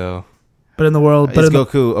Goku though. But in the world, is but in the,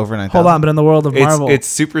 Goku over 9,000? hold on, but in the world of Marvel, It's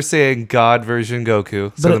Super Saiyan God version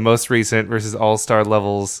Goku. So But the most recent versus All-Star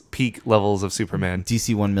levels, peak levels of Superman.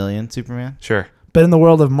 DC 1 million Superman. Sure. but in the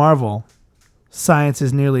world of Marvel, science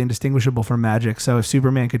is nearly indistinguishable from magic. So if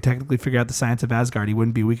Superman could technically figure out the science of Asgard, he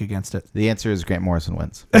wouldn't be weak against it. The answer is Grant Morrison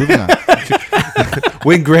wins. Moving on.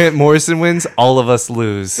 When Grant Morrison wins, all of us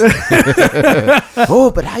lose.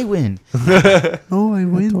 Oh, but I win. Oh, I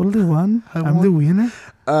win. Totally won. I'm the winner.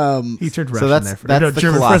 He turned Russian that's- there. For, that's no, the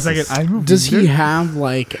German for a Colossus. second. I'm a Does he winner. have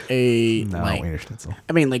like a No, like? Wiener Schnitzel.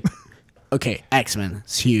 I mean, like, okay, X-Men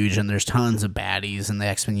is huge, and there's tons of baddies in the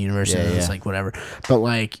X-Men universe, and Yeah, it's yeah. like whatever. But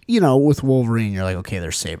like, you know, with Wolverine, you're like, okay,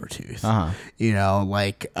 there's Sabretooth. Uh-huh. You know,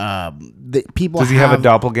 like, the people. Does he have a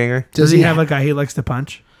doppelganger? Does he have a guy he likes to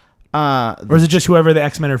punch? Or is it just whoever the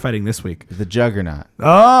X-Men are fighting this week? The Juggernaut.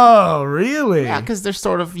 Oh, really? Yeah, because they're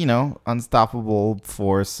sort of, unstoppable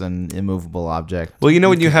force and immovable object. Well, you know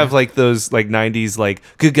when you have like those like 90s like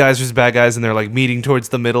good guys versus bad guys and they're like meeting towards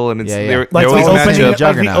the middle and it's Yeah, yeah. they're Like always the match opening, up. of,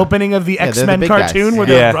 Juggernaut. the opening of the they're the X-Men big guys. cartoon where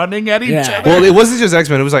Yeah. they're running at each Yeah. other. Well, it wasn't just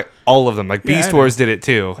X-Men, it was like all of them. Like Yeah, I Beast know. Wars did it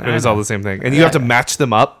too. It was all the same thing. And you have to match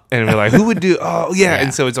them up and we're like who would do oh yeah. Yeah.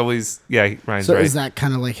 And so it's always Ryan's So right. is that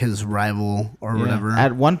kind of like his rival or Yeah. whatever?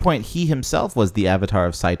 At one point, he himself was the avatar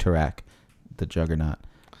of Cyttorak, the Juggernaut.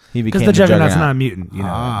 He became Because the Juggernaut's not a mutant, you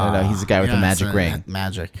know. No, he's a guy with a Yeah, magic so ring.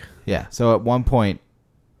 Magic. Yeah. So at one point,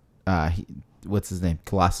 what's his name?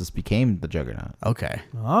 Colossus became the Juggernaut, Okay.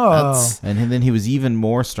 Oh. and then he was even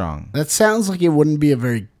more strong. That sounds like it wouldn't be a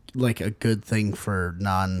very like a good thing for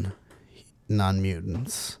non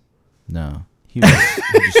mutants. No, he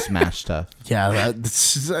just smashed stuff. Yeah,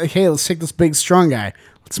 that's hey, let's take this big strong guy.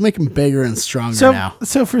 Let's make him bigger and stronger So, now.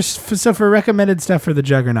 so for recommended stuff for the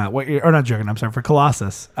Juggernaut, or not Juggernaut, I'm sorry, for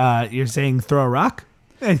Colossus, you're saying throw a rock?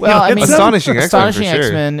 And Well, I he'll mean, hit some? Astonishing X-Men Astonishing for sure.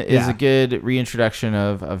 X-Men is Yeah. a good reintroduction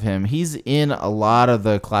of him. He's in a lot of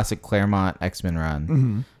the classic Claremont X-Men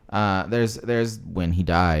run. There's when he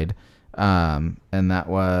died, and that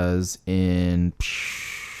was in.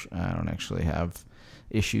 I don't actually have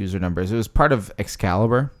issues or numbers. It was part of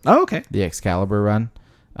Excalibur, Oh, okay. the Excalibur run.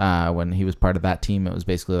 When he was part of that team, it was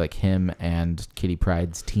basically like him and Kitty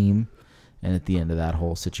Pryde's team. And at the end of that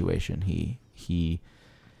whole situation, he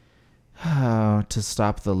to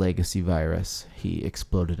stop the legacy virus, he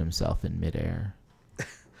exploded himself in midair.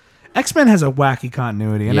 X-Men has a wacky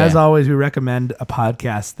continuity, and Yeah. as always, we recommend a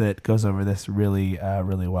podcast that goes over this really,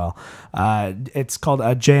 really well. It's called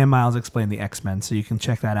Jay and Miles Explain the X-Men, so you can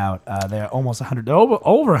check that out. They're almost 100,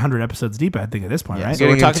 over 100 episodes deep, I think, at this point, Yeah, right? so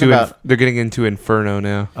we're talking about- they're getting into Inferno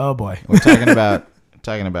now. Oh boy. We're talking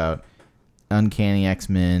about Uncanny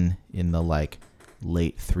X-Men in the late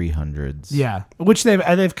 300s. Yeah, which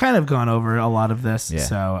they've kind of gone over a lot of this, Yeah.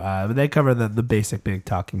 so but they cover the basic big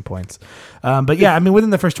talking points. But yeah, I mean,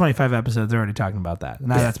 within the first 25 episodes, they're already talking about that.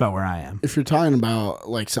 Now that's about where I am. If you're talking about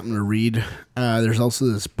like something to read, there's also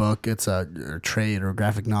this book. It's a trade or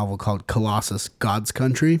graphic novel called Colossus: God's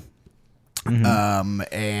Country,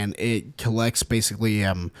 and it collects basically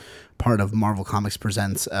part of Marvel Comics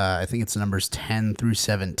Presents. I think it's numbers 10 through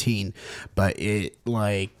 17, but it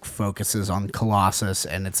like focuses on Colossus,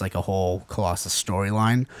 and it's like a whole Colossus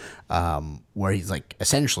storyline where he's like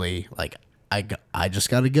essentially like I just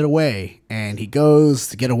got to get away, and he goes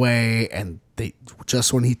to get away, and they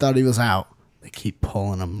just when he thought he was out, they keep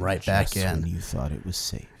pulling him right back Just in. when you thought it was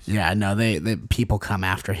safe. Yeah, no, they people come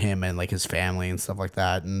after him and like his family and stuff like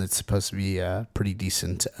that, and it's supposed to be a pretty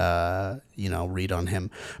decent, read on him.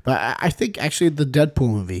 But I think actually the Deadpool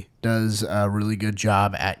movie does a really good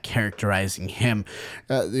job at characterizing him.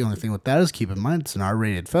 The only thing with that is keep in mind it's an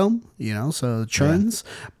R-rated film, so it churns.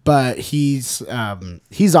 But he's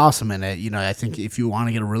awesome in it. I think if you want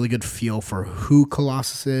to get a really good feel for who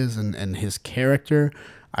Colossus is and his character,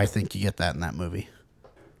 I think you get that in that movie.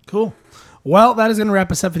 Cool. Well, that is going to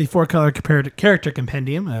wrap us up for the 4-color character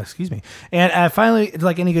compendium. Excuse me. And finally,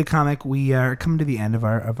 like any good comic, we are coming to the end of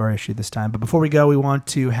our issue this time. But before we go, we want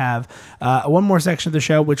to have one more section of the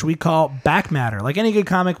show, which we call Back Matter. Like any good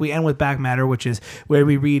comic, we end with Back Matter, which is where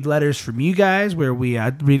we read letters from you guys, where we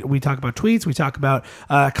talk about tweets, we talk about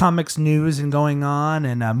comics news and going on,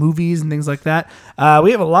 and movies and things like that.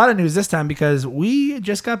 We have a lot of news this time because we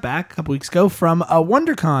just got back a couple weeks ago from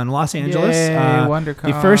WonderCon, Los Angeles. Yay, WonderCon.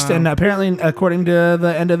 The first and apparently, according to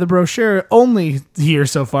the end of the brochure, only year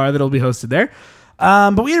so far that'll be hosted there.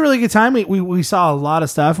 But we had a really good time. We saw a lot of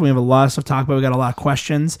stuff. We have a lot of stuff to talk about. We got a lot of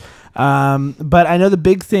questions. But I know the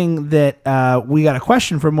big thing that we got a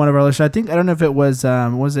question from one of our listeners. I don't know if it was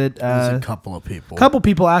it There's a couple of people. Couple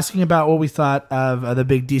people asking about what we thought of the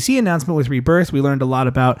big DC announcement with Rebirth. We learned a lot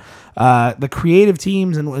about the creative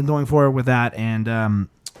teams and going forward with that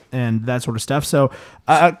and that sort of stuff. So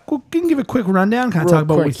we can give a quick rundown, kind of talk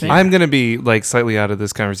about what we think. I'm going to be like slightly out of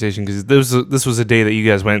this conversation because this was a day that you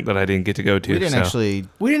guys went that I didn't get to go to. We didn't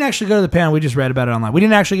actually go to the panel. We just read about it online. We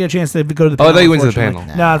didn't actually get a chance to go to the panel. Oh, I thought you went to the panel.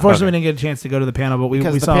 No, unfortunately, we didn't get a chance to go to the panel, but we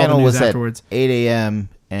saw the panel the news was afterwards. at 8 a.m.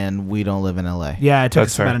 and we don't live in LA. Yeah, it took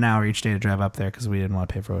That's us fair. about an hour each day to drive up there because we didn't want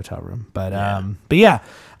to pay for a hotel room. But yeah.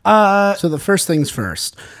 So the first things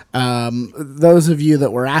first. Those of you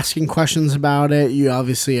that were asking questions about it, you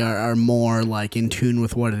obviously are more like in tune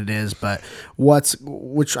with what it is. But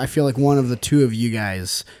which I feel like one of the two of you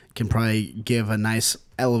guys can probably give a nice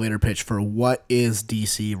elevator pitch for what is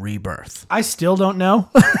DC Rebirth. I still don't know.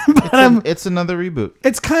 It's another reboot.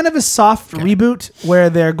 It's kind of a soft reboot where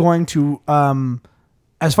they're going to,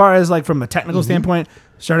 as far as like from a technical standpoint,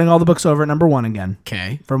 starting all the books over at number 1 again.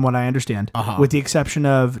 Okay. From what I understand, with the exception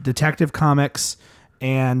of Detective Comics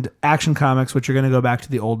and Action Comics, which are going to go back to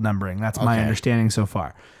the old numbering. That's my understanding so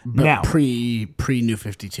far. But now, pre New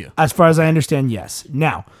 52. as far as I understand, yes.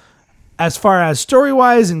 Now, as far as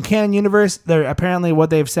story-wise and canon universe, they're apparently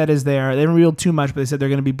what they've said is they haven't revealed too much, but they said they're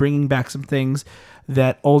going to be bringing back some things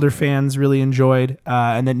that older fans really enjoyed,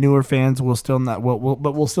 and that newer fans will still not. But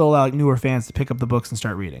we'll still allow newer fans to pick up the books and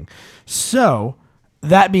start reading. So,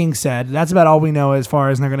 that being said, that's about all we know as far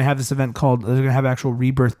as they're going to have this event called. They're going to have an actual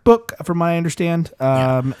Rebirth book, from what I understand.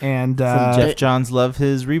 And Jeff Johns love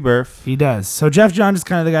his Rebirth. he does. So Jeff Johns is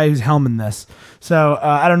kind of the guy who's helming this. So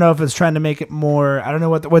I don't know if it's trying to make it more. I don't know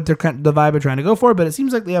what they're the vibe they're trying to go for, but it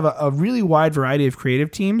seems like they have a really wide variety of creative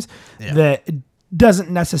teams that doesn't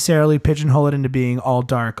necessarily pigeonhole it into being all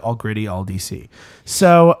dark, all gritty, all DC.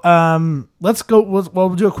 So let's go.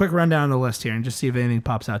 We'll do a quick rundown of the list here and just see if anything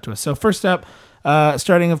pops out to us. So first up.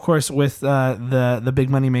 Starting, of course, with the big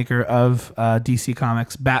moneymaker of DC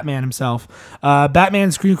Comics, Batman himself.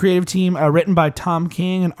 Batman's screen creative team, written by Tom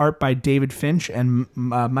King and art by David Finch and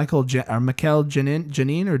Michael Janin.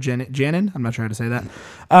 I'm not sure how to say that.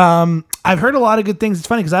 I've heard a lot of good things. It's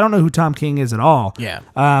funny because I don't know who Tom King is at all. Yeah.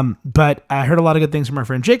 But I heard a lot of good things from our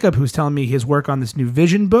friend Jacob, who's telling me his work on this new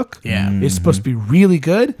Vision book is supposed to be really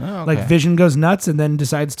good. Oh, okay. Like Vision goes nuts and then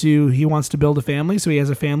decides he wants to build a family. So he has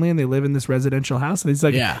a family and they live in this residential house. And he's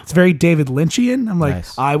like, it's very David Lynchian. I'm like,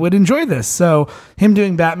 Nice. I would enjoy this. So him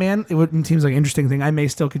doing Batman, it seems like an interesting thing. I may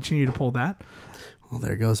still continue to pull that. Well,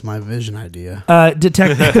 there goes my Vision idea.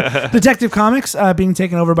 Detective Comics being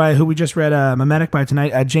taken over by who we just read Memetic by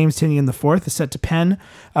tonight. James Tynion IV is set to pen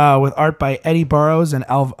with art by Eddie Burrows and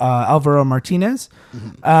Alvaro Martinez.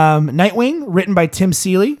 Nightwing, written by Tim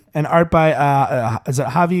Seeley and art by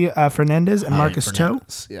Javi Fernandez and Marcus Toe.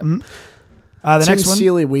 Yep. The Tim next one,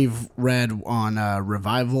 Seeley we've read on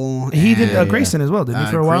Revival. he did and, Grayson as well, didn't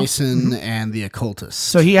he, for a while? Grayson and The Occultist.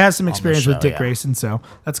 So he has some experience with show, Dick yeah. Grayson, so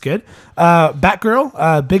that's good.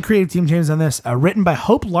 Batgirl, big creative team changes on this. Written by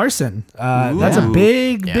Hope Larson. That's a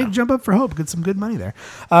big jump up for Hope. Get some good money there.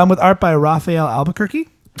 With art by Raphael Albuquerque.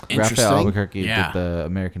 Raphael Albuquerque Yeah. did the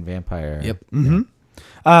American Vampire. Yep.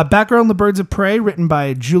 Batgirl and the Birds of Prey, written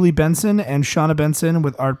by Julie Benson and Shauna Benson,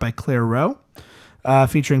 with art by Claire Rowe.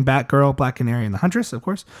 Featuring Batgirl, Black Canary, and the Huntress, of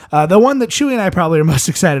course. The one that Chewie and I probably are most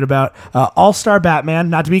excited about, All-Star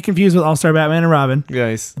Batman, not to be confused with All-Star Batman and Robin.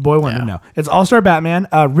 Nice. The boy wonder, no. It's All-Star Batman,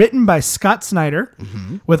 written by Scott Snyder,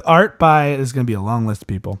 with art by, this is going to be a long list of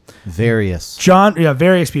people. Various.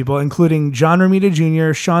 Various people, including John Romita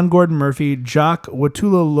Jr., Sean Gordon Murphy, Jacques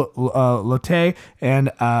Watula Lotte,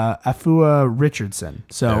 and Afua Richardson.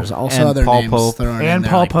 So There's also And other Paul names Pope. thrown in and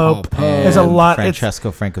there, Paul like Pope. Pope. There's a lot.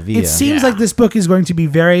 Francesco Francavilla. It seems like this book is going to be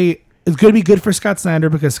very It's going to be good for Scott Snyder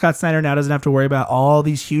because Scott Snyder now doesn't have to worry about all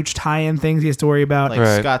these huge tie-in things he has to worry about. Like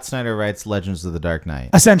Right. Scott Snyder writes Legends of the Dark Knight.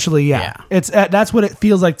 Essentially, yeah. Yeah. It's that's what it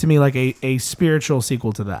feels like to me, like a spiritual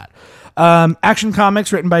sequel to that. Action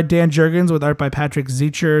Comics written by Dan Jurgens with art by Patrick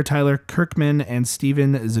Zecher, Tyler Kirkman, and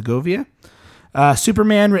Steven Zagovia.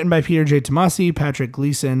 Superman written by Peter J. Tomasi, Patrick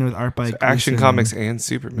Gleason with art by Action Gleason. Comics and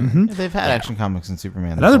Superman. They've had Action Comics and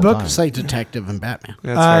Superman. Another this whole book. time. It's like Detective and Batman.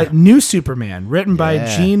 That's fair. New Superman, written by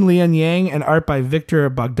Yeah. Gene Lian Yang and art by Victor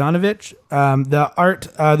Bogdanovich.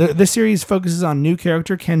 This series focuses on new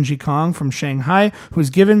character Kenji Kong from Shanghai, who's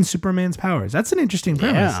given Superman's powers. That's an interesting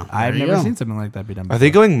premise. Yeah, I've there you never go. seen something like that be done before. Are they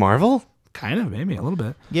going Marvel? Kind of, maybe a little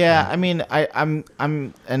bit. Yeah, I mean, I'm,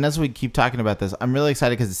 and as we keep talking about this, I'm really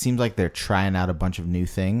excited because it seems like they're trying out a bunch of new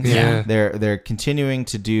things. Yeah. they're continuing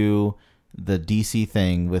to do the DC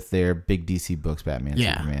thing with their big DC books, Batman,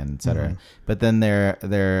 Yeah. Superman, etc. But then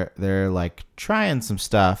they're like trying some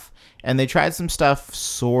stuff, and they tried some stuff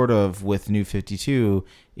sort of with New 52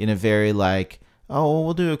 in a very like, oh, well,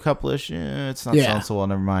 we'll do a couple of it's not selling so well,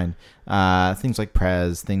 never mind. Things like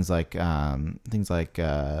Prez, things like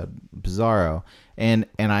Bizarro, and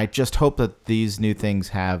I just hope that these new things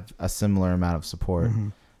have a similar amount of support.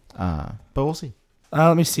 But we'll see.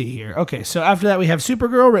 Let me see here. Okay, so after that we have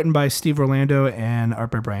Supergirl, written by Steve Orlando and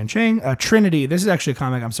art by Brian Chang. Trinity. This is actually a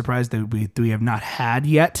comic I'm surprised that we have not had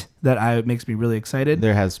yet. That makes me really excited.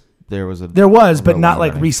 There was, but not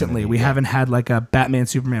like running recently. Trinity, We yeah. haven't had like a Batman,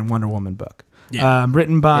 Superman, Wonder Woman book. Yeah.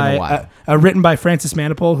 Written In a by while. Francis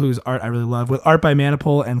Manipul, whose art I really love, with art by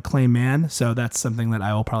Manipul and Clay Mann. So that's something that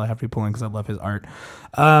I will probably have to be pulling because I love his art.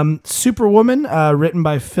 Superwoman, written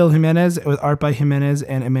by Phil Jimenez, with art by Jimenez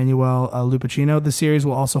and Emmanuel Lupacino. The series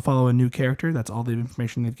will also follow a new character. That's all the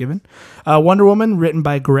information they've given. Wonder Woman, written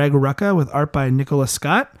by Greg Rucka, with art by Nicola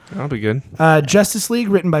Scott. That'll be good. Justice League,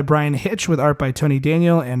 written by Brian Hitch, with art by Tony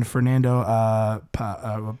Daniel and Fernando. I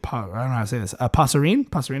don't know how to say this. Passerine.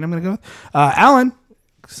 I'm going to go with. Alan.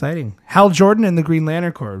 Exciting. Hal Jordan and the Green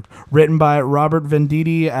Lantern Corps, written by Robert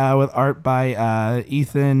Venditti, with art by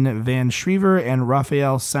Ethan Van Schriever and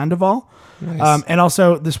Raphael Sandoval. Nice. And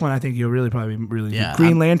also this one I think you'll probably really Yeah,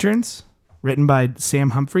 Green Lanterns, written by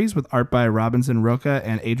Sam Humphries, with art by Robinson Roca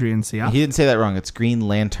and Adrian Siaf. He didn't say that wrong. It's Green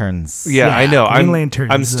Lanterns. Yeah, I know. Green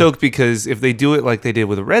Lanterns. I'm stoked because if they do it like they did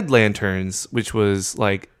with Red Lanterns, which was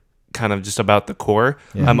like kind of just about the core,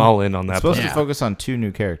 I'm all in on that. It's supposed plan. to focus on 2 new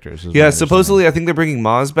characters. is my Yeah, understanding. supposedly I think they're bringing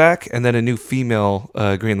Maz back, and then a new female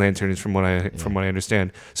Green Lantern is from what I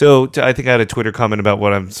understand. So I think I had a Twitter comment about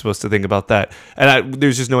what I'm supposed to think about that, and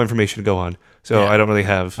there's just no information to go on, so I don't really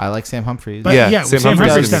have. I like Sam Humphries. But Yeah, Sam Humphries Humphries is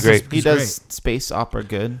gonna be stuff great. He is does space opera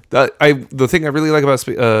good. The thing I really like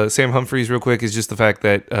about Sam Humphries, real quick, is just the fact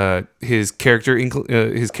that his character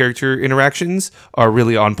interactions are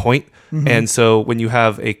really on point. And so when you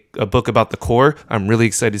have a book about the core, I'm really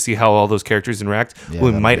excited to see how all those characters interact. Yeah, we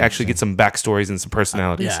that'll might be actually get some backstories and some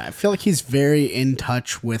personalities. Yeah, I feel like he's very in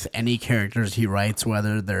touch with any characters he writes,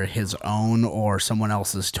 whether they're his own or someone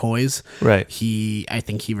else's toys. Right. I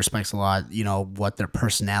think he respects a lot, what their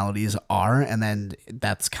personalities are, and then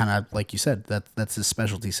that's kind of like you said, that's his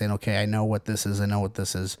specialty. Saying, okay, I know what this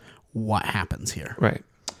is. What happens here? Right.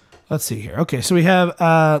 Let's see here. Okay, so we have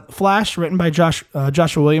Flash, written by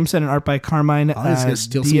Joshua Williamson and art by Carmine. Oh, he's gonna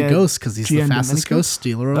steal some ghosts because he's the fastest ghost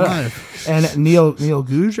stealer alive. And Neil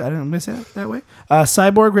Gouge. I don't know if I say it that way.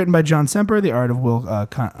 Cyborg, written by John Semper. The art of Will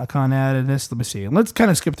Conadis. Let me see. Let's kind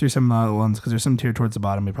of skip through some of the ones because there's some here towards the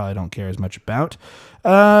bottom we probably don't care as much about.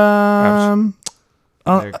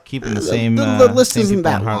 They're keeping the same. the list same isn't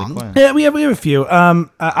people that on Harley long. Quinn. Yeah, we have a few.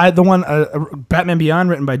 The one Batman Beyond,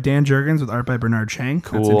 written by Dan Jurgens with art by Bernard Chang. That's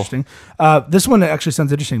Cool. interesting. This one actually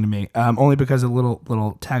sounds interesting to me, only because of a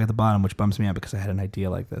little tag at the bottom, which bums me out because I had an idea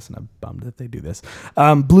like this and I'm bummed that they do this.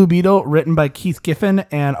 Blue Beetle, written by Keith Giffen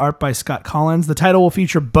and art by Scott Collins. The title will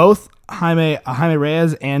feature both Jaime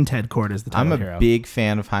Reyes and Ted Kord as the title I'm a hero. big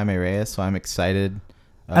fan of Jaime Reyes, so I'm excited.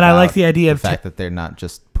 And I like about the idea of fact that they're not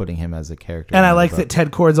just putting him as a character. and in I the like book. that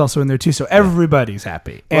Ted Kord's also in there too, so everybody's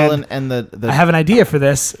happy. Well, And and the I have an idea for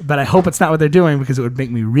this, but I hope it's not what they're doing because it would make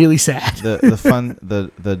me really sad. the fun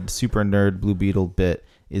the super nerd Blue Beetle bit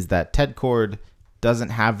is that Ted Kord doesn't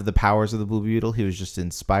have the powers of the Blue Beetle. He was just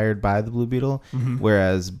inspired by the Blue Beetle,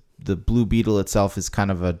 whereas the Blue Beetle itself is kind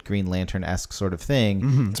of a Green Lantern-esque sort of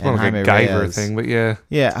thing. It's more like a Guyver thing, but yeah.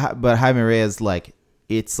 Yeah, but Jaime Reyes,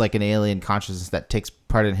 it's like an alien consciousness that takes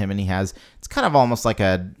part in him, and it's kind of almost like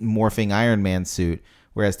a morphing Iron Man suit,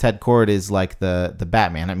 whereas Ted Kord is like the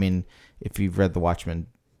Batman. I mean, if you've read The Watchmen,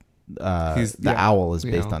 the owl is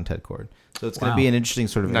based on Ted Kord. So it's going to be an interesting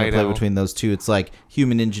sort of Night interplay Owl. between those two. It's like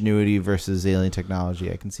human ingenuity versus alien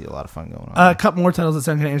technology. I can see a lot of fun going on. A couple more titles that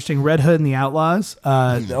sound kind of interesting. Red Hood and the Outlaws.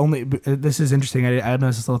 This is interesting. I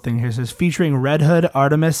noticed this little thing here. It says featuring Red Hood,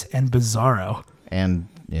 Artemis, and Bizarro. And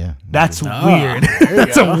yeah, That's maybe. weird.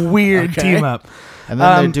 That's a weird team up. And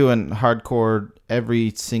then they're doing hardcore.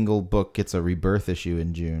 Every single book gets a rebirth issue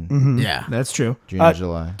in June, Yeah. That's true. June and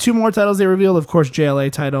July. 2 more titles they revealed. Of course,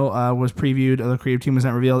 JLA title was previewed. The creative team was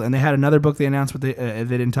not revealed. And they had another book they announced, but they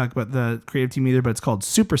didn't talk about the creative team either, but it's called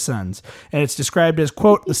Super Sons. And it's described as,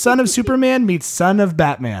 quote, the son of Superman meets son of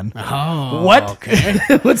Batman. Oh, What? Okay.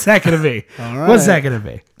 What's that going to be? All right. What's that going to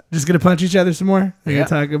be? Just going to punch each other some more? They're going to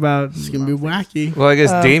talk about... It's gonna be wacky. Well, I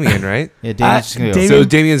guess Damien, right? Yeah, Damien's just gonna go. Damien- So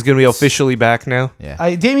Damien's going to be officially back now?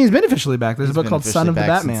 Yeah, Damien's been officially back. There's a book Been called Son of the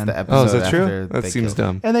officially back since Batman. the Oh, is episode that true? after That they seems killed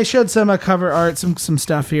him. dumb. And they showed some cover art, some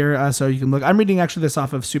stuff here, so you can look. I'm reading actually this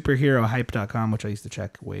off of superherohype.com, which I used to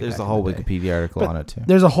check way There's back a whole in the day. Wikipedia article But on it too.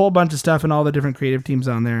 There's a whole bunch of stuff and all the different creative teams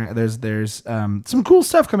on there. There's some cool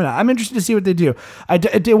stuff coming out. I'm interested to see what they do.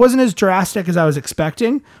 It wasn't as drastic as I was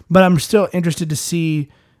expecting, but I'm still interested to see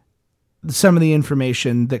some of the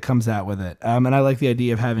information that comes out with it. And I like the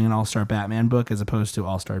idea of having an All-Star Batman book as opposed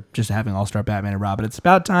to just having All-Star Batman and Robin. It's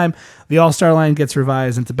about time the All-Star line gets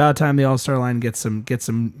revised, and it's about time the All-Star line gets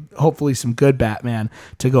some hopefully some good Batman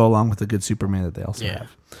to go along with the good Superman that they also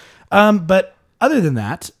have. But other than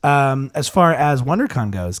that, as far as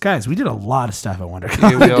WonderCon goes, guys, we did a lot of stuff at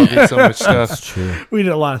WonderCon. Yeah, we all did so much stuff. True. We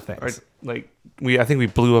did a lot of things. I think we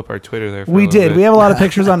blew up our Twitter there. For a We little did. bit. We have a lot of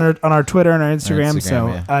pictures on our Twitter and our Instagram,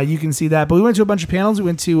 Instagram, so you can see that. But we went to a bunch of panels. We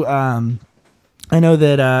went to, I know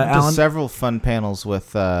that Alan. Several fun panels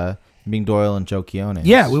with Ming Doyle and Joe Keone.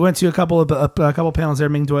 Yeah, we went to a couple panels there.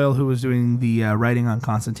 Ming Doyle, who was doing the writing on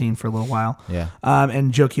Constantine for a little while, Yeah.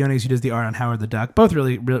 and Joe Keones, who does the art on Howard the Duck. Both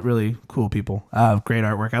really cool people. Great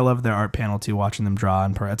artwork. I love their art panel too. Watching them draw,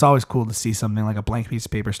 and it's always cool to see something like a blank piece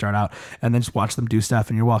of paper start out, and then just watch them do stuff.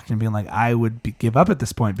 And you're walking and being like, I would give up at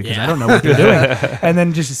this point because I don't know what they're doing. And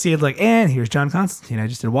then just to see it like, and here's John Constantine. I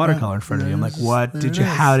just did watercolor in front of you. I'm like, what did you?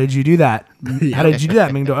 How did you do that? How did you do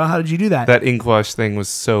that, Ming Doyle? How did you do that? That ink wash thing was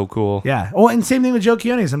so cool. Yeah. Well, and same thing with Joe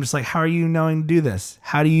Keones. I'm just like, how are you knowing to do this?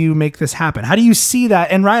 How do you make this happen? How do you see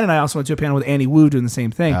that? And Ryan and I also went to a panel with Annie Wu doing the same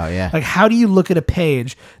thing. Oh, yeah. Like, how do you look at a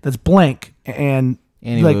page that's blank and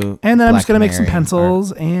Annie like, Wu, and then I'm just Black gonna make some Canary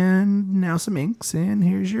pencils and now some inks and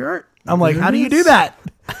here's your art. I'm like, how do you do that?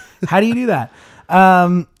 How do you do that?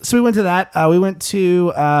 So we went to that. We went to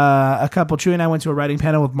a couple. Chewy and I went to a writing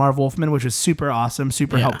panel with Marv Wolfman, which was super awesome,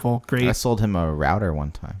 super helpful, great. I sold him a router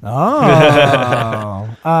one time. Oh,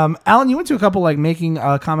 Alan, you went to a couple like making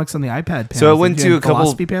comics on the iPad panels. So I went Did you to have a couple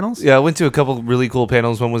philosophy panels. Yeah, I went to a couple really cool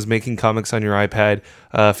panels. One was making comics on your iPad,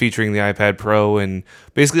 featuring the iPad Pro, and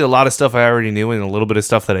basically a lot of stuff I already knew and a little bit of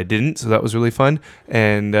stuff that I didn't. So that was really fun.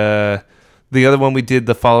 And the other one we did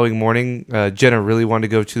the following morning, Jenna really wanted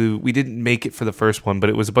to go to. We didn't make it for the first one, but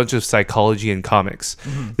it was a bunch of psychology and comics.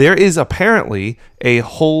 Mm-hmm. There is apparently a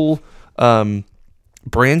whole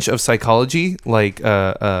branch of psychology, like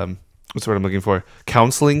what's the word I'm looking for?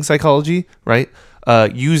 Counseling psychology, right?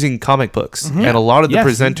 Using comic books, and a lot of the Yes.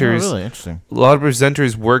 presenters, Oh, really interesting. a lot of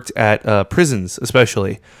presenters worked at prisons,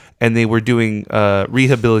 especially, and they were doing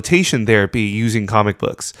rehabilitation therapy using comic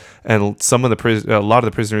books. And a lot of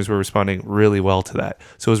the prisoners were responding really well to that.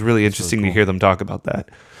 So it was really interesting to hear them talk about that.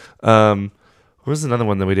 What was another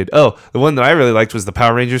one that we did? Oh, the one that I really liked was the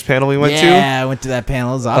Power Rangers panel we went to. Yeah, I went to that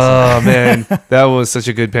panel. It was awesome. Oh man, that was such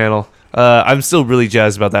a good panel. I'm still really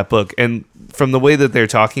jazzed about that book, and from the way that they're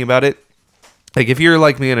talking about it, like if you're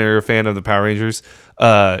like me and are a fan of the Power Rangers,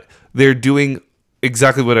 they're doing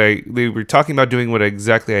exactly they were talking about doing what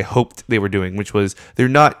exactly I hoped they were doing, which was they're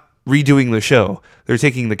not redoing the show. They're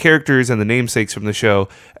taking the characters and the namesakes from the show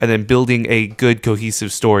and then building a good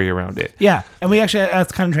cohesive story around it. Yeah, and we actually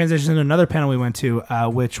that's kind of transitioned into another panel we went to,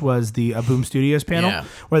 which was the Boom Studios panel, Yeah.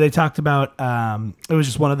 where they talked about. It was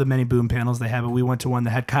just one of the many Boom panels they have, but we went to one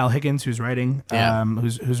that had Kyle Higgins, who's writing,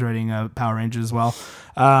 who's writing Power Rangers as well.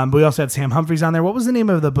 But we also had Sam Humphries on there. What was the name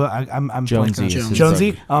of the book? I'm Jonesy. blanking on it. Jonesy.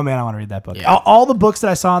 Jonesy. Oh man, I want to read that book. Yeah. All the books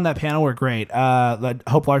that I saw on that panel were great. Like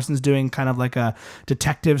Hope Larson's doing kind of like a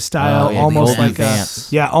detective style, Oh, yeah, almost Golden like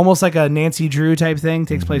Vance. almost like a Nancy Drew type thing.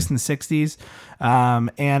 Takes place in the 60s.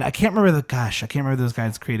 And I can't remember those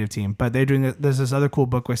guys' creative team, but they're doing. There's this other cool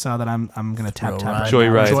book we saw that I'm gonna tap. Joyride.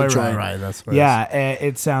 Joyride. That's what Yeah,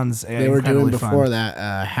 it sounds. they were doing incredibly before fun.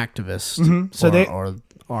 that. Hacktivist. So they- or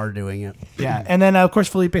are doing it. Yeah, and then of course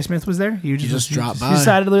Felipe Smith was there. You just dropped by. You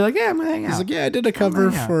decided to be like, yeah, I'm gonna hang He's out. like, yeah, I did a cover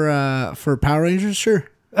hang for Power Rangers. Sure,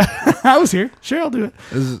 I was here. Sure, I'll do it.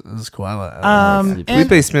 this is cool. I love And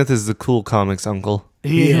Felipe Smith is the cool comics uncle.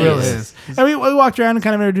 He really is. And we walked around and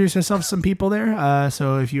kind of introduced ourselves to some people there.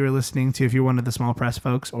 So if you were listening to, if you're one of the small press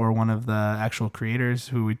folks or one of the actual creators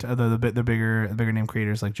who the bigger name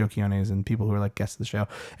creators like Joe Quiones and people who are like guests of the show,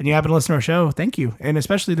 and you happen to listen to our show, thank you. And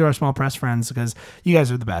especially to our small press friends, because you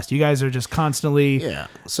guys are the best. You guys are just constantly out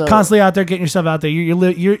there getting yourself out there.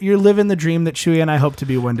 You're living the dream that Chewy and I hope to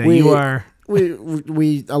be one day.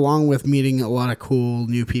 We along with meeting a lot of cool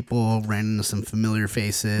new people, ran into some familiar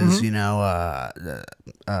faces. Mm-hmm. You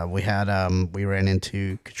know, we ran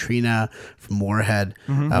into Katrina from Moorhead.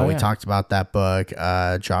 Mm-hmm. We talked about that book.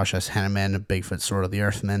 Josh S. Henneman, Bigfoot Sword of the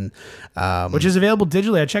Earthman, which is available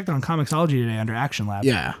digitally. I checked on Comixology today under Action Lab.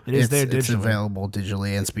 Yeah, it is there digitally. It's available digitally,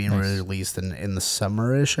 and it's being released in the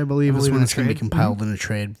summer-ish, I believe is when it's going to be compiled in a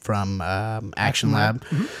trade from Action Lab.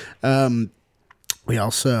 Mm-hmm. We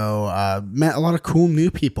also met a lot of cool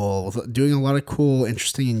new people doing a lot of cool,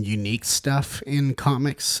 interesting, and unique stuff in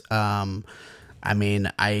comics. I mean,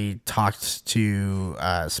 I talked to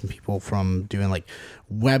some people from doing like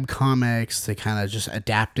web comics to kind of just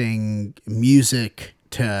adapting music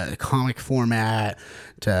to comic format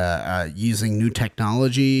to using new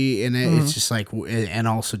technology in it. It's just like, and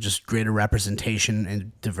also just greater representation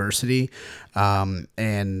and diversity.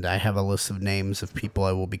 And I have a list of names of people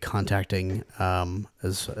I will be contacting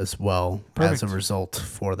as well. Perfect. As a result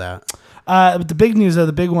for that. But the big news, though,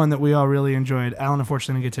 the big one that we all really enjoyed, Alan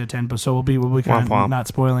unfortunately didn't get to attend, but so we'll be kind of not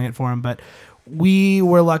spoiling it for him, but we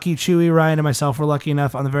were lucky, Chewy, Ryan, and myself were lucky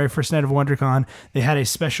enough on the very first night of WonderCon. They had a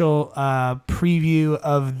special preview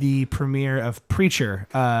of the premiere of Preacher.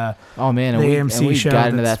 Oh man, the and we got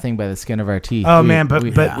into that thing by the skin of our teeth. Oh man, but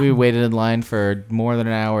we waited in line for more than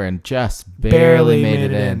an hour and just barely made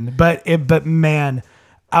it in. But man,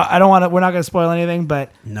 I don't want to. We're not going to spoil anything,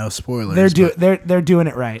 but no spoilers. They're doing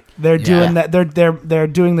it right. They're doing that. They're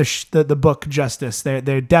doing the book justice.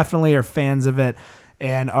 They definitely are fans of it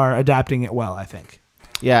and are adapting it well, I think.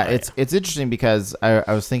 Yeah, it's interesting because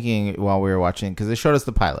I was thinking while we were watching, because they showed us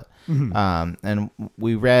the pilot. Mm-hmm. And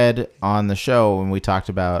we read on the show when we talked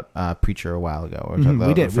about Preacher a while ago.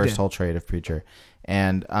 We did the first whole trade of Preacher.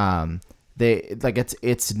 And they like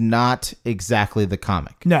it's not exactly the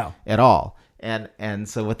comic. No. At all. And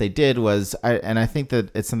so what they did was, I think that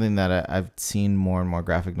it's something that I've seen more and more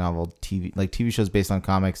graphic novel TV shows based on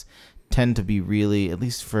comics tend to be really, at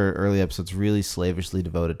least for early episodes, really slavishly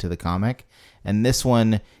devoted to the comic. And this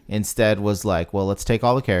one instead was like, well, let's take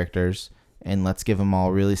all the characters and let's give them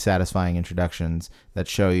all really satisfying introductions that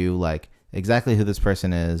show you like exactly who this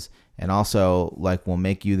person is, and also like will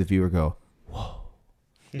make you the viewer go, whoa.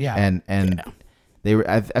 Yeah. And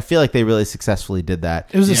I feel like they really successfully did that.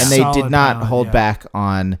 It was and they did not hold back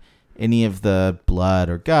on any of the blood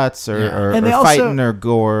or guts or fighting or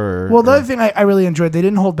gore. The other thing I really enjoyed, they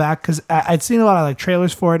didn't hold back, because I'd seen a lot of like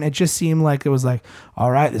trailers for it, and it just seemed like it was like, all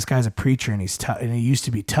right, this guy's a preacher and he's tough, and he used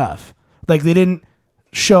to be tough. Like they didn't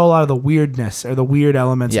show a lot of the weirdness or the weird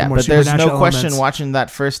elements. Yeah, the more but there's no question elements. watching that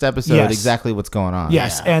first episode exactly what's going on.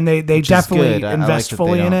 Yes, and they definitely invest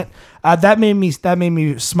fully in it. That made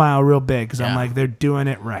me smile real big, because I'm like, they're doing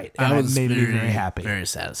it right, and it made me very happy, very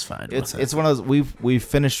satisfied. It's one of those we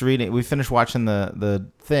finished watching the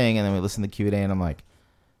thing, and then we listened to the Q&A, and I'm like,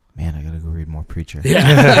 man, I gotta go read more Preacher. Yeah,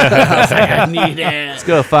 I was like, I need it. Let's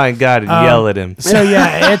go find God and yell at him. So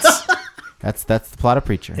yeah, it's. That's the plot of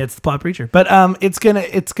Preacher. It's the plot of Preacher, but it's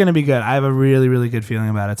gonna be good. I have a really, really good feeling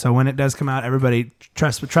about it. So when it does come out, everybody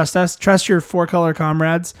trust us, trust your 4-color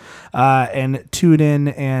comrades, and tune in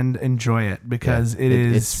and enjoy it, because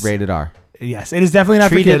it's rated R. Yes, it is definitely not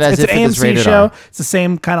Treat for kids. it as It's if an it was AMC rated show. R. It's the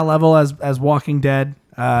same kind of level as Walking Dead.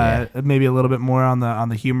 Maybe a little bit more on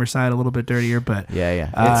the humor side, a little bit dirtier, but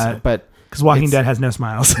but. Because Walking Dead has no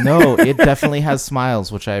smiles. No, it definitely has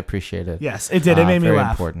smiles, which I appreciated. Yes, it did. It made me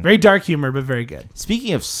laugh. Important. Very dark humor, but very good.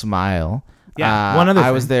 Speaking of smile, one other thing.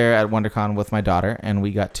 I was there at WonderCon with my daughter, and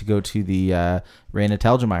we got to go to the Raina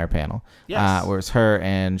Telgemeier panel. Yes. Where it's her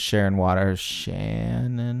and Shannon Waters.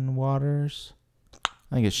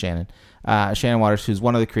 I think it's Shannon. Shannon Waters, who's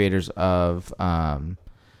one of the creators of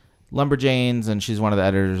Lumberjanes, and she's one of the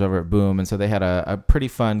editors over at Boom. And so they had a pretty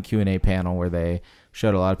fun Q&A panel where they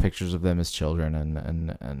showed a lot of pictures of them as children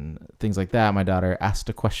and things like that. My daughter asked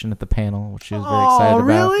a question at the panel, which she was very excited about.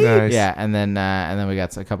 Really? Nice. Yeah, and then we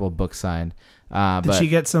got a couple of books signed. Did she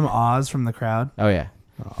get some awes from the crowd? Oh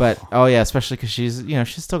yeah, especially because she's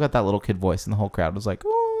still got that little kid voice, and the whole crowd was like,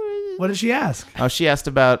 "Ooh." What did she ask? Oh, she asked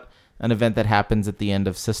about an event that happens at the end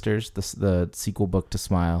of Sisters, the sequel book to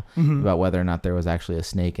Smile, about whether or not there was actually a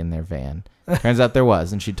snake in their van. Turns out there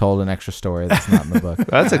was, and she told an extra story that's not in the book.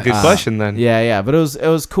 That's a good question then. Yeah, but it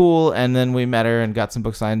was cool. And then we met her and got some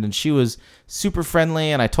books signed, and she was super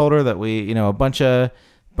friendly. And I told her that we, a bunch of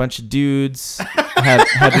dudes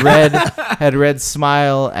had read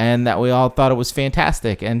Smile, and that we all thought it was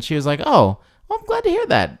fantastic. And she was like, "Oh, well, I'm glad to hear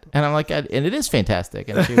that." And I'm like, "And it is fantastic."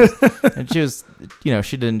 And she was,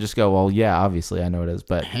 she didn't just go, "Well, yeah, obviously I know it is,"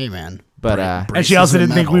 but Hey, man. But and she also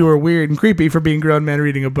didn't think we were weird and creepy for being grown men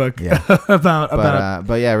reading a book about.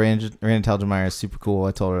 But yeah, Raina Telgemeier is super cool.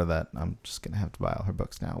 I told her that I'm just gonna have to buy all her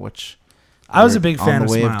books now, which I was a big fan of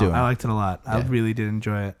way Smile. of doing. I liked it a lot. I Yeah. really did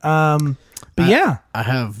enjoy it. But yeah, I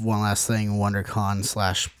have one last thing,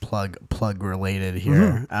 WonderCon / plug related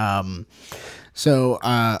here. So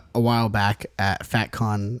a while back at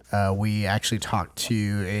FatCon, we actually talked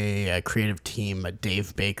to a creative team,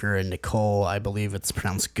 Dave Baker and Nicole. I believe it's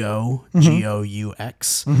pronounced Go,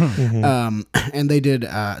 Goux. And they did.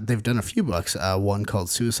 They've done a few books. One called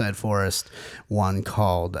Suicide Forest. One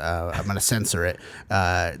called I'm going to censor it.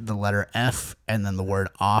 The letter F and then the word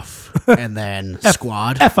off and then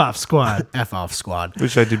squad. F off squad. F off squad.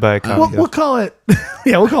 Which I did buy a copy We'll call it.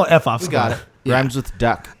 Yeah, we'll call it F off squad. got it. Rhymes with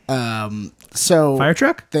duck. So Fire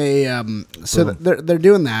truck. they they're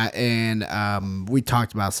doing that, and we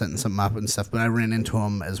talked about setting something up and stuff, but I ran into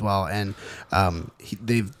him as well, and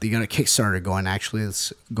they got a Kickstarter going. Actually,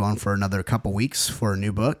 it's going for another couple weeks for a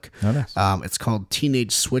new book. Oh, nice. It's called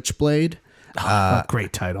Teenage Switchblade.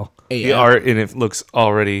 Great title. The art in it looks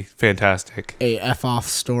already fantastic. A F off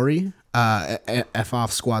story, F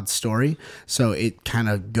off squad story. So it kind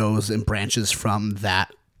of goes and branches from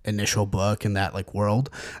that initial book in that like world.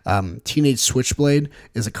 Teenage Switchblade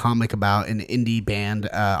is a comic about an indie band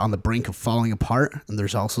on the brink of falling apart, and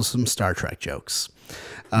there's also some Star Trek jokes.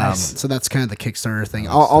 So that's kind of the Kickstarter thing.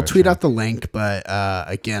 I'll tweet out the link, but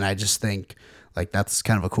again, I just think like that's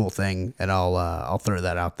kind of a cool thing, and I'll throw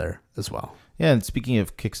that out there as well. Yeah, and speaking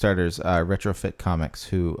of Kickstarters, Retrofit Comics,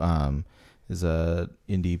 who is a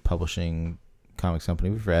indie publishing comics company,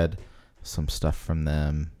 we've read some stuff from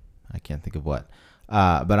them. I can't think of what.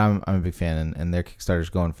 But I'm a big fan, and their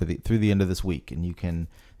Kickstarter's going through the end of this week, and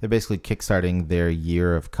they're basically kickstarting their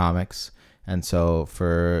year of comics, and so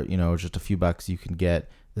for just a few bucks you can get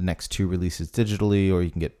the next 2 releases digitally, or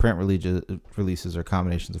you can get print releases or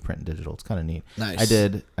combinations of print and digital. It's kind of neat. Nice.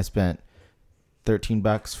 I spent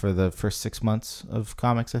 $13 for the first 6 months of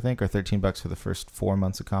comics, I think, or $13 for the first 4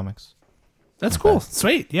 months of comics. That's cool.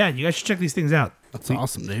 Sweet. Yeah, you guys should check these things out. That's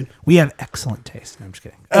awesome, dude. We have excellent taste. No, I'm just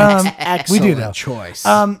kidding. Excellent we do though. choice.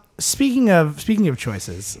 Speaking of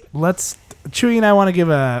choices, Chewy and I want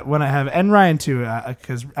to have and Ryan too,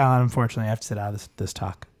 because unfortunately I have to sit out of this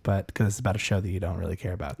talk, but because it's about a show that you don't really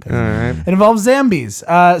care about. All right. It involves zombies.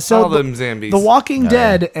 So All them zombies. The Walking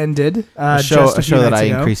Dead ended. A just a few show that nights I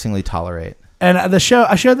ago. increasingly tolerate. And a show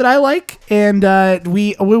that I like, and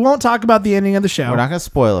we won't talk about the ending of the show. We're not going to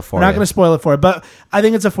spoil it for you. We're not going to spoil it for it, but I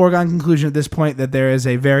think it's a foregone conclusion at this point that there is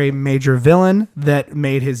a very major villain that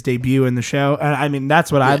made his debut in the show. And I mean,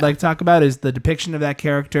 that's what I'd like to talk about is the depiction of that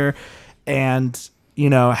character and,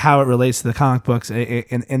 how it relates to the comic books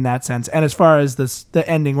in that sense. And as far as the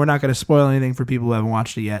ending, we're not going to spoil anything for people who haven't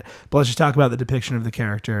watched it yet, but let's just talk about the depiction of the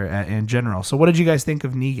character in general. So what did you guys think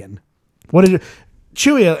of Negan?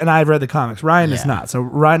 Chewy and I have read the comics. Ryan is not. So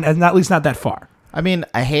Ryan is at least not that far. I mean,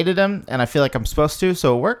 I hated him, and I feel like I'm supposed to,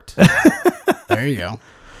 so it worked. There you go.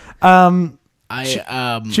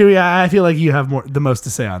 Chewy, I feel like you have the most to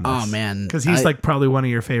say on this. Oh, man. Because he's like probably one of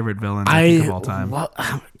your favorite villains of all time.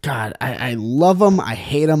 I love him. I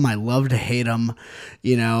hate him. I love to hate him,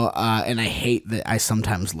 and I hate that I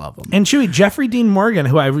sometimes love him. And Chewy, Jeffrey Dean Morgan,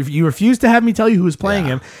 who you refused to have me tell you who was playing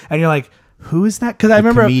him, and you're like, who is that? Because I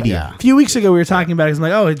remember a few weeks ago we were talking about it. 'Cause I'm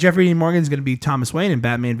like, oh, Jeffrey Dean Morgan's going to be Thomas Wayne in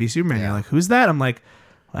Batman v Superman. Yeah. You're like, who's that? I'm like,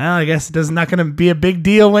 well, I guess it's not going to be a big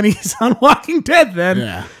deal when he's on Walking Dead then.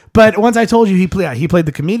 Yeah. But once I told you he played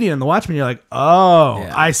the comedian in The Watchmen, you're like, oh,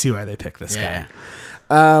 I see why they picked this guy.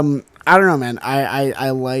 I don't know, man. I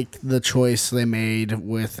like the choice they made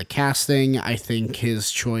with the casting. I think his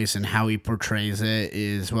choice and how he portrays it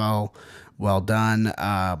is well done.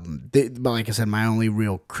 But like I said, my only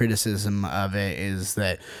real criticism of it is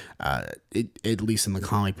that, at least in the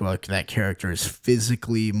comic book, that character is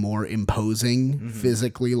physically more imposing,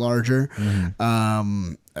 physically larger,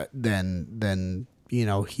 than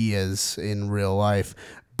he is in real life.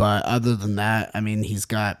 But other than that, I mean, he's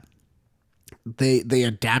got. They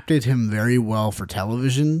adapted him very well for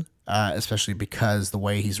television, especially because the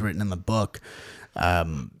way he's written in the book.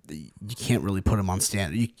 you can't really put him on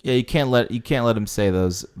stand. You can't let him say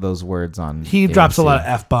those words on. He drops a AMC. lot of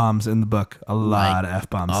F-bombs in the book. A lot of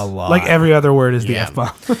F-bombs. a lot. Like every other word is the Yeah.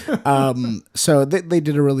 F-bomb. So they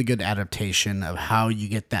did a really good adaptation of how you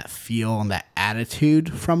get that feel and that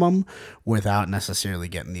attitude from him without necessarily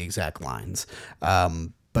getting the exact lines.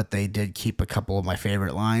 But they did keep a couple of my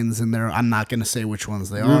favorite lines in there. I'm not going to say which ones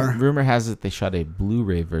they are. Rumor has it they shot a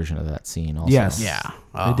Blu-ray version of that scene. Also. Yes. Yeah,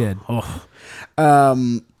 They did.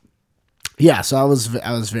 Yeah, so I was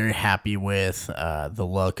very happy with the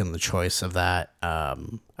look and the choice of that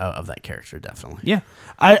character. Definitely. Yeah.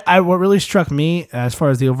 I what really struck me as far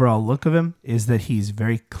as the overall look of him is that he's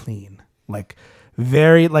very clean. Like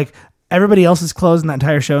very like everybody else's clothes in that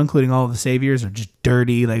entire show, including all of the saviors, are just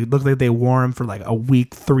dirty. Like look like they wore him for like a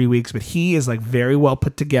week, 3 weeks, but he is like very well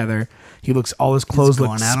put together. He looks all his clothes look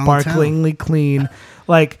going out on sparklingly clean.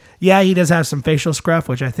 Like, yeah, he does have some facial scruff,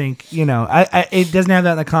 which I think, it doesn't have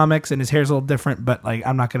that in the comics, and his hair's a little different, but like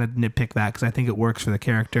I'm not gonna nitpick that because I think it works for the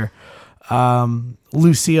character.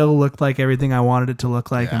 Lucille looked like everything I wanted it to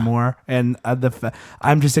look like and more. And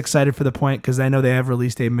I'm just excited for the point because I know they have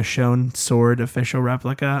released a Michonne sword official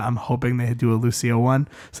replica. I'm hoping they do a Lucille one,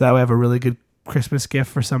 so that way I have a really good Christmas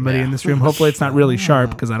gift for somebody in this room. Hopefully it's not really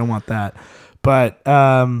sharp because I don't want that. But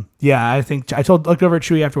I think I looked over at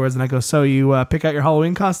Chewie afterwards and I go, so you pick out your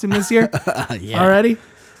Halloween costume this year Yeah. already?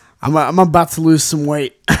 I'm about to lose some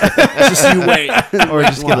weight. Just you wait. Or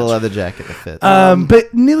just get a leather jacket that fits.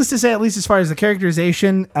 But needless to say, at least as far as the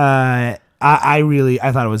characterization, I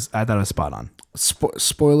thought it was spot on.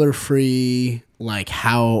 Spoiler free, like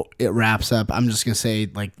how it wraps up. I'm just gonna say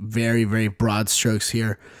like very, very broad strokes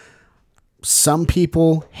here. Some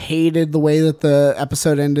people hated the way that the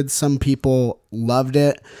episode ended. Some people loved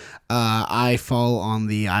it. I fall on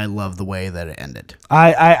the I love the way that it ended.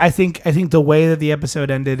 I think the way that the episode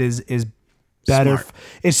ended is better. Smart.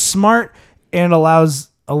 It's smart and allows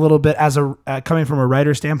a little bit as coming from a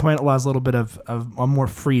writer standpoint, allows a little bit of more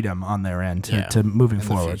freedom on their end to moving in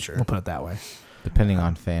the forward. future. We'll put it that way. Depending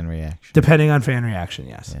on fan reaction. Depending on fan reaction,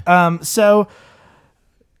 yes. So,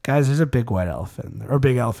 guys, there's a big white elephant or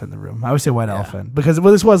big elephant in the room. I always say white elephant because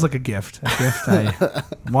this was like a gift I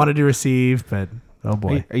wanted to receive, but oh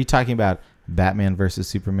boy. Are you talking about Batman versus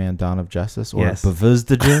Superman: Dawn of Justice or Yes.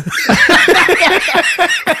 Bethesda?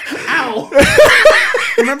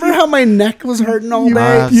 Remember how my neck was hurting all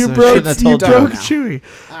day? You so broke- shouldn't have told you. broke Chewy.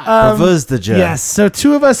 Bethesda. Yes, so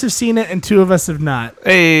 2 of us have seen it and 2 of us have not.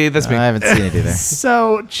 Hey, that's me. I haven't seen it either.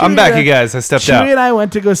 So Chewy I'm back, you guys. I stepped Chewy out. and I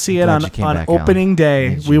went to go see it Glad on you came back, opening Alan. day.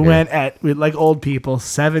 Yes, We you went like old people,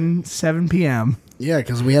 7 p.m. Yeah,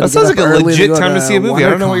 because we had That to get sounds up like a early legit go time to see a movie. I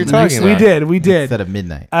don't know what you're WonderCon the next talking day. about. We did. Instead of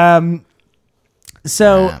midnight.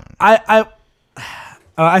 So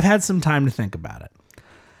I've had some time to think about it.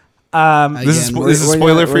 This is Again,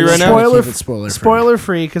 spoiler-free we're right now? trying to Spoiler- keep it spoiler-free. Spoiler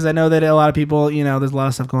free, because I know that a lot of people, there's a lot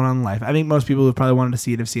of stuff going on in life. I think most people who probably wanted to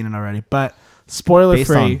see it have seen it already. But spoiler Based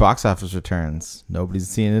free. on box office returns, nobody's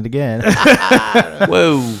seen it again.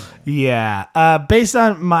 Whoa. Yeah. Based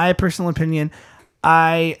on my personal opinion,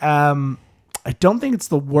 I don't think it's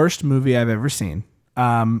the worst movie I've ever seen.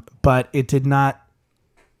 But it did not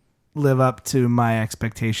live up to my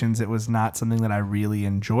expectations. It was not something that I really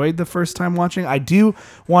enjoyed the first time watching. I do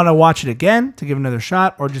want to watch it again to give another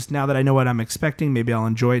shot, or just now that I know what I'm expecting, maybe I'll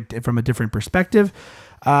enjoy it from a different perspective.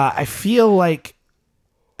 I feel like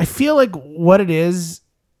what it is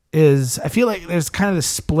I feel like there's kind of this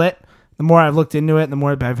split. The more I've looked into it, the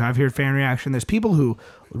more I've heard fan reaction. There's people who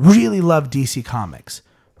really love DC Comics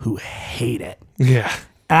who hate it. Yeah.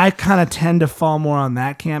 I kind of tend to fall more on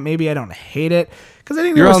that camp. Maybe I don't hate it because I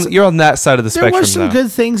think You're on that side of the there spectrum were some though. good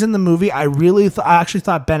things in the movie. I actually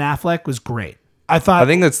thought Ben Affleck was great. I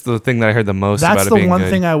think that's the thing that I heard the most about that's it the being one good.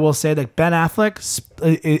 thing I will say. Like Ben Affleck,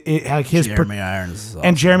 like his Jeremy Irons is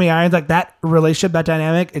and Jeremy Irons, like that relationship, that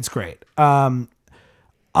dynamic, it's great. On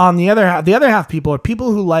the other half, people are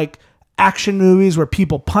people who like action movies where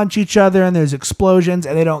people punch each other and there's explosions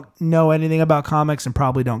and they don't know anything about comics and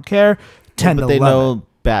probably don't care. Tend But to they love know it.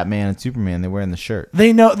 Batman and Superman. They're wearing the shirt.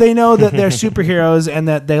 They know that they're superheroes and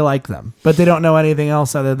that they like them, but they don't know anything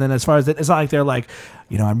else other than as far as it's not like they're like,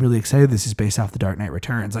 I'm really excited. This is based off The Dark Knight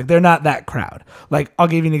Returns. Like they're not that crowd. Like I'll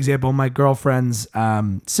give you an example. My girlfriend's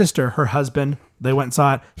sister, her husband, they went and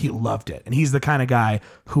saw it. He loved it, and he's the kind of guy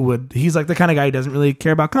he's like the kind of guy who doesn't really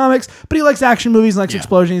care about comics, but he likes action movies and likes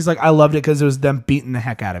explosions. He's like, I loved it because it was them beating the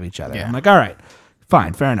heck out of each other. Yeah. I'm like, all right,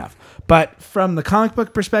 fine, fair enough. But from the comic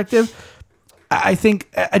book perspective, I think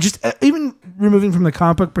even removing from the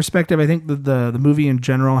comic book perspective, I think the movie in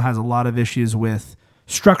general has a lot of issues with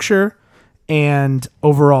structure and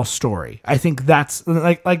overall story. I think that's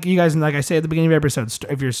like you guys, and like I say at the beginning of every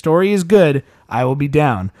episode, if your story is good, I will be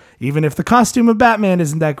down. Even if the costume of Batman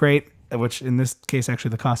isn't that great, which in this case, actually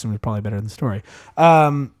the costume is probably better than the story.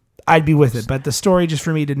 I'd be with it. But the story just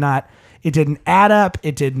for me didn't add up.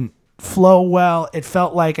 It didn't flow well. It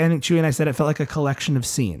felt like, I think Chewie and I said, it felt like a collection of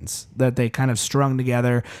scenes that they kind of strung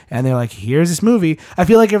together and they're like, here's this movie. I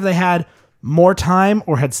feel like if they had more time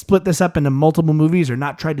or had split this up into multiple movies or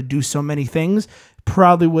not tried to do so many things,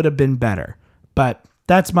 probably would have been better. But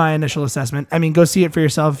that's my initial assessment. I mean, go see it for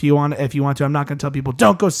yourself if you want to. I'm not going to tell people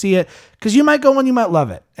don't go see it, because you might go and you might love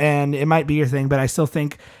it and it might be your thing. But I still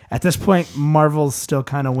think at this point, Marvel's still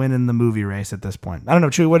kind of winning the movie race at this point. I don't know,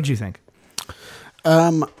 Chewie, what did you think?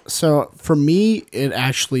 So for me, it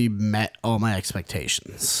actually met all my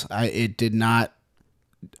expectations. It did not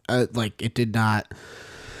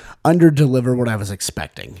under-deliver what I was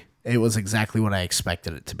expecting. It was exactly what I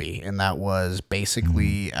expected it to be, and that was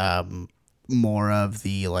basically more of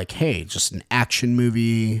the like, hey, just an action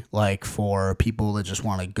movie, like for people that just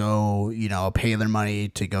want to go, you know, pay their money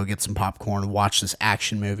to go get some popcorn, watch this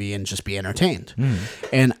action movie, and just be entertained.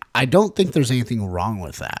 And I don't think there's anything wrong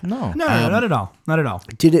with that. No, not at all. Not at all.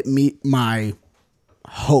 Did it meet my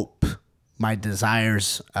hope, my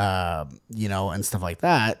desires, you know, and stuff like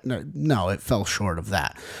that? No, it fell short of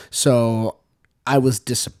that. So I was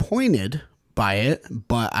disappointed by it,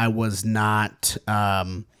 but I was not,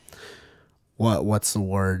 what's the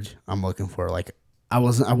word I'm looking for? Like I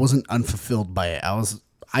wasn't unfulfilled by it.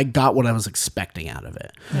 I got what I was expecting out of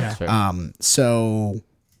it. Yeah. So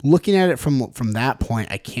looking at it from that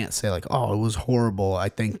point, I can't say like, oh, it was horrible. I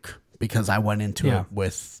think because I went into it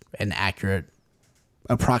with an accurate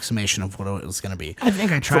approximation of what it was going to be. I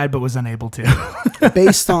think I tried, but was unable to.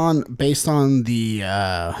 based on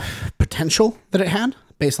the potential that it had.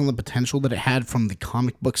 Based on the potential that it had from the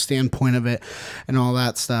comic book standpoint of it and all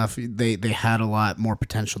that stuff, they had a lot more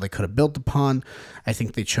potential they could have built upon. I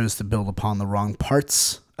think they chose to build upon the wrong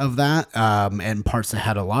parts of that, and parts that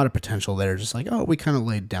had a lot of potential. They're just like, oh, we kind of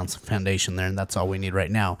laid down some foundation there, and that's all we need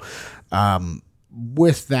right now.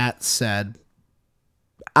 With that said,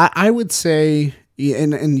 I would say...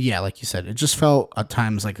 And yeah, like you said, it just felt at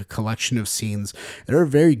times like a collection of scenes. There are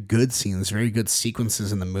very good scenes, very good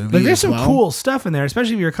sequences in the movie. Like, there's some cool stuff in there,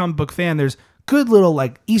 especially if you're a comic book fan. There's good little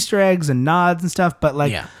like Easter eggs and nods and stuff, but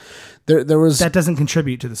like, yeah, there was that doesn't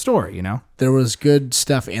contribute to the story, you know. There was good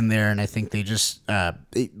stuff in there, and I think they just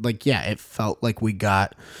it felt like we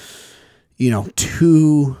got, you know,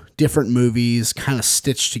 two different movies kind of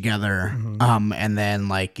stitched together, and then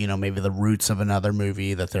like, you know, maybe the roots of another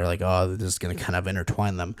movie that they're like, oh, this is going to kind of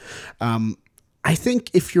intertwine them. I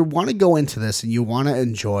think if you want to go into this and you want to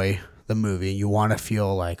enjoy the movie, you want to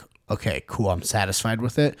feel like, okay, cool, I'm satisfied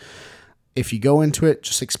with it. If you go into it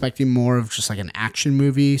just expecting more of just like an action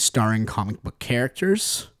movie starring comic book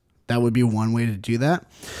characters, that would be one way to do that.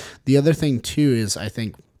 The other thing too is, I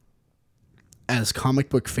think, as comic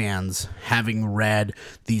book fans, having read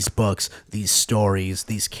these books, these stories,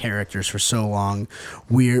 these characters for so long,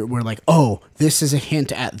 we're like, oh, this is a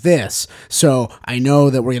hint at this, so I know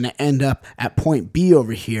that we're gonna end up at point B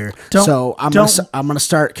over here. So I'm gonna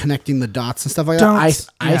start connecting the dots and stuff like that.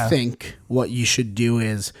 I think what you should do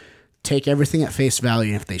is take everything at face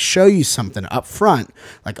value, and if they show you something up front,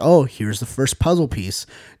 like, oh, here's the first puzzle piece,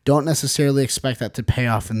 don't necessarily expect that to pay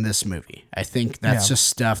off in this movie. I think that's just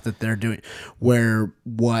stuff that they're doing, where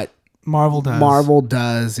what Marvel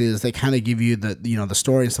does is they kind of give you the, you know, the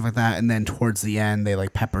story and stuff like that, and then towards the end they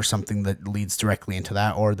like pepper something that leads directly into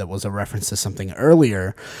that, or that was a reference to something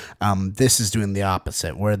earlier. This is doing the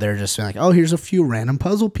opposite, where they're just like, oh, here's a few random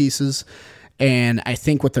puzzle pieces. And I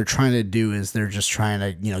think what they're trying to do is they're just trying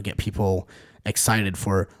to, you know, get people excited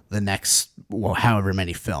for the next, well, however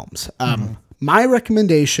many films. My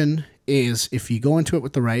recommendation is, if you go into it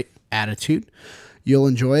with the right attitude, you'll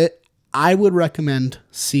enjoy it. I would recommend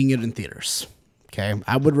seeing it in theaters. Okay,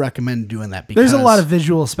 I would recommend doing that because there's a lot of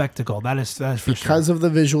visual spectacle. That's for sure. Because of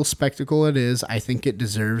the visual spectacle it is, I think it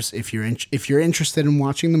deserves. If you're interested in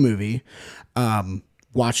watching the movie,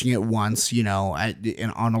 watching it once, you know,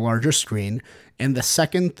 on a larger screen. And the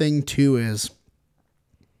second thing too is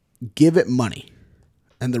give it money.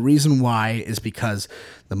 And the reason why is because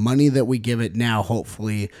the money that we give it now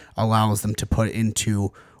hopefully allows them to put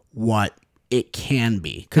into what it can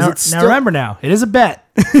be. Now remember, it is a bet.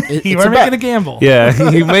 You are making a gamble.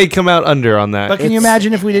 Yeah, you may come out under on that. But can you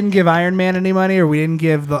imagine if we didn't give Iron Man any money, or we didn't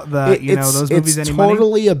give those movies any money? It's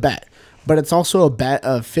totally a bet. But it's also a bet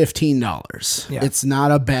of $15. Yeah. It's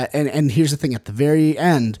not a bet. And here's the thing. At the very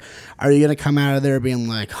end, are you going to come out of there being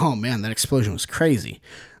like, oh, man, that explosion was crazy?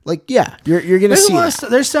 like, yeah, you're gonna There's see a lot that.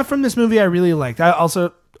 of there's stuff from this movie I really liked. I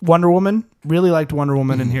also Wonder Woman, really liked Wonder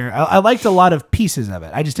Woman in here. I liked a lot of pieces of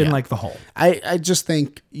it. I just didn't like the whole. I just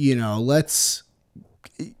think, there's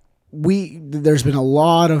been a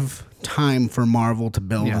lot of time for Marvel to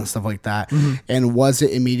build and stuff like that. And was it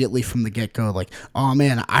immediately from the get-go like, oh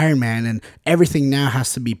man, Iron Man and everything now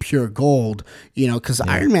has to be pure gold, because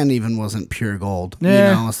Iron Man even wasn't pure gold,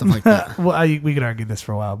 and stuff like that. Well, we could argue this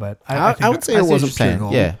for a while, but I would say it wasn't pure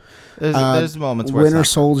gold. Yeah. There's moments where Winter it's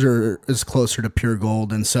not. Soldier is closer to pure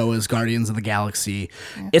gold, and so is Guardians of the Galaxy.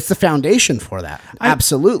 It's the foundation for that.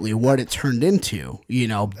 Absolutely, what it turned into,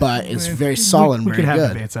 but it's very solid and we very could have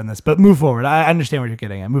good. debates on this, but move forward. I understand what you're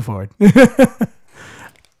getting at. Move forward.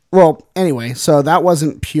 Well, anyway, so that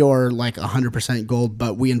wasn't pure like 100% gold,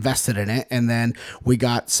 but we invested in it, and then we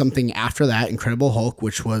got something after that, Incredible Hulk,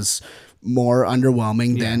 which was more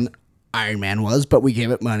underwhelming than Iron Man was, but we gave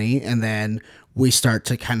it money, and then we start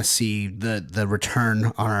to kind of see the return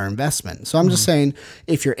on our investment. So I'm just saying,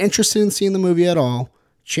 if you're interested in seeing the movie at all,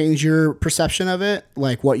 change your perception of it,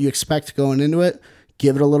 like what you expect going into it,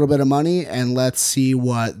 give it a little bit of money, and let's see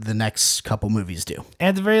what the next couple movies do.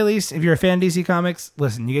 At the very least, if you're a fan of DC Comics,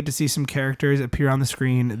 listen, you get to see some characters appear on the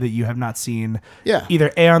screen that you have not seen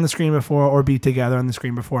either A, on the screen before, or B, together on the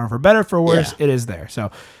screen before. And for better or for worse, it is there.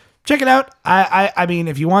 So check it out. I mean,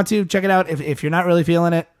 if you want to, check it out. If you're not really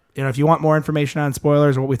feeling it, if you want more information on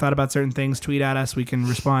spoilers or what we thought about certain things, tweet at us. We can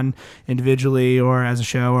respond individually or as a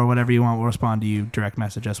show or whatever you want. We'll respond to you, direct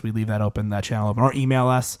message us. We leave that open, that channel open, or email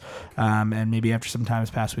us. And maybe after some time has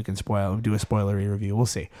passed, we can do a spoilery review. We'll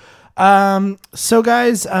see. So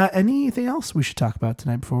guys, anything else we should talk about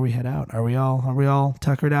tonight before we head out? Are we all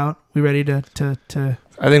tuckered out? We ready to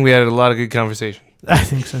I think we had a lot of good conversation. I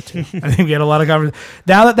think so too. I think we had a lot of conversation.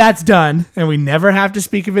 Now that that's done and we never have to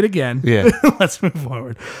speak of it again, let's move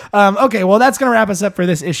forward. Okay, well, that's going to wrap us up for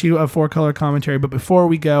this issue of 4-Color Commentary. But before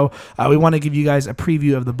we go, we want to give you guys a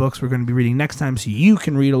preview of the books we're going to be reading next time so you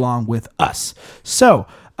can read along with us. So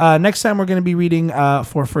next time we're going to be reading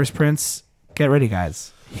for First Prince. Get ready,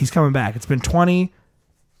 guys. He's coming back. It's been 20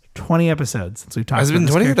 episodes since we've talked Has it about been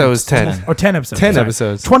this 20? character. That was 10. Or 10 episodes. 10 sorry.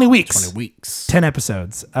 episodes. 20 weeks. 20 weeks. 10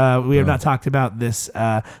 episodes. We have not talked about this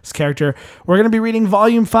character. We're going to be reading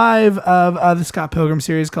Volume 5 of the Scott Pilgrim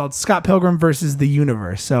series called Scott Pilgrim versus the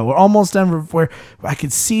Universe. So we're almost done where I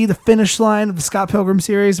could see the finish line of the Scott Pilgrim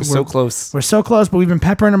series. We're so close. We're so close, but we've been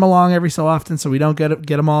peppering them along every so often so we don't get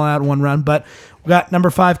them all out in one run. But we got number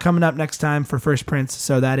 5 coming up next time for First Prince.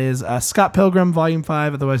 So that is Scott Pilgrim Volume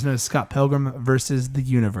 5, otherwise known as Scott Pilgrim versus the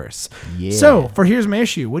Universe. Yeah. So for Here's My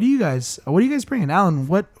Issue, what are you guys bringing? Alan,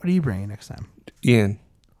 what are you bringing next time? Ian,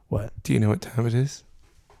 What? do you know what time it is?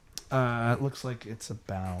 It looks like it's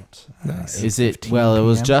about. Nice. Is it? Well, it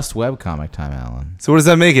was just webcomic time, Alan. So what does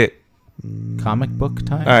that make it? Comic book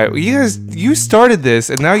time. All right, well, you started this,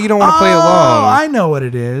 and now you don't want to play Oh, along. I know what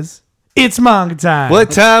it is. It's manga time.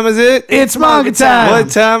 What time is it? It's manga time. What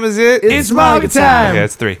time is it? It's manga time. Okay,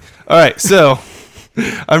 it's 3. All right, so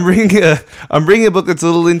I'm bringing a book that's a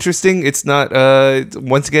little interesting. It's not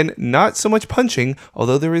once again not so much punching,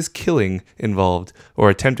 although there is killing involved or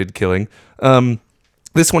attempted killing.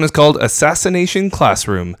 This one is called Assassination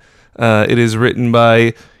Classroom. It is written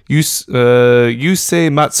by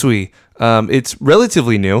Yusei Matsui. It's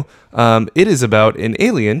relatively new. It is about an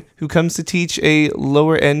alien who comes to teach a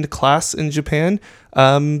lower end class in Japan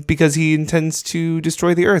because he intends to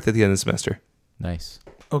destroy the Earth at the end of the semester. Nice.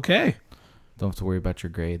 Okay. Don't have to worry about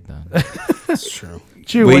your grade then. That's true.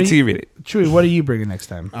 Chewy, Wait till you read it. Chewy, what are you bringing next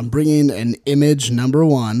time? I'm bringing an Image number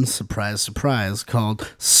 1, surprise, surprise,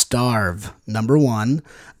 called Starve number 1.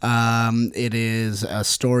 It is a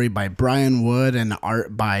story by Brian Wood and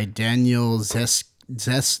art by Daniel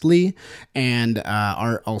Zestley and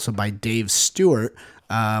art also by Dave Stewart.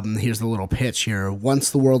 Here's the little pitch here. Once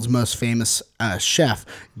the world's most famous chef,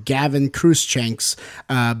 Gavin Cruikshank's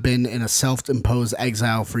been in a self-imposed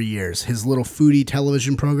exile for years. His little foodie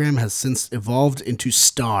television program has since evolved into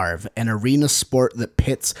Starve, an arena sport that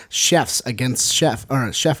pits chef against chef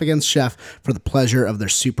for the pleasure of their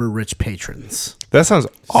super rich patrons. That sounds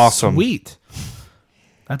awesome. Sweet.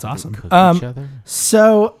 That's awesome. Cook each other.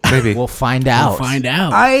 So Maybe. We'll find out. Find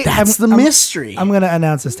out. I- That's I'm- the I'm- mystery. I'm going to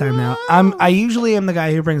announce this time now. I usually am the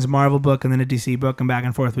guy who brings a Marvel book and then a DC book, and back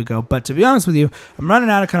and forth we go. But to be honest with you, I'm running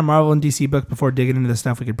out of kind of Marvel and DC book before digging into the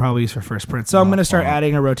stuff we could probably use for First Print. So I'm going to start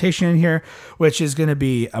adding a rotation in here, which is going to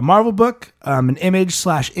be a Marvel book, an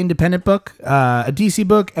Image/independent book, a DC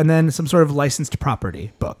book, and then some sort of licensed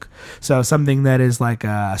property book. So something that is like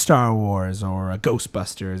a Star Wars or a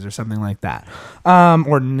Ghostbusters or something like that,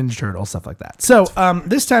 or Ninja Turtles, stuff like that. So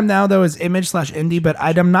this time now, though, is Image/Indie, but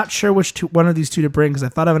I'm not sure which one of these two to bring because I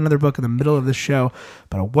thought of another book in the middle of the show,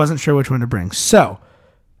 but I wasn't sure which one to bring. So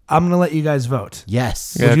I'm going to let you guys vote.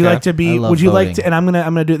 Yes. Yeah. Would you Okay. like to be? I love Would you like voting. to? And I'm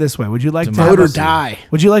gonna do it this way. Would you like to Vote or have a- die.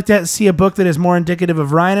 Would you like to see a book that is more indicative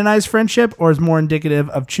of Ryan and I's friendship, or is more indicative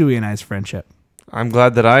of Chewie and I's friendship? I'm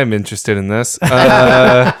glad that I'm interested in this.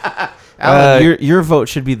 Alan, your vote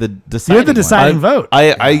should be the deciding You're the deciding vote.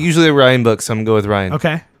 I usually Ryan books, so I'm going to go with Ryan.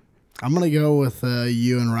 Okay. I'm gonna go with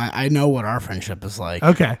you and Ryan. I know what our friendship is like.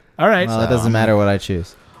 Okay. All right. Well, it doesn't matter what I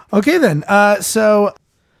choose. Okay then. So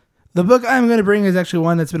the book I'm going to bring is actually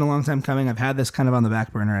one that's been a long time coming. I've had this kind of on the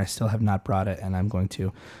back burner. I still have not brought it, and I'm going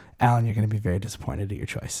to. Alan, you're going to be very disappointed at your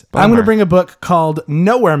choice. I'm going to bring a book called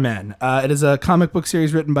Nowhere Men. It is a comic book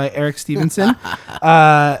series written by Eric Stevenson.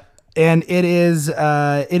 And this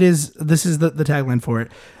is the tagline for it.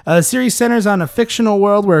 The series centers on a fictional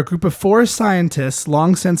world where a group of forest scientists,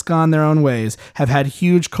 long since gone their own ways, have had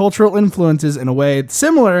huge cultural influences in a way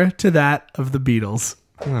similar to that of the Beatles.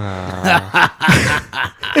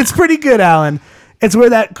 It's pretty good, Alan. It's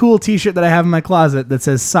where that cool T-shirt that I have in my closet that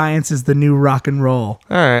says "Science is the new rock and roll"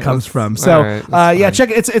 right, comes that's- from. all So, right, that's yeah, fine. check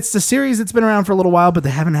it. It's the series that's been around for a little while, but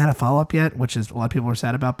they haven't had a follow-up yet, which is a lot of people are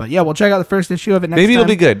sad about. But yeah, we'll check out the first issue of it next Maybe it'll time.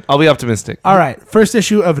 be good. I'll be optimistic. All right, first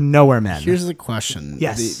issue of Nowhere Men. Here's the question.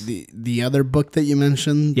 Yes. The other book that you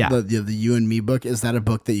mentioned, Yeah. the You and Me book, is that a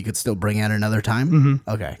book that you could still bring out another time? Mm-hmm.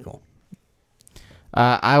 Okay, cool.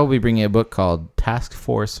 I will be bringing a book called Task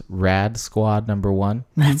Force Rad Squad #1.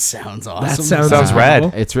 That sounds awesome. That sounds Sounds rad.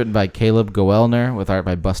 cool. It's written by Caleb Goellner with art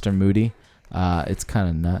by Buster Moody. It's kind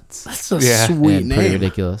of nuts That's a Yeah. sweet and pretty name.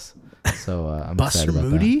 ridiculous. So I'm Buster excited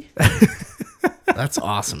about Moody? That's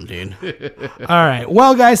awesome, dude. All right.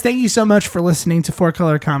 Well, guys, thank you so much for listening to Four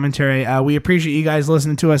Color Commentary. We appreciate you guys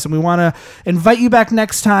listening to us, and we want to invite you back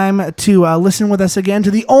next time to listen with us again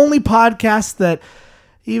to the only podcast that,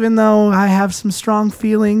 even though I have some strong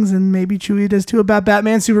feelings, and maybe Chewie does too, about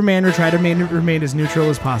Batman, Superman, or try to remain as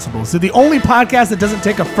neutral as possible. So the only podcast that doesn't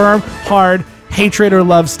take a firm, hard hatred or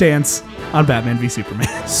love stance on Batman v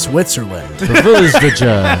Superman. Switzerland. that. The Village the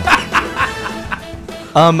Judge.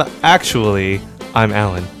 Actually, I'm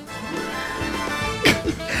Alan.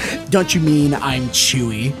 Don't you mean I'm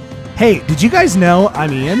Chewy? Hey, did you guys know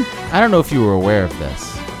I'm Ian? I don't know if you were aware of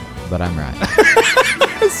this, but I'm right.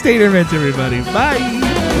 Stay tuned, everybody. Bye.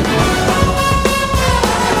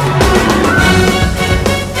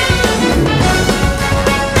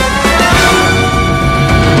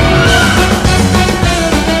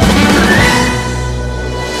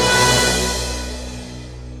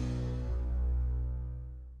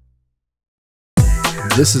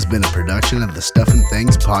 This has been a production of the Stuff and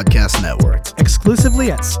Things Podcast Network.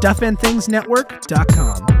 Exclusively at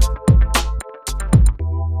StuffAndThingsNetwork.com.